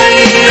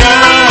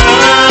الأيام.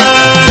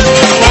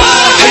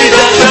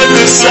 واحدة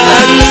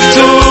سألت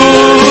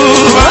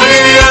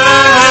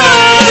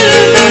وإياها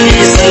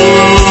التمس،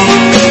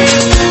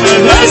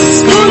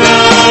 فنسكن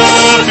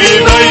في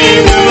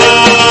بيت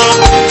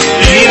الرب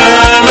إلى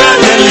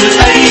مدى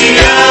الأيام،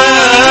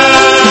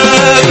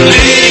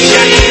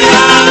 لكي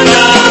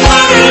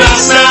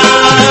نتمرس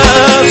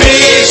في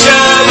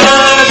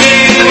شمال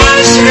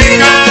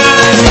وجهك،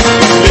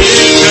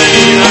 لكي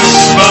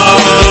نشبع.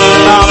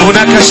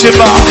 هناك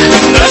شبع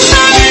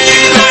نشتري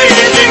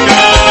بيتك،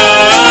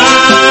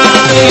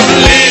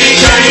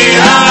 لكي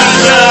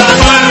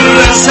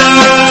نتمرس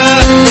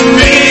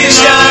في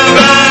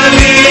شمال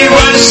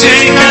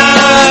وجهك،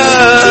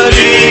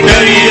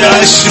 لكي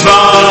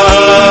أشبع.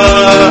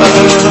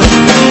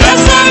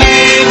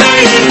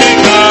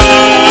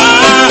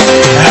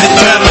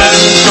 أنت من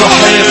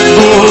تحب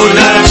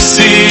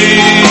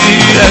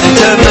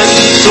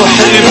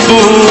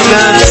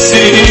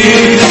نفسي،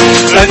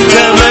 أنت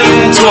من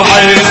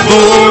تحب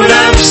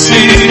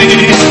نفسي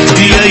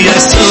يا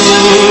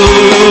يسوع.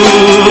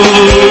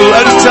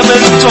 أنت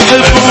من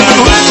تحب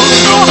نفسي،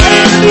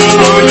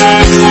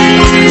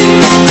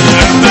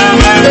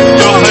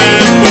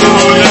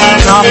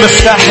 نعم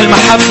مفتاح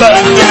المحبة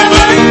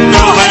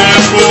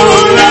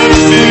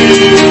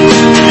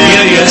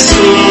يا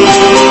يسوع.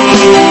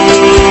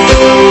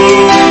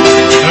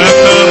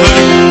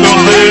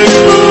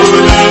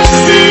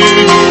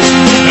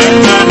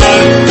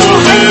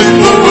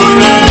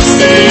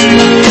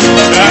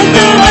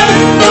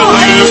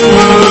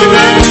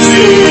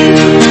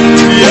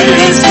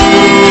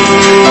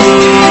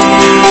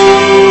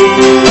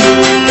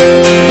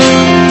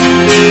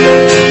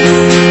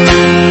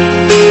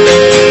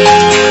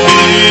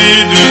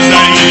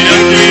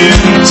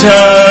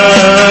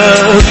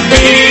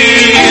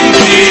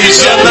 في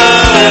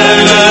جمال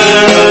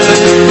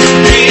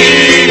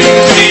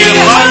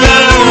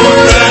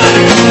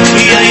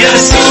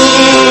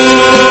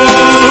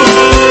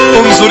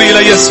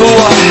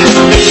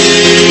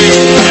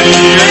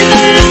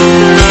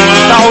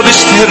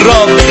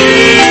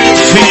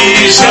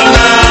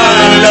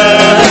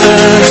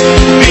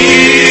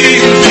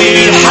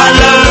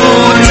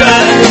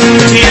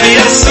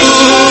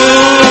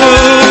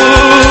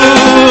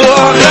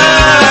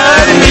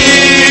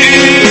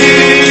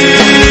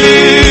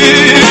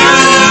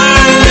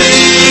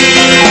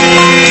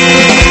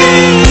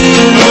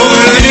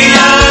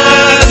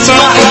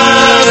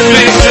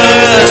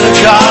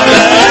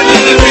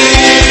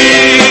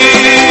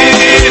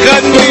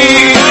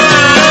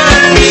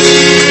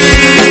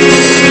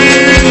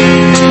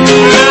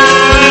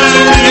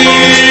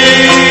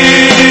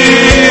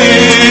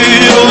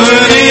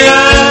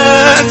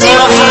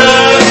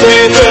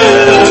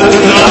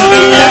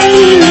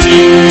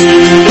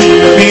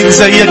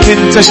زيك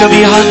انت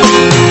جميعا.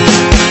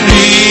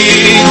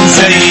 مين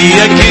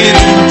زيك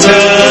انت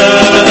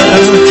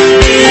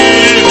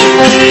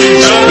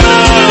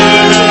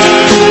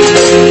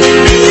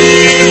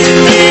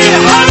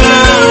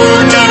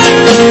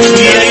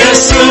يا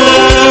يسوع.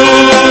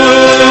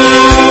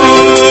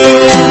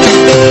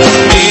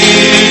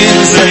 مين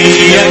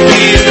زيك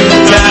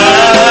انت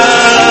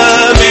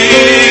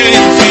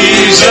مين في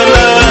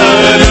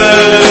جمالك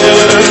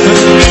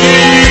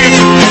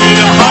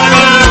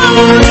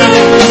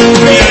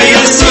يا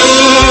يسوع.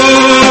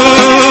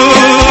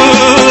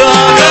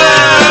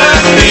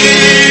 غني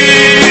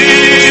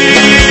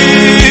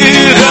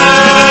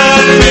غني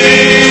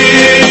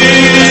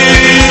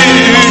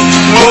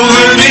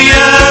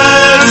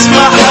أغنيات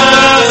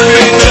محبتك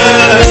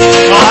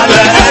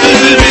على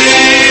قلبي.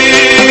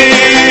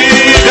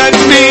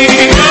 غني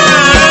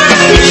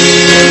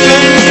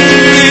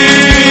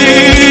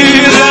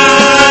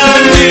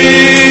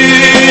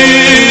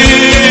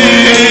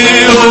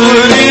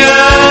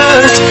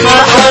أغنيات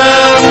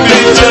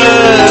محبتك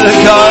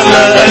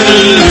على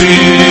قلبي.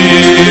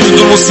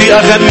 بدون موسيقى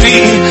غني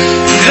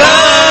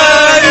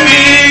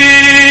غني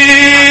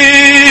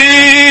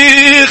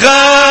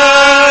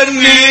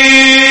غني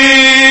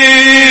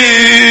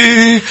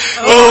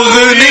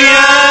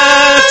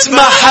أغنيات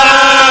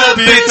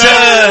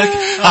محبتك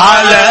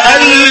على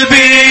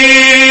قلبي.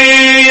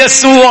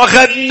 يسوع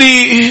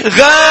غني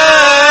غني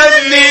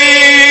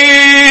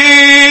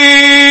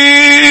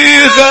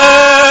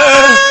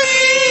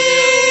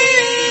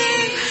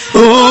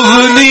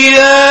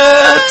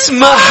أغنيات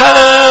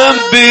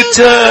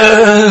محبتك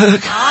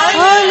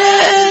على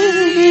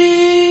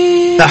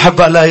قلبي.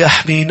 نحب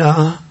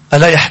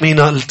ألا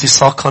يحمينا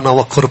التصاقنا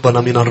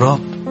وقربنا من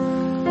الرب،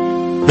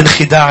 من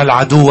خداع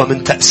العدو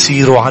ومن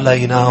تأثيره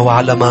علينا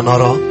وعلى ما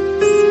نرى.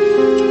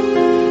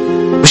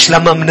 مش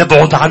لما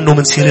منبعد عنه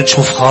منصير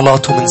نشوف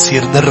غلط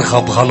ومنصير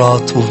نرغب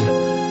غلط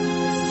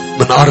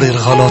ومنقرر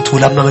غلط،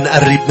 ولما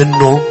منقرب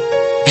منه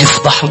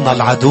بيفضح لنا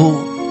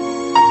العدو.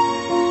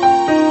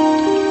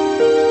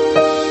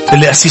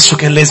 اللي أسيس شو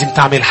كان لازم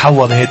تعمل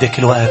حواء بهداك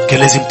الوقت؟ كان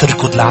لازم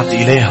تركض لعند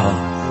إلهها.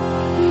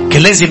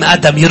 كان لازم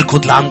آدم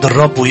يركض لعند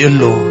الرب ويقول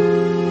له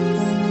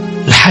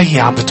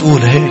الحية عم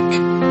بتقول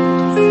هيك،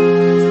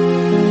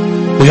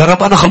 ويا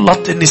رب أنا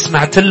غلطت إني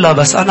سمعت لها،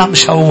 بس أنا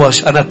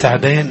مشوش، أنا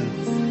تعبان،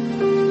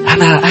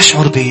 أنا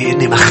أشعر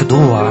بإني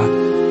مخدوع.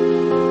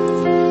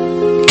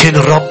 كان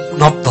الرب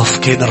نظف،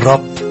 كان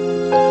الرب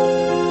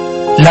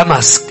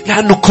لمس،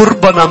 لأنه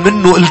قربنا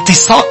منه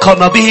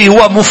التصاقنا به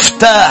هو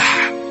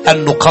مفتاح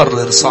أن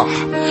نقرر صح،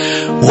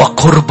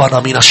 وقربنا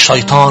من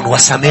الشيطان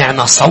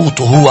وسمعنا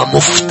صوته هو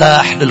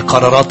مفتاح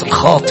للقرارات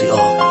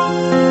الخاطئة.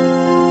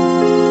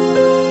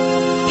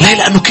 لا،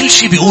 لأنه كل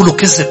شيء بيقوله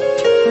كذب،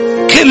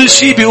 كل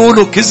شيء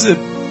بيقوله كذب،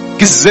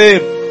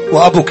 كذاب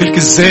وأبو كل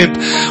كذاب.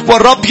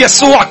 والرب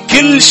يسوع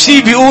كل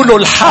شيء بيقوله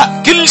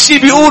الحق، كل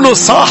شيء بيقوله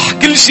صح،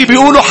 كل شيء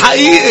بيقوله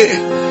حقيقي،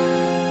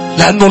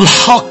 لأنه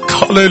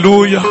الحق.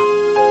 هللويا،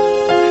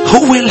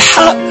 هو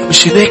الحق.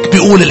 مش هناك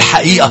بيقول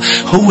الحقيقة،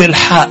 هو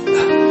الحق.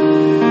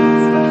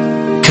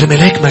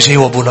 كرمالك ما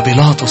جاوبوا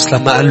لبيلاطس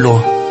لما قال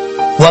له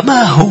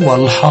وما هو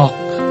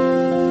الحق؟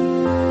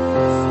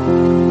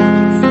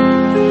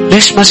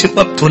 ليش ما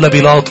جاوبته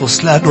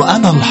لبيلاطس؟ لأنه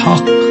أنا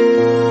الحق.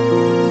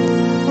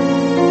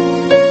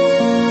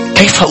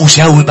 كيف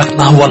أجاوبك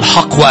ما هو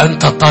الحق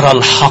وأنت ترى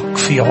الحق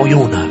في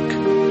عيونك؟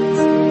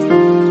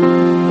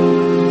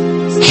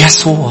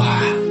 يسوع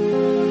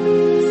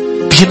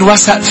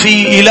بينوثق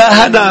فيه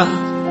إلهنا،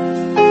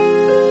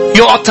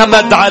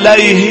 يعتمد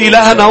عليه.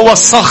 إلهنا هو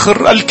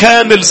الصخر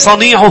الكامل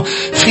صنيعه،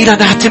 فينا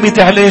نعتمد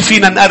عليه،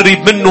 فينا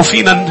نقرب منه،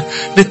 فينا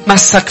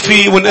نتمسك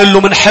فيه ونقول له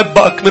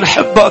منحبك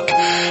منحبك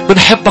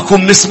منحبك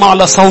ومنسمع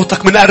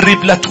لصوتك.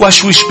 منقرب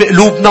لتوشوش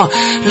بقلوبنا،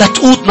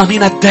 لتقودنا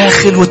من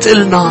الداخل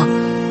وتقلنا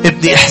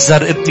ابني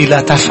احذر، ابني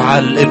لا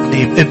تفعل،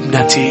 ابني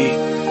ابنتي.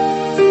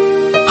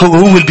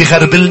 هو اللي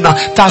بيغربلنا.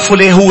 تعرفوا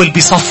ليه؟ هو اللي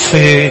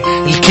بيصفي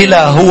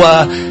الكلى.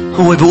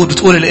 هو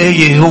بتقول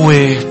الآية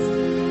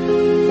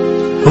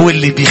هو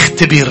اللي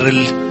بيختبر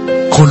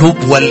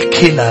القلوب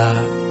والكلى.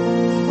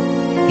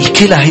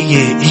 الكلى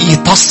هي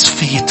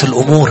تصفية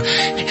الأمور.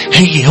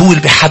 هو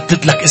اللي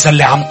بيحدد لك إذا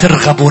اللي عم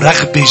ترغبه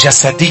رغبة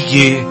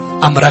جسدية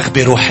أم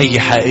رغبة روحية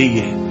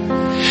حقيقية.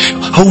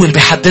 هو اللي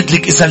بيحدد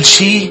لك إذا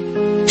الشيء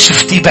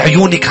شفتيه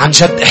بعيونك عن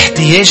جد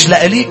احتياج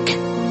لإلك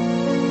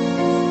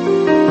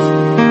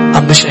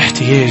أم مش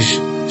احتياج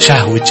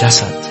شهوة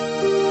جسد.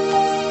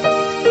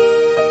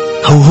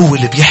 هو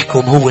اللي بيحكم.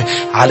 هو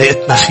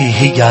علاقتنا فيه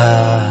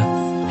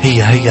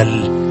هي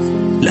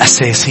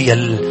الأساس،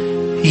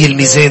 هي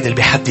الميزان اللي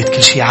بيحدد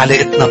كل شيء.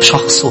 علاقتنا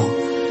بشخصه.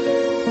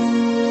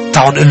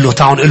 تعالوا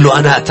نقول له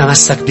أنا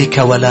أتمسك بك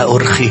ولا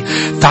أرخي.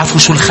 تعرفوا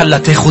شو اللي خلى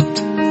تاخد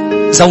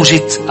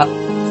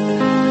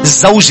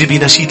الزوجة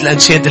بنشيد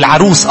الأنشاد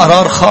العروس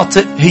قرار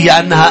خاطئ؟ هي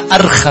أنها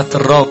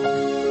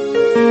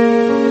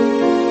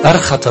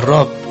أرخت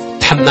الرب.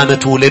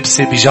 تحممت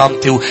ولبسة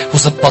بيجامتي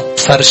وزبط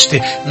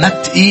فرشتي،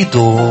 مد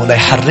إيده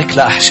ليحرك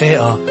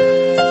لأحشائها.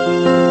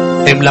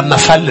 لما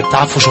فل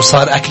بتعرفوا شو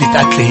صار؟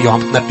 أكلة هي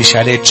وعم تنبش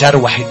عليه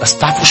تجروحت. بس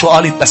بتعرفوا شو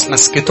قالت بس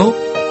مسكته؟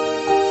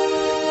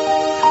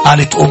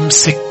 قالت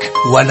أمسك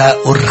ولا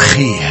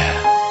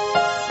أرخيه.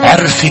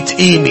 عرفت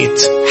قيمة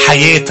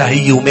حياتها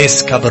هي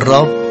وماسكة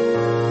بالرب،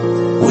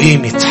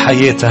 وقيمة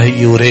حياتها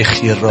هي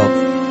وراخية الرب.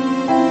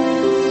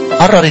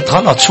 قررت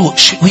غلط. شو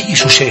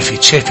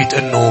شافت؟ شافت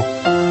انه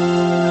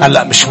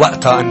هلأ مش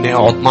وقتها اني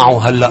اقعد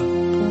معه، هلأ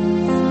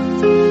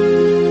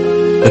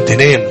بدي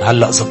نام،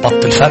 هلأ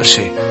زبطت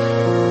الفرشة،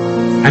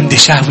 عندي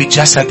شهوة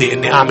جسدي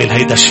اني اعمل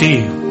هيدا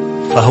الشيء.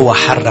 فهو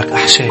حرك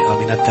احشائها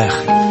من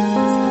الداخل.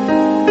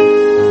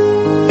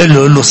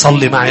 قل له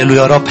صلي معي. قل له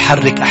يا رب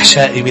حرك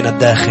أحشائي من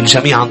الداخل.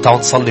 جميعا تعالوا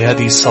نصلي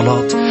هذه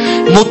الصلاة.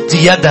 مد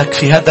يدك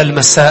في هذا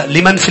المساء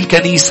لمن في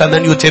الكنيسة،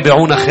 من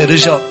يتابعون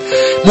خارجها.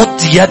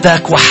 مد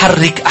يدك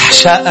وحرك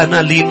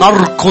أحشائنا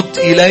لنركض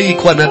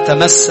إليك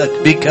ونتمسك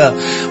بك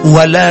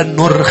ولا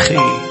نرخي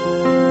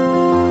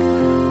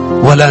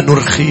ولا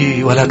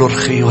نرخي ولا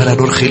نرخي ولا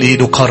نرخي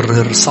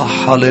لنقرر.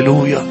 صح.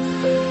 هللويا.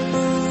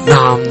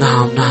 نعم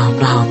نعم نعم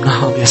نعم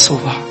نعم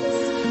يسوع.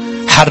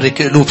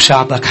 حرك قلوب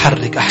شعبك.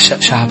 حرك أحشاء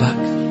شعبك.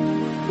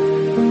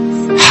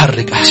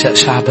 حرك أحشاء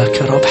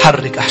شعبك يا رب.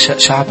 حرك أحشاء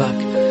شعبك.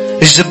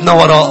 اجذبنا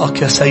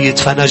وراءك يا سيد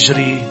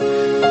فنجري.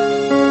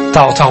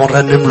 تعالوا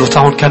نرنم له.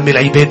 تعالوا نكمل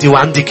عبادي.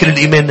 وعندي كل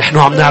الإيمان نحن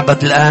عم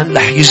نعبد الآن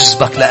رح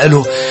يجذبك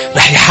لإله،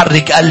 رح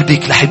يحرك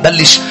قلبك، رح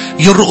يبلش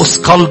يرقص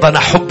قلبنا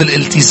حب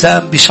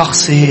الالتزام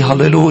بشخصه.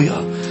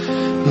 هللويا.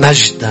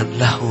 مجدا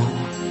له.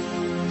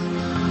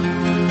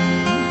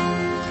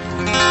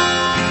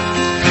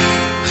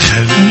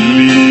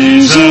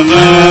 خلي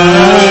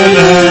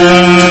زمانك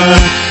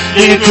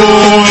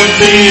يكون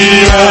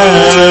فيها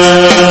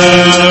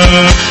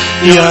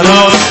يا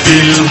رب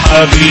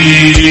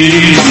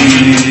الحبيب.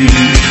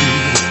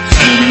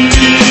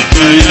 خلي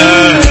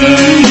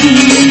كياني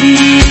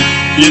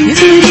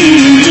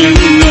يمتلي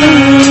منا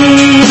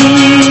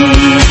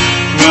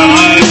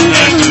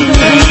وعنك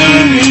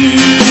الغني.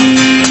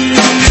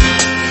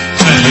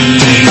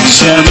 خلي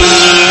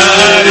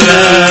جمالك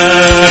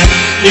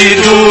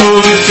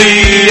يدوم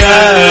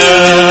فيا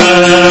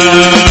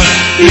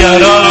يا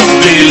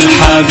رب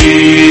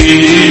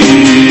الحبيب.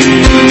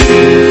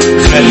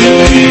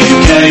 خلي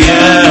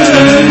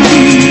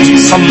كياني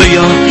صلي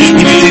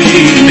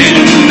يمتلي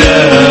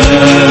منا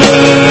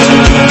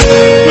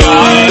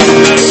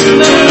وعنك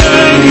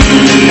الغني.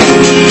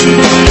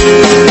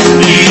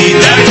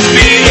 ايدك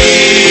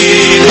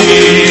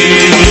بايدي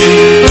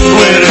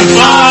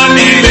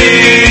وارفعني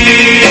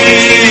ليك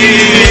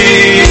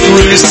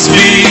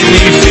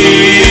واسقيني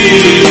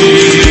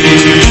فيك.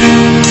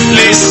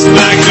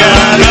 لاسمك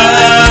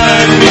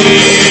أغاني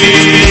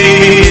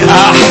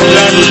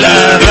أحلى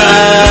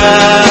الأغاني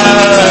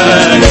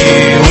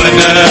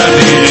وأنا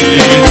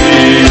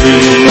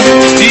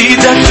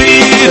بإيدك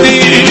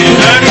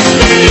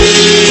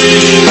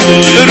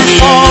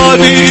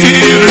ارفعني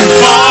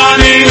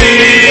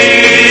ليك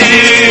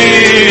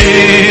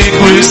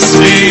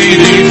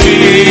واسقيني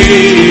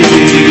فيك.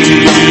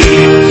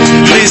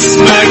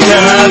 لاسمك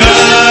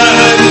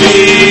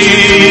أغاني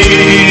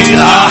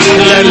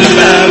أحلى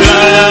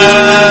الأغاني.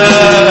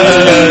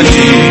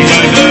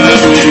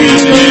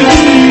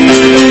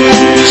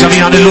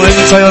 جميعا له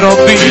أنت يا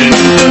ربي.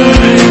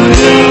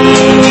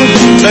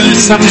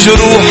 بلسم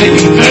جروحي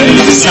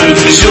بلسم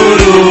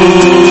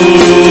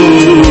جروحي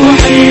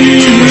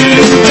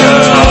أنت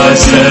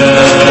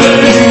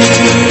عساي.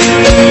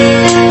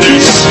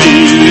 اشفي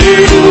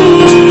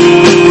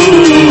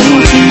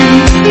روحي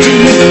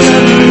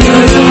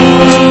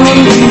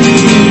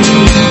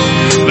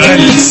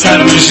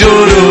بلسم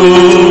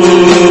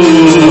جروحي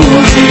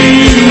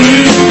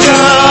أنت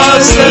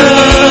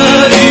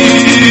عساي.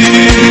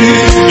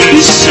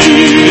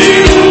 اشفي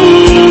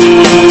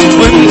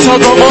وانت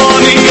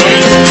ضماني.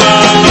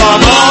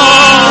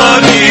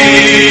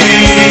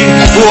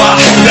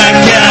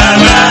 وحدك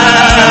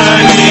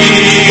أماني.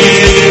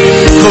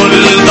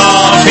 كل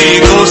ضعفي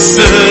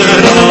كسرى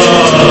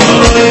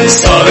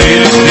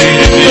صارت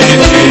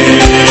بإيديك.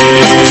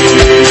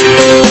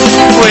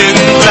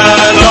 وانت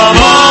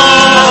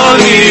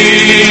ضماني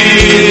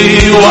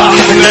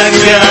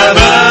وحدك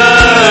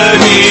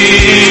أماني.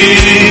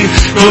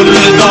 كل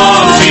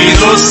ضعفي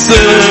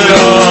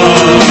كسرى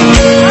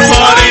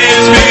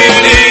صارت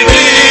بإيديك.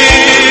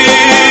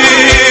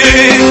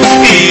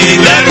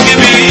 ايدك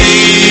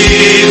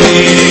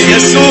بإيدي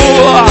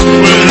يسوع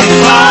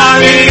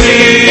وارفعني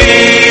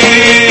ليك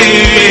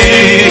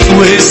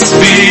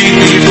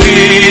واسقيني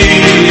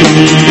فيك.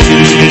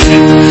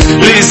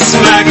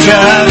 لاسمك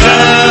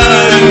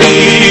أغاني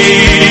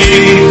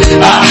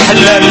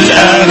أحلى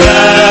الأغاني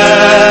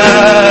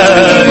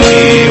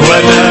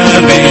وأنا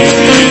بيك.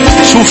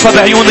 شوفها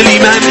بعيون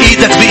الإيمان.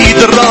 إيدك بإيد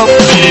الرب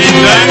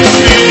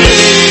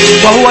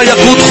وهو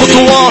يقود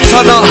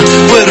خطواتنا.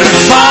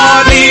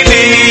 وارفعني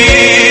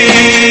ليك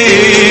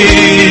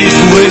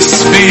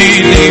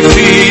واسقيني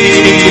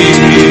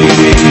فيك.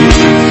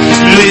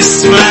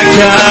 لاسمك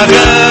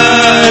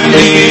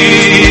أغاني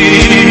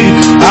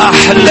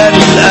أحلى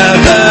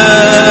الأغاني.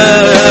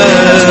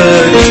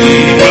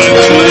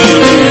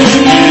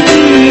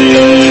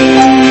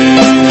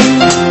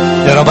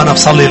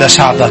 بصلي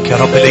لشعبك يا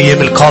رب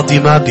الأيام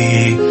القادمة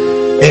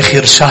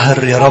بآخر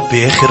شهر يا رب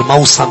آخر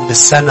موسم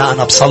بالسنة.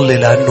 أنا بصلي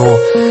لأنه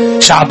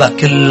شعبك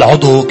كل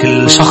عضو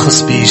كل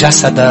شخص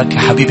بجسدك يا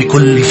حبيبي،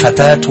 كل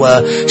فتاة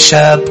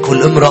وشاب،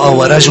 كل امرأة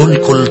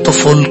ورجل، كل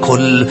طفل،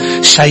 كل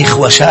شيخ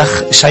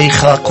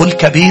وشيخة، كل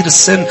كبير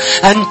السن،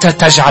 أنت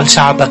تجعل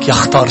شعبك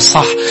يختار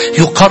صح،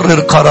 يقرر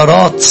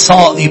قرارات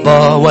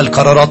صائبة،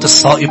 والقرارات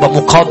الصائبة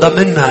مقادة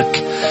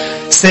منك.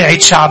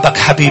 ساعد شعبك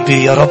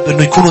حبيبي يا رب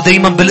انه يكونوا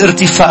دايما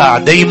بالارتفاع،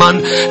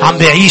 دايما عم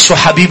بيعيشوا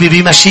حبيبي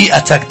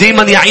بمشيئتك،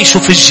 دايما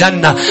يعيشوا في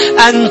الجنة.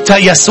 انت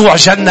يسوع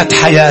جنة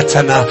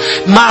حياتنا،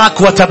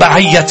 معك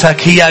وتبعيتك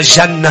هي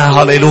جنة.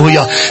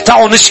 هاليلويا.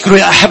 تعالوا نشكره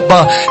يا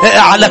احبة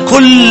على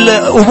كل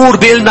امور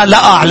بيقلنا لا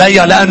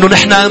عليها، لانه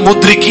نحن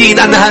مدركين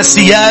انها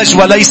سياج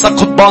وليس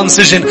قضبان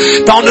سجن.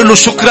 تعالوا نقول له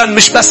شكرا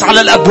مش بس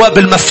على الابواب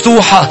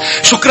المفتوحة،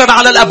 شكرا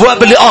على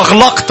الابواب اللي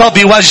اغلقتها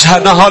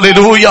بوجهنا.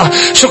 هاليلويا.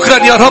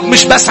 شكرا يا رب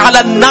مش بس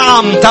على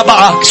النعم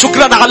تبعك،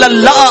 شكرا على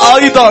اللقاء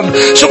ايضا،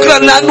 شكرا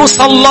لانه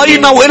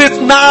صلينا وقلت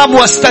نعم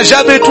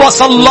واستجبت،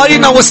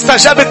 وصلينا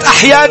واستجبت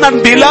احيانا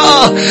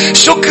بلا.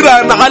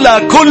 شكرا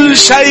على كل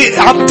شيء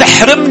عم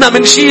تحرمنا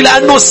من شيء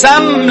لانه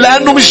سم،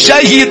 لانه مش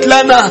جيد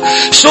لنا.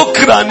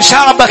 شكرا.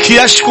 شعبك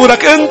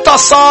يشكرك، انت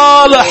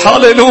صالح.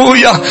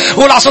 هاليلويا.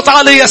 قول على صوت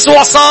عالي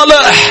يسوع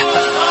صالح.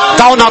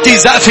 تعالوا نعطيه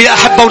زقفة يا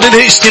احبة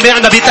وننهي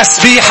اجتماعنا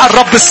بتسبيح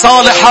الرب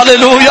الصالح.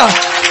 هاليلويا.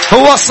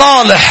 هو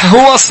صالح،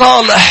 هو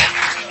صالح.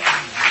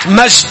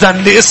 مجدا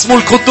لاسمه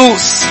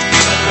القدوس.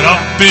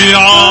 ربي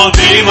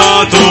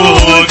عظيمة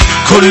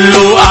كل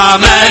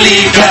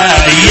أعمالك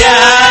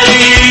يا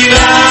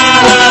إلهنا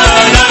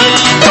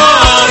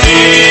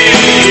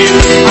القدير،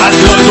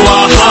 عدل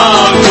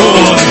وحق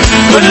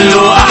كل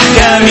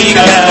أحكامك،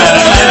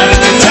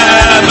 أنت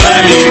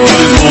ملك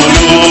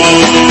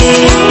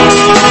الملوك.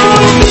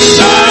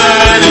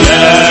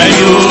 لا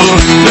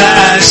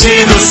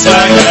يناشد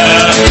اسمك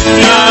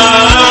يا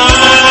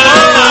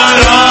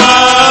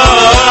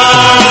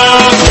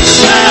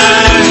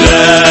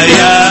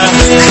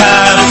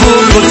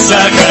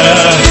قدسك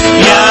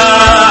يا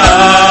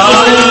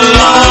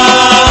الله.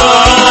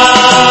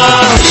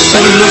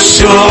 كل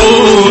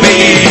الشعوب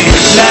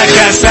لك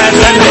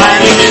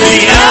ستنحني،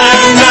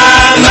 لأن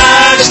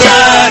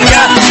مجدك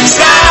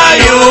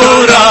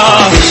سيرى.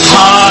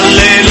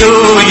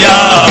 هاليلويا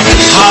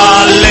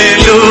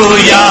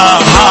هاليلويا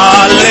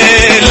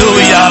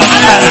هاليلويا.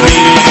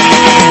 آمين.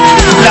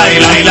 لا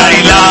لا لا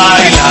لا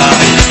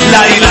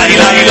لا لا لا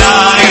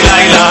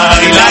لا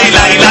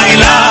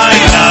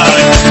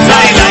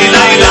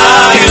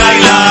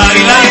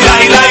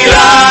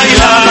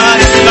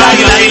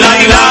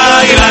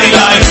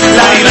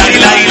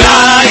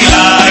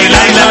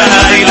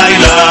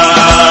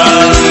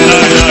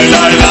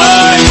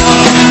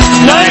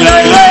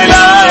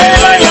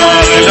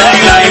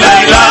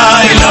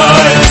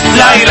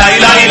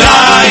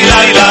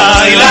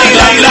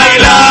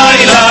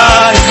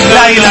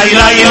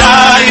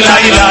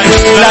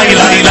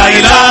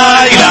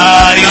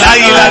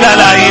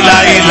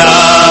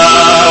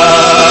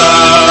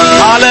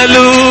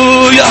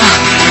هاليلويا.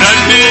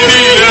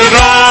 رنمي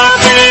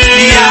للرب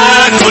يا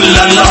كل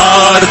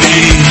الأرض،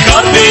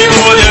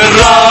 قدموا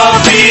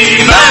للرب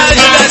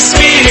مجد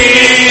اسمه.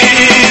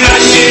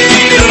 رنمي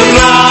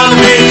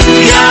للرب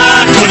يا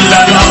كل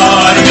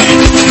الأرض،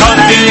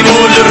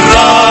 قدموا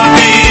للرب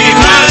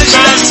مجد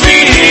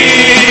اسمه.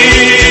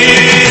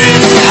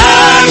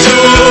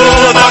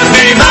 هاتوا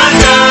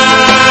تقدمة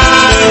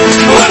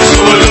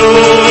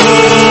وادخلوا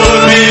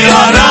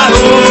دياره،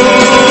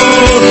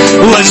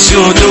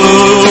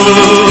 واسجدوا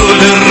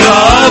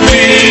للرب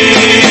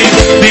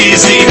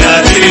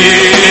بزينة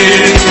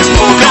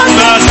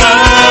مقدسة.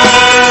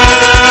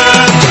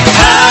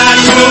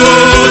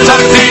 هاتوا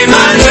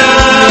تقدمة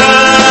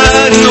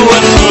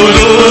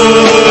وادخلوا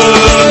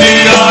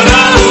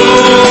دياره،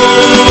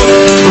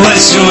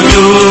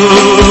 واسجدوا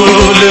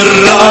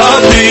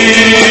للرب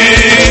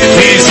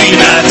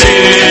بزينة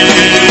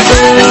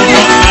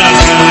مقدسة.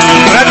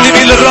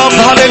 رنمي للرب.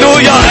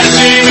 هاليلويا.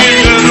 رنمي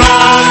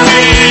للرب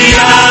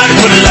يا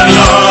كل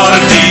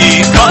الأرض،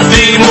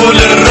 قدموا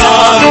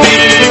للرب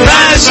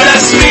مجد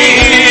اسمه.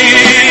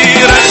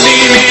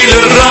 رنمي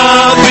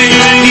للرب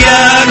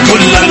يا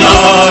كل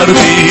الأرض،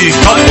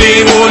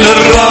 قدموا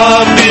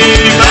للرب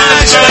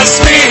مجد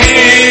اسمه.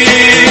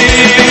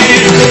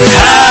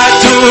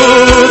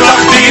 هاتوا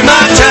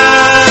تقدمة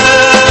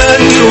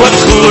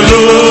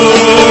وادخلوا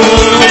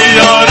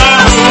دياره،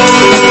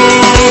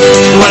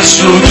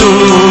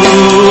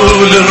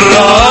 واسجدوا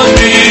للرب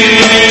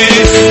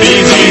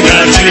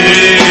بزينة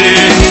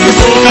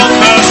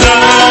مقدسة.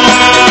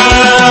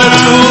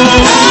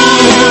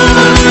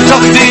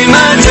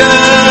 تقدمة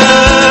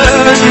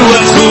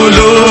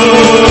وادخلوا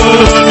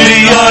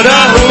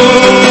دياره،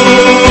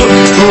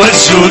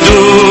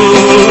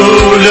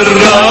 واسجدوا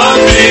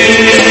للرب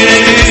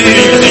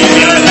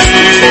بزينة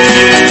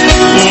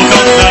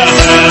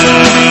مقدسة.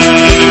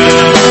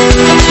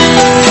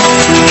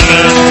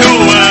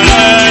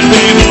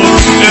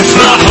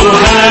 افرحوا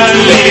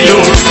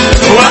هللوا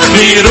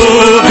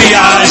واخبروا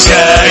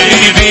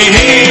بعجائبه،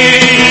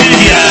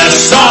 يا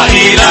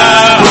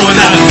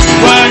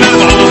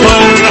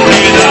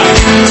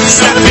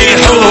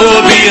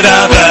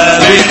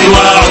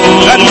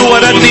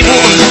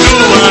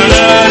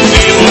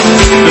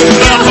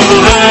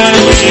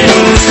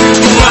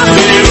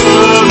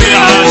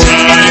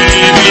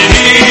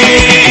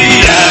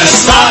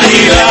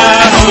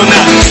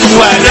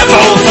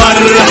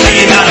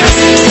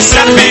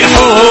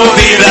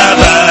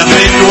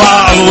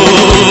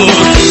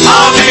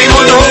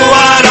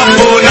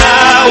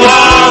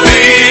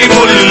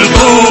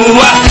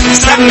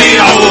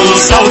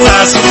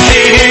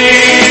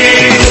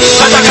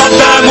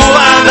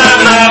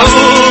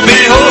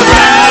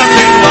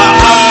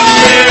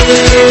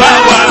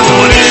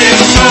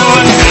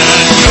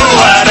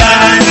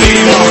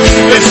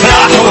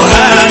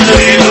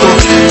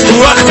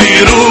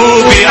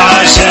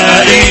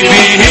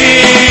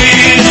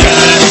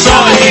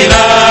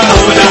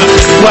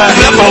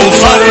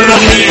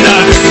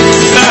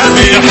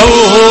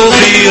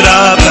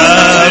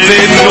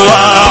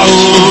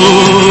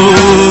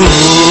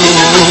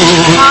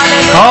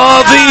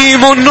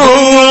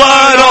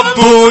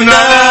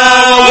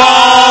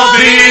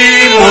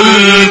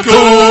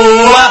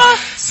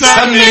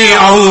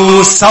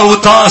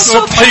صوت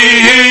صبحه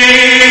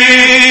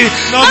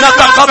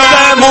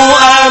نتقدم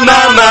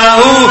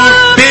أمامه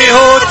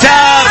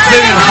بهتاف.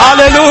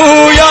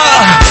 هللويا.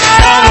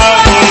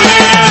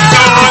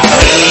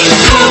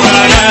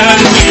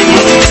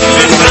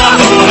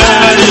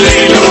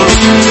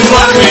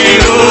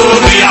 واخبروا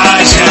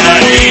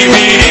بعجائبه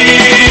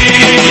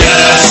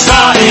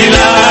يسوع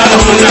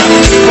إلهنا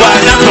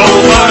وندعو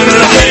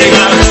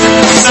فرحنا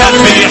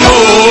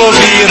سبحوا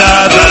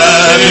برباب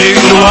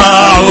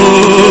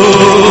وعود.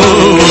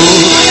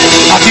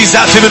 أعطي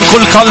زقف من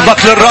كل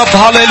قلبك للرب.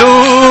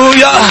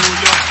 هللويا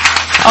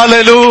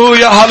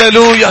هللويا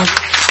هللويا.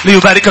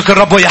 ليباركك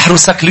الرب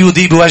ويحرسك،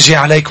 ليضيء وجهه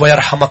عليك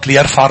ويرحمك،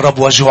 ليرفع الرب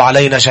وجهه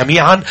علينا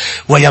جميعا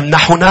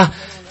ويمنحنا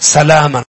سلاما.